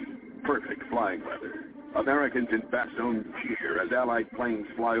sunny. Perfect flying weather. Americans in Bastogne cheer as Allied planes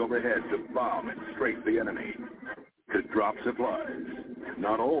fly overhead to bomb and strafe the enemy. To drop supplies.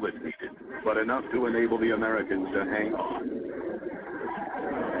 Not all that's needed, but enough to enable the Americans to hang on.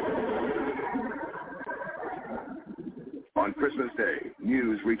 On Christmas Day,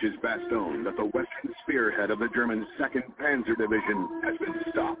 news reaches Bastogne that the western spearhead of the German 2nd Panzer Division has been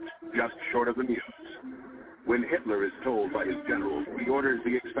stopped, just short of the Meuse. When Hitler is told by his generals, he orders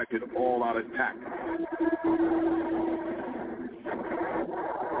the expected all-out attack.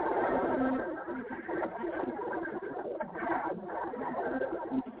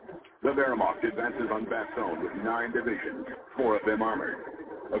 The Wehrmacht advances on Bastogne with 9 divisions, 4 of them armored.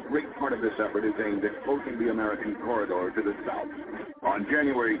 A great part of this effort is aimed at closing the American corridor to the south. On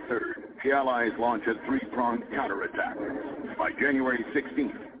January 3rd, the Allies launch a 3-pronged counterattack. By January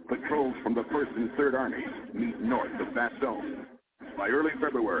 16th, patrols from the 1st and 3rd Armies meet north of Bastogne. By early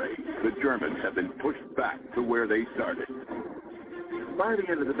February, the Germans have been pushed back to where they started. By the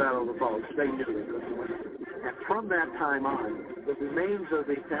end of the Battle of the Bulge, they knew they could win. And from that time on, the remains of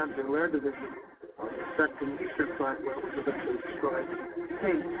the Panzer Division sent from the eastern front where it was eventually destroyed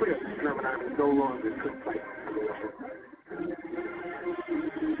became clear that the German army no longer could fight.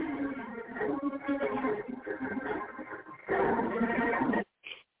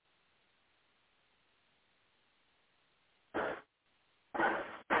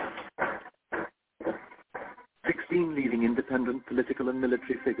 Leading independent political and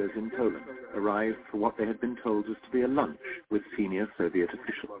military figures in Poland arrived for what they had been told was to be a lunch with senior Soviet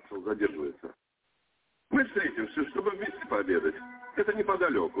officials. Мы встретимся, чтобы вместе пообедать. Это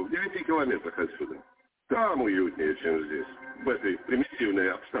неподалеку, в 9 километрах отсюда. Там уютнее, чем здесь, в этой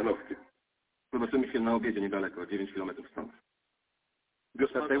примитивной обстановке. Zobaczymy się na obiedzie niedaleko, 9 kilometrów stąd.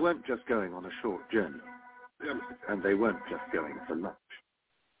 But they weren't just going on a short journey, and they weren't just going for lunch.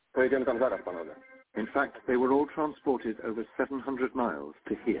 Pojedziemy tam zaraz, panowie. In fact, they were all transported over 700 miles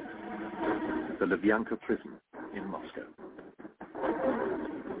to here, the Lubyanka prison in Moscow.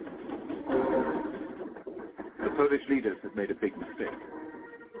 The Polish leaders had made a big mistake.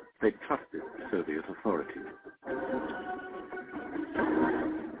 They trusted the Soviet authorities.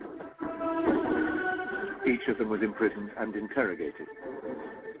 Each of them was imprisoned and interrogated.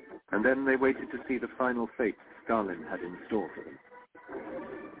 And then they waited to see the final fate Stalin had in store for them.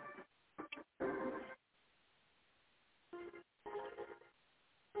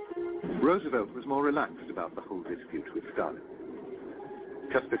 Roosevelt was more relaxed about the whole dispute with Stalin.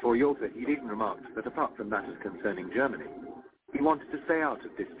 Just before Yalta, he'd even remarked that apart from matters concerning Germany, he wanted to stay out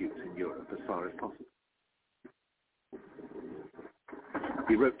of disputes in Europe as far as possible.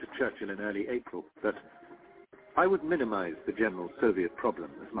 He wrote to Churchill in early April that I would minimize the general Soviet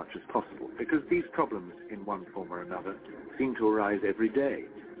problem as much as possible, because these problems, in one form or another, seem to arise every day,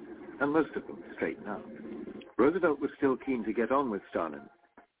 and most of them straighten out. Roosevelt was still keen to get on with Stalin,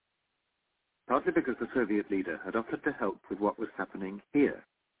 partly because the Soviet leader had offered to help with what was happening here,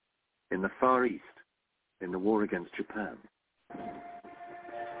 in the Far East, in the war against Japan.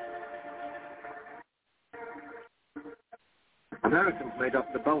 Americans made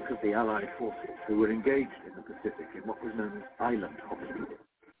up the bulk of the Allied forces who were engaged in the Pacific in what was known as island hopping,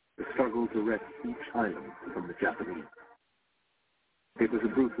 the struggle to wrest each island from the Japanese. It was a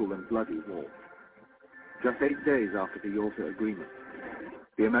brutal and bloody war. Just 8 days after the Yalta Agreement,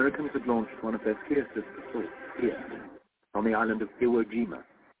 the Americans had launched one of their fiercest assaults here, on the island of Iwo Jima,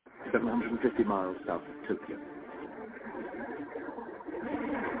 750 miles south of Tokyo.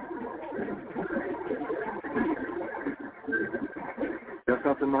 Just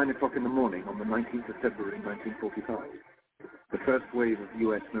after 9 o'clock in the morning on the 19th of February 1945, the first wave of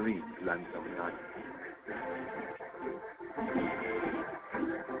U.S. Marines landed on the island.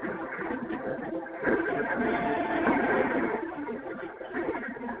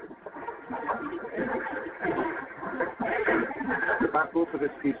 The battle for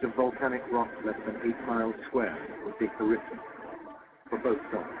this piece of volcanic rock less than 8 miles square would be horrific for both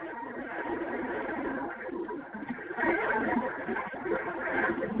sides.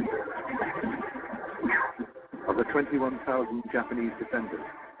 Of the 21,000 Japanese defenders,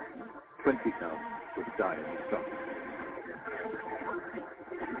 20,000 would die in the struggle.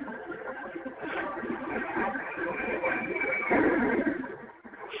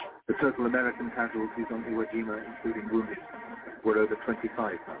 The total American casualties on Iwo Jima, including wounded, were over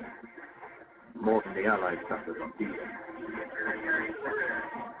 25,000, more than the Allies suffered on D-Day.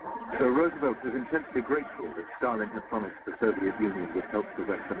 So Roosevelt was intensely grateful that Stalin had promised the Soviet Union would help the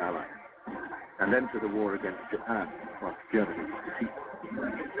Western Allies and enter the war against Japan once Germany was defeated.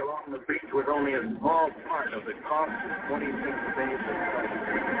 Along the beach was only a small part of the cost of 26 days of fighting.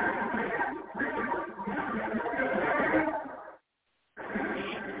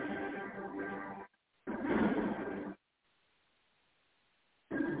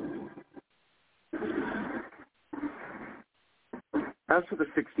 As for the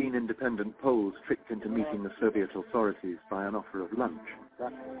 16 independent Poles tricked into meeting the Soviet authorities by an offer of lunch,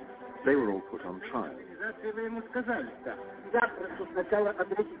 they were all put on trial.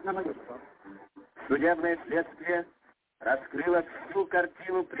 Судебное следствие раскрыло всю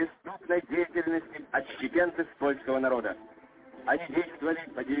картину преступной деятельности отщепенцев польского народа. Они действовали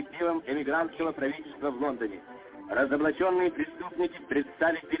по директивам эмигрантского правительства в Лондоне. Разоблаченные преступники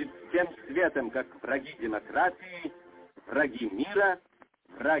предстали перед всем светом как враги демократии, враги мира,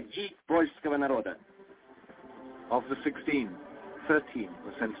 враги польского народа. Of the 16, 13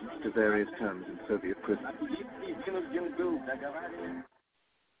 were sentenced to various terms in Soviet prison.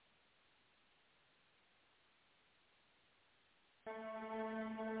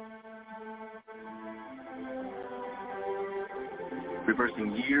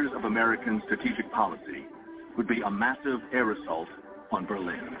 Reversing years of American strategic policy would be a massive air assault on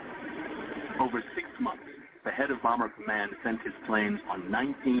Berlin. Over 6 months, the head of Bomber Command sent his planes on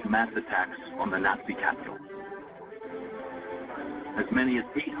 19 mass attacks on the Nazi capital. As many as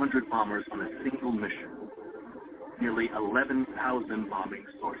 800 bombers on a single mission. Nearly 11,000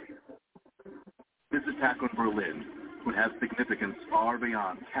 bombings sorted. This attack on Berlin would have significance far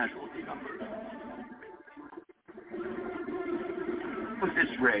beyond casualty numbers. With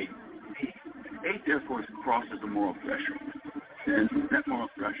this raid, the 8th Air Force crosses a moral threshold, and that moral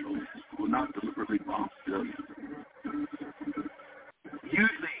threshold will not deliberately bomb civilians.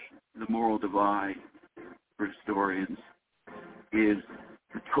 Usually, the moral divide for historians is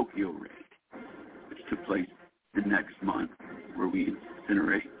the Tokyo raid, which took place the next month, where we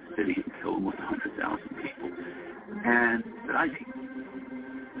incinerate the city and kill almost 100,000 people. And but I think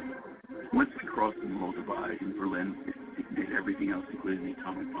once we crossed the moral divide in Berlin, it made everything else, including the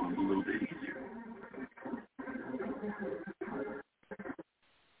atomic bomb, a little bit easier.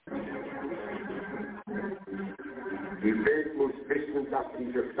 Die Welt muss wissen, dass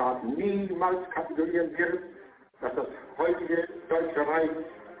dieser Staat niemals kapitulieren wird, dass das heutige Deutsche Reich,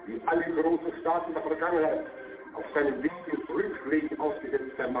 wie alle großen Staaten der Vergangenheit, auf seinem Weg ins Rückweg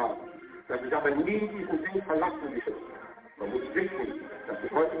ausgesetzt sein mag, dass es aber nie diesen Weg verlassen wird. Man muss wissen, dass die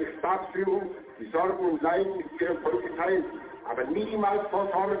heutige Staatsführung die Sorgen und Leiden mit ihrem Volke teilt, aber niemals vor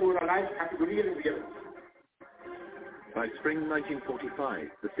Sorgen oder Leid kapitulieren wird. By spring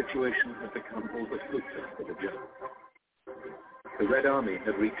 1945, the situation had become almost hopeless for the Germans. The Red Army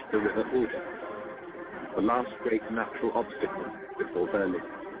had reached the River Oder, the last great natural obstacle before Berlin.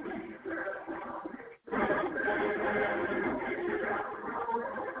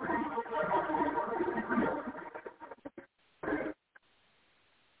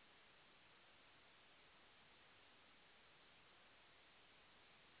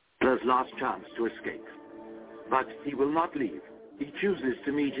 Hitler's last chance to escape. But he will not leave. He chooses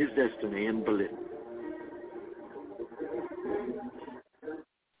to meet his destiny in Berlin.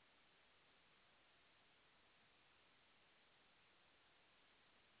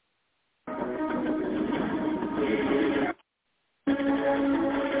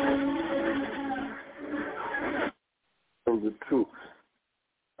 the truth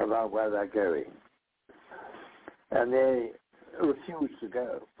about where they're going. And they refuse to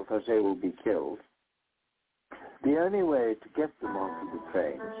go because they will be killed. The only way to get them onto the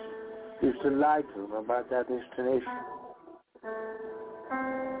trains is to lie to them about their destination.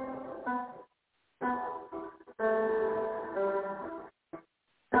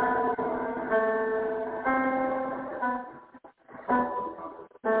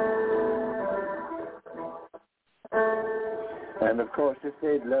 And of course, if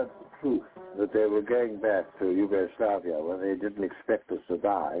they'd learned the truth that they were going back to Yugoslavia where they didn't expect to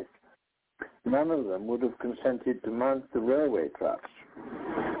survive, none of them would have consented to mount the railway trucks.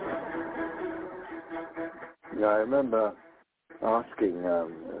 I remember asking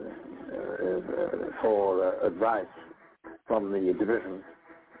for advice from the division,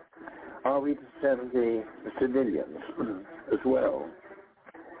 are we to send the civilians as well?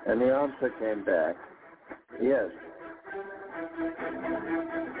 And the answer came back, yes.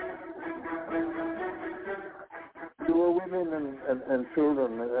 There were women and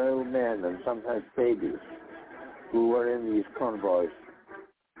children and old men and sometimes babies who were in these convoys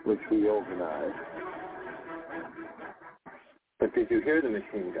which we organized. But did you hear the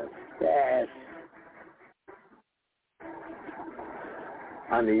machine gun? Yes.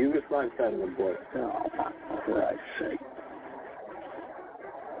 On the Yugoslav side of the border? Oh, for Christ's sake.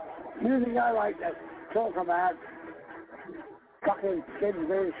 You think I like to talk about fucking kids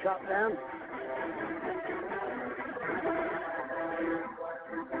being shot down?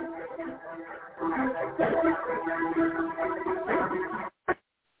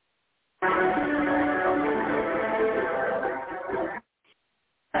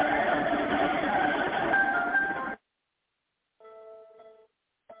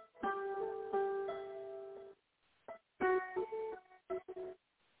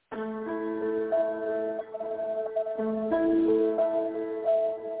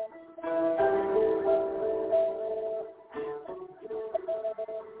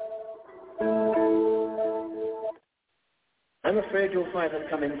 I'm afraid you'll find them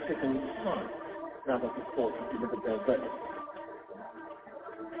come in thick and fast, rather before to deliver their verdict.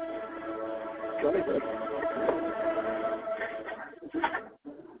 Jolly good.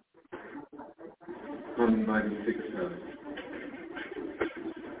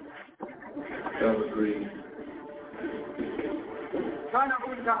 Green. Keine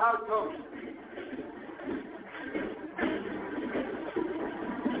Unterhaltung.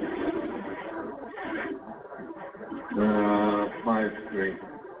 Five, three.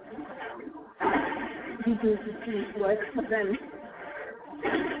 You do the police work for them.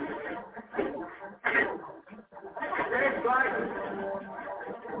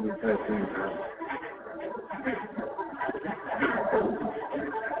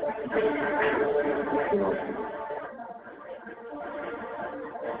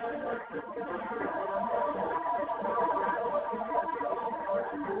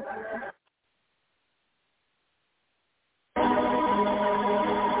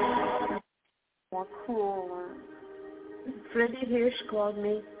 More cool. Freddie Hirsch called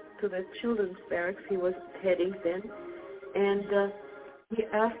me to the children's barracks. He was heading then, and he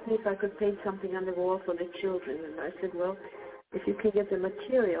asked me if I could paint something on the wall for the children. And I said, well, if you can get the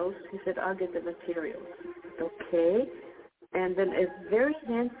materials. He said, I'll get the materials. Okay. And then a very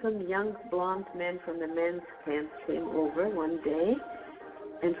handsome young blonde man from the men's camp came over one day,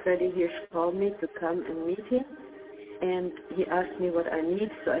 and Freddie Hirsch called me to come and meet him. And he asked me what I need,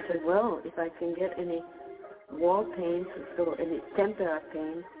 so I said, well, if I can get any wall paints, so any tempera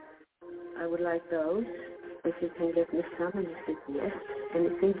paints, I would like those. If you can get me some, and he said, yes,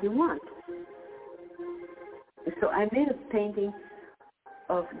 anything you want. And so I made a painting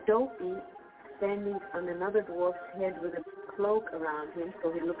of Dopey standing on another dwarf's head with a cloak around him,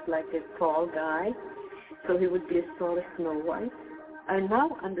 so he looked like a tall guy, so he would be as tall as Snow White. I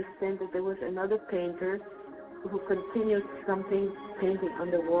now understand that there was another painter who continued something painting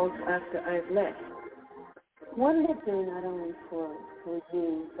on the walls after I've left. What did it do not only for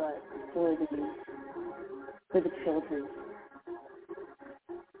you, but for the children?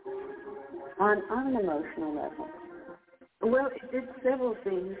 On an emotional level. Well, it did several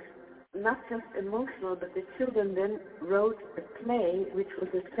things, not just emotional, but the children then wrote a play which was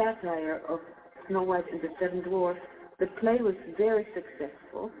a satire of Snow White and the Seven Dwarfs. The play was very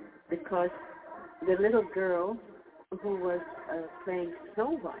successful because the little girl who was playing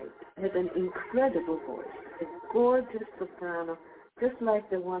Snow White had an incredible voice, a gorgeous soprano, just like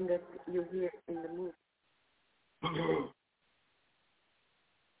the one that you hear in the movie.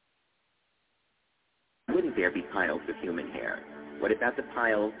 Wouldn't there be piles of human hair? What about the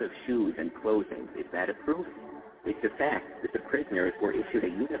piles of shoes and clothing? Is that a proof? It's a fact that the prisoners were issued a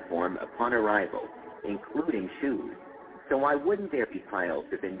uniform upon arrival, including shoes. So why wouldn't there be piles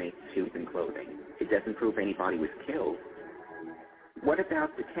of inmates' shoes and clothing? It doesn't prove anybody was killed. What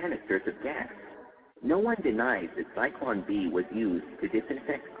about the canisters of gas? No one denies that Zyklon B was used to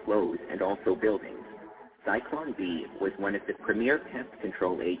disinfect clothes and also buildings. Zyklon B was one of the premier pest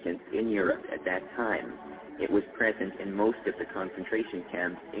control agents in Europe at that time. It was present in most of the concentration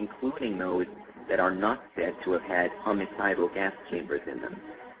camps, including those that are not said to have had homicidal gas chambers in them.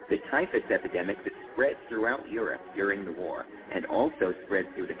 The typhus epidemic that spread throughout Europe during the war and also spread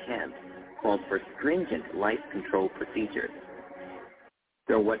through the camps called for stringent life control procedures.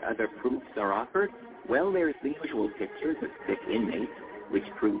 So what other proofs are offered? Well, there's the usual pictures of sick inmates, which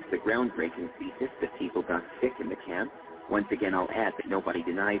proves the groundbreaking thesis that people got sick in the camp. Once again, I'll add that nobody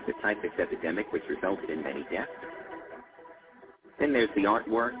denies the typhus epidemic, which resulted in many deaths. Then there's the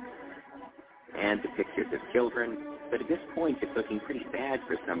artwork and the pictures of children, but at this point it's looking pretty bad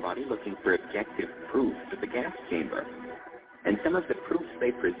for somebody looking for objective proofs of the gas chamber. And some of the proofs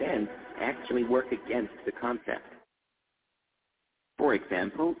they present actually work against the concept. For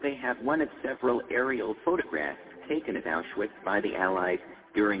example, they have one of several aerial photographs taken of Auschwitz by the Allies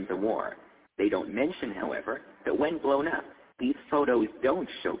during the war. They don't mention, however, that when blown up, these photos don't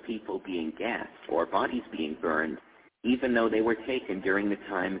show people being gassed or bodies being burned, even though they were taken during the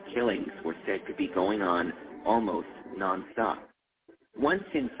time killings were said to be going on almost nonstop. Once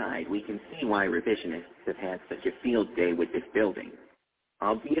inside, we can see why revisionists have had such a field day with this building.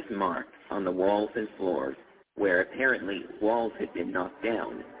 Obvious marks on the walls and floors, where apparently walls had been knocked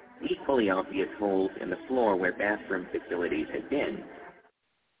down, equally obvious holes in the floor where bathroom facilities had been.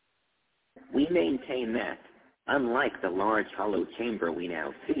 We maintain that, unlike the large hollow chamber we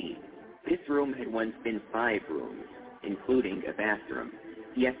now see, this room had once been 5 rooms, including a bathroom.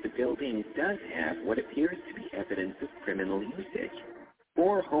 Yet the building does have what appears to be evidence of criminal usage.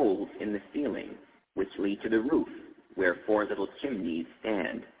 4 holes in the ceiling, which lead to the roof, where 4 little chimneys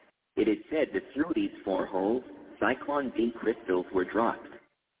stand. It is said that through these 4 holes, Zyklon B crystals were dropped.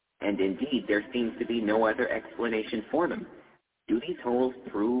 And indeed, there seems to be no other explanation for them. Do these holes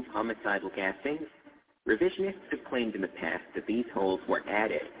prove homicidal gassing? Revisionists have claimed in the past that these holes were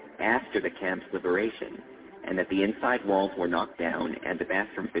added after the camp's liberation, and that the inside walls were knocked down and the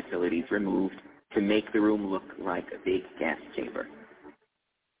bathroom facilities removed to make the room look like a big gas chamber.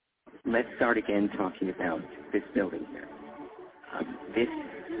 Let's start again talking about this building here. This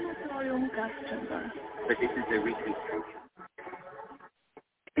gas chamber. But this is a reconstruction.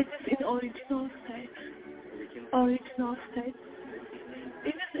 It is in original state. Original state.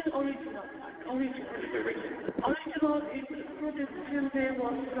 It is in original. Original is produced chimney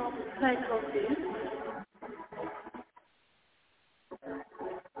was from Zyklon B.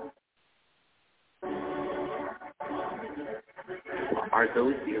 Are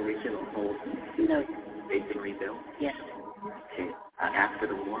those the original holes? No. They've been rebuilt? Yes. After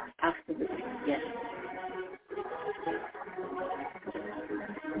the war? After the war, yes.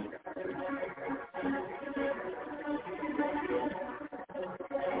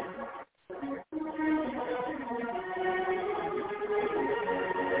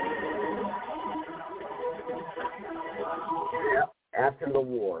 After the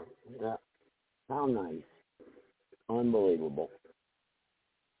war. How nice. Unbelievable.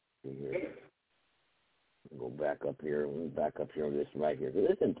 Go back up here. Let me back up here on this right here.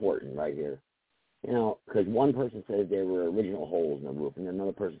 This is important right here. You know, because one person says there were original holes in the roof, and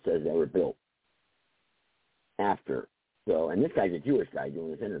another person says they were built after. So, and this guy's a Jewish guy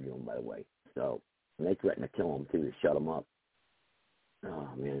doing this interview, by the way. So, and they threatened to kill him, too, to shut him up. Oh,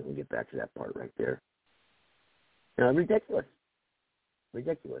 man, we'll get back to that part right there. Ridiculous.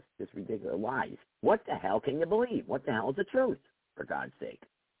 Ridiculous. Just ridiculous. Lies. What the hell can you believe? What the hell is the truth, for God's sake?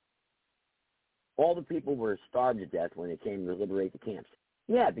 All the people were starved to death when they came to liberate the camps.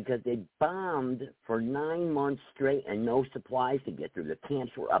 Yeah, because they bombed for 9 months straight and no supplies to get through. The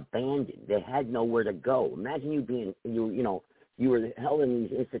camps were abandoned. They had nowhere to go. Imagine you were held in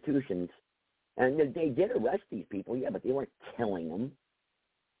these institutions, and they did arrest these people, yeah, but they weren't killing them.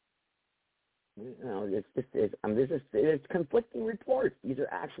 You know, it's conflicting reports. These are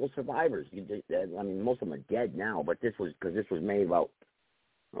actual survivors. I mean, most of them are dead now, but this was made about,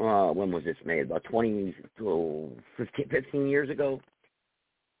 when was this made? About 15 years ago?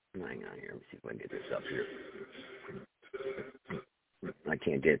 Hang on here. Let me see if I can get this up here. I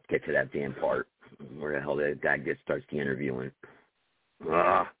can't get to that damn part. Where the hell that guy starts the interviewing?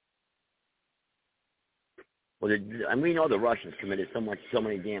 Well, we know the Russians committed so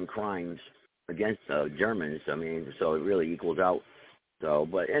many damn crimes against Germans. I mean, so it really equals out. So,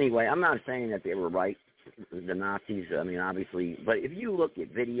 but anyway, I'm not saying that they were right. the Nazis. I mean, obviously, but if you look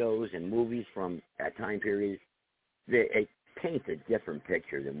at videos and movies from that time period, it paints a different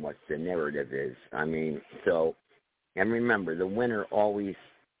picture than what the narrative is. I mean, so, and remember, the winner always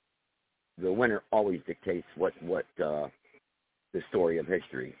dictates what the story of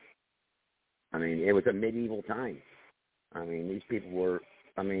history. I mean, it was a medieval time. I mean, these people were.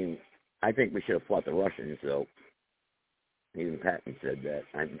 I mean, I think we should have fought the Russians. So even Patton said that.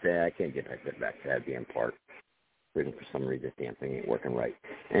 I can't get back to that damn part. For some reason, this damn thing ain't working right.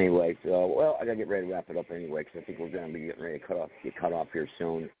 Anyway, so, well, I got to get ready to wrap it up anyway, because I think we're going to be getting ready to get cut off here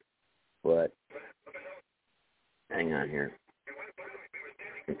soon. But hang on here.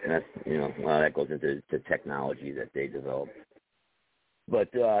 And that's, that goes into the technology that they developed. But,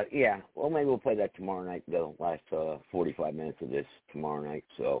 yeah, well, maybe we'll play that tomorrow night, the last 45 minutes of this tomorrow night.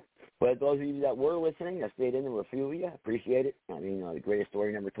 So, but those of you that were listening, that stayed in, there were a few of you. I appreciate it. I mean, the greatest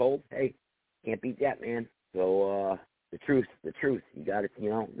story never told. Hey, can't beat that, man. So, the truth, you got it,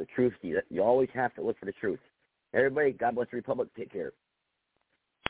 the truth, you always have to look for the truth. Everybody, God bless the Republic, take care.